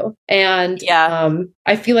all do. And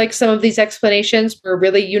I feel like some of these explanations were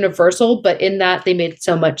really universal, but in that they made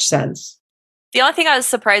so much sense. The only thing I was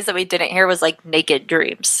surprised that we didn't hear was like naked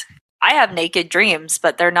dreams. I have naked dreams,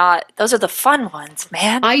 but they're not, those are the fun ones,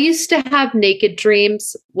 man. I used to have naked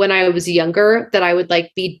dreams when I was younger that I would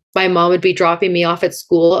my mom would be dropping me off at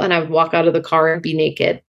school and I would walk out of the car and be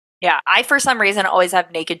naked. Yeah. I, for some reason, always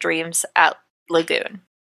have naked dreams at Lagoon.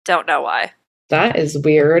 Don't know why. That is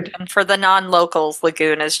weird. And for the non-locals,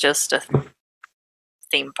 Lagoon is just a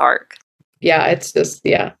theme park. Yeah, it's just,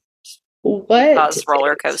 yeah. What?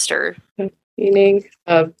 Roller coaster. Meaning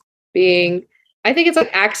of being, I think it's like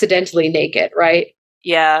accidentally naked, right?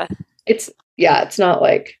 Yeah. It's not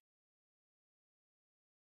like,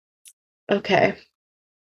 okay.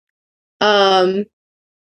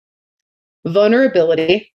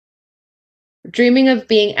 Vulnerability. Dreaming of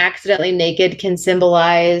being accidentally naked can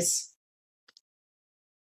symbolize,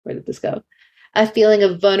 where did this go? A feeling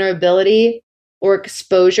of vulnerability or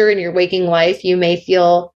exposure in your waking life. You may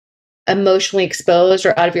feel emotionally exposed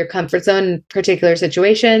or out of your comfort zone in particular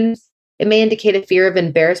situations. It may indicate a fear of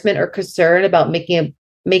embarrassment or concern about making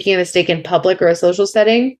a mistake in public or a social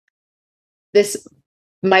setting. This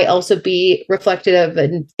might also be reflective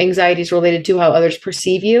of anxieties related to how others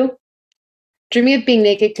perceive you. Dreaming of being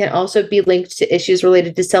naked can also be linked to issues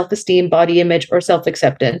related to self-esteem, body image, or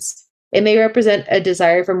self-acceptance. It may represent a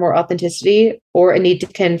desire for more authenticity or a need to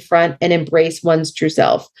confront and embrace one's true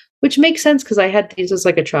self, which makes sense because I had these as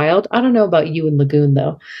like a child. I don't know about you and Lagoon,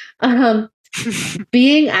 though.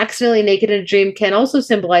 Being accidentally naked in a dream can also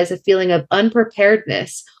symbolize a feeling of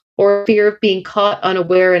unpreparedness or fear of being caught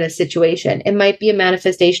unaware in a situation. It might be a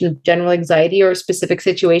manifestation of general anxiety or a specific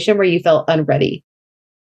situation where you felt unready.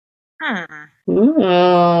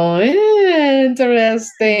 Oh,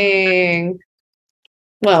 interesting.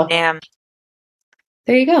 Well, damn.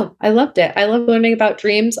 There you go. I loved it. I love learning about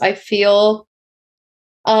dreams. I feel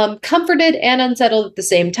comforted and unsettled at the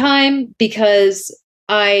same time because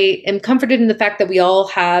I am comforted in the fact that we all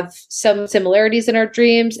have some similarities in our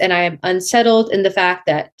dreams, and I am unsettled in the fact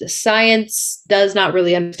that science does not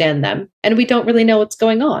really understand them, and we don't really know what's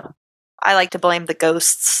going on. I like to blame the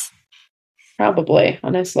ghosts. Probably,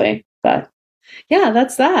 honestly. But yeah,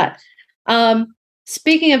 that's that.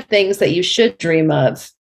 Speaking of things that you should dream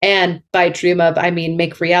of, and by dream of, I mean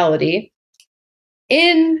make reality.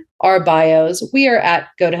 In our bios, we are at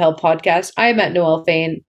Go to Hell Podcast. I am at Noelle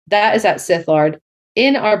Fain. That is at Sithlard.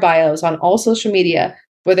 In our bios on all social media,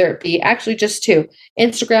 whether it be actually just two,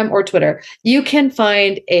 Instagram or Twitter, you can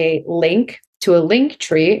find a link to a link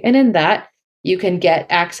tree. And in that, you can get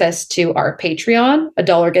access to our Patreon.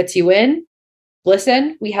 $1 gets you in.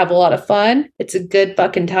 Listen, we have a lot of fun. It's a good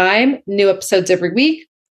fucking time. New episodes every week.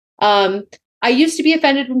 I used to be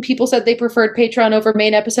offended when people said they preferred Patreon over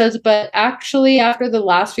main episodes, but actually after the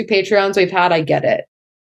last few Patreons we've had, I get it.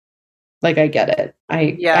 Like, I get it.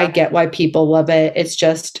 I get why people love it. It's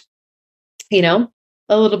just, a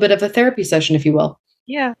little bit of a therapy session, if you will.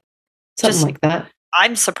 Yeah. Something like that.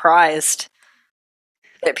 I'm surprised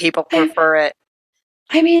that people prefer it.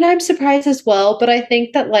 I mean, I'm surprised as well, but I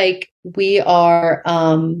think that, we are...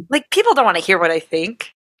 people don't want to hear what I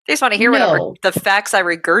think. They just want to hear whatever the facts I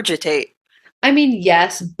regurgitate. I mean,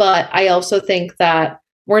 yes, but I also think that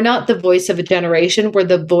we're not the voice of a generation. We're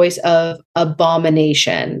the voice of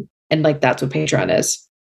abomination. And that's what Patreon is.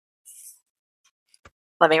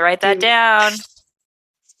 Let me write that down.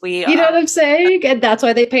 You know what I'm saying? And that's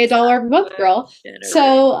why they pay $1 every month, girl.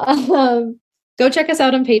 So go check us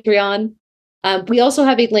out on Patreon. We also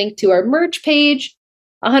have a link to our merch page.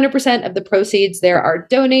 100% of the proceeds there are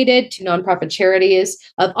donated to nonprofit charities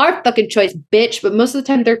of our fucking choice, bitch. But most of the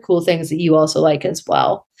time, they're cool things that you also like as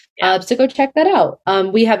well. Yeah. So go check that out.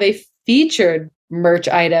 We have a featured merch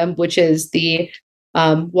item, which is the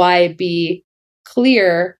Why Be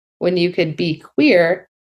Clear When You Could Be Queer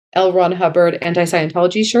L. Ron Hubbard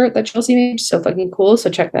anti-Scientology shirt that Chelsea made. So fucking cool.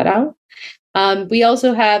 So check that out. We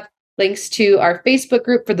also have links to our Facebook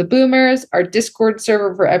group for the boomers, our Discord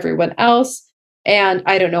server for everyone else. And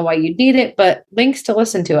I don't know why you'd need it, but links to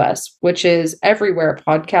listen to us, which is everywhere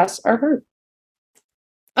podcasts are heard.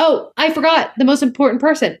 Oh, I forgot the most important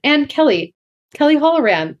person. And Kelly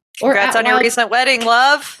Halloran. Congrats on your recent wedding,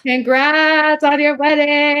 love. Congrats on your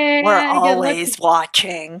wedding. We're always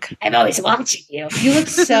watching. I'm always watching you. You look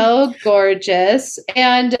so gorgeous.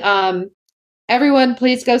 And everyone,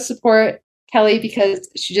 please go support Kelly because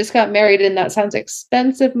she just got married and that sounds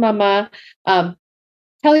expensive, mama.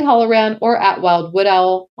 Kelly Halloran or at Wild Wood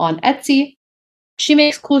Owl on Etsy. She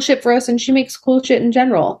makes cool shit for us and she makes cool shit in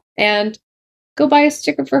general. And go buy a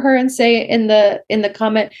sticker for her and say in the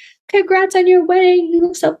comment, congrats on your wedding. You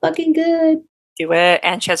look so fucking good. Do it.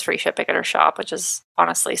 And she has free shipping at her shop, which is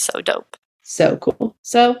honestly so dope. So cool.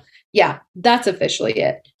 So yeah, that's officially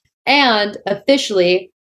it. And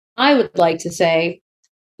officially, I would like to say,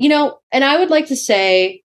 and I would like to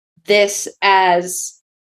say this as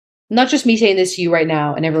not just me saying this to you right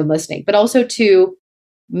now and everyone listening, but also to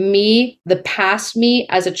me, the past me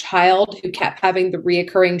as a child who kept having the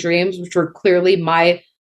reoccurring dreams, which were clearly my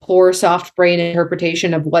poor soft brain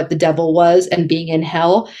interpretation of what the devil was and being in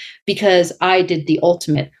hell, because I did the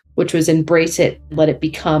ultimate, which was embrace it, let it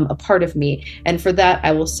become a part of me. And for that,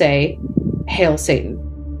 I will say, hail Satan.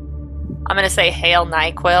 I'm going to say hail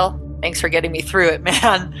NyQuil. Thanks for getting me through it,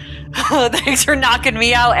 man. Thanks for knocking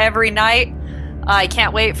me out every night. I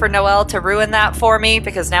can't wait for Noelle to ruin that for me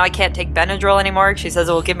because now I can't take Benadryl anymore. She says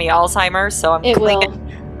it will give me Alzheimer's, so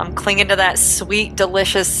I'm clinging to that sweet,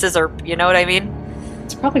 delicious scissor. You know what I mean?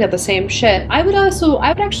 It's probably got the same shit. I would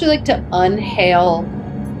actually like to unhail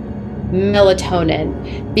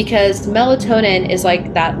melatonin because melatonin is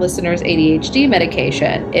like that listener's ADHD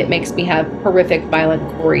medication. It makes me have horrific, violent,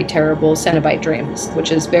 gory, terrible Cenobite dreams,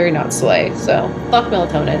 which is very not slay. So fuck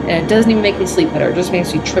melatonin, and it doesn't even make me sleep better. It just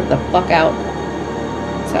makes me trip the fuck out.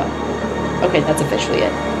 So, okay, that's officially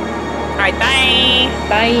it. All right, bye.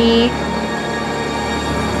 Bye.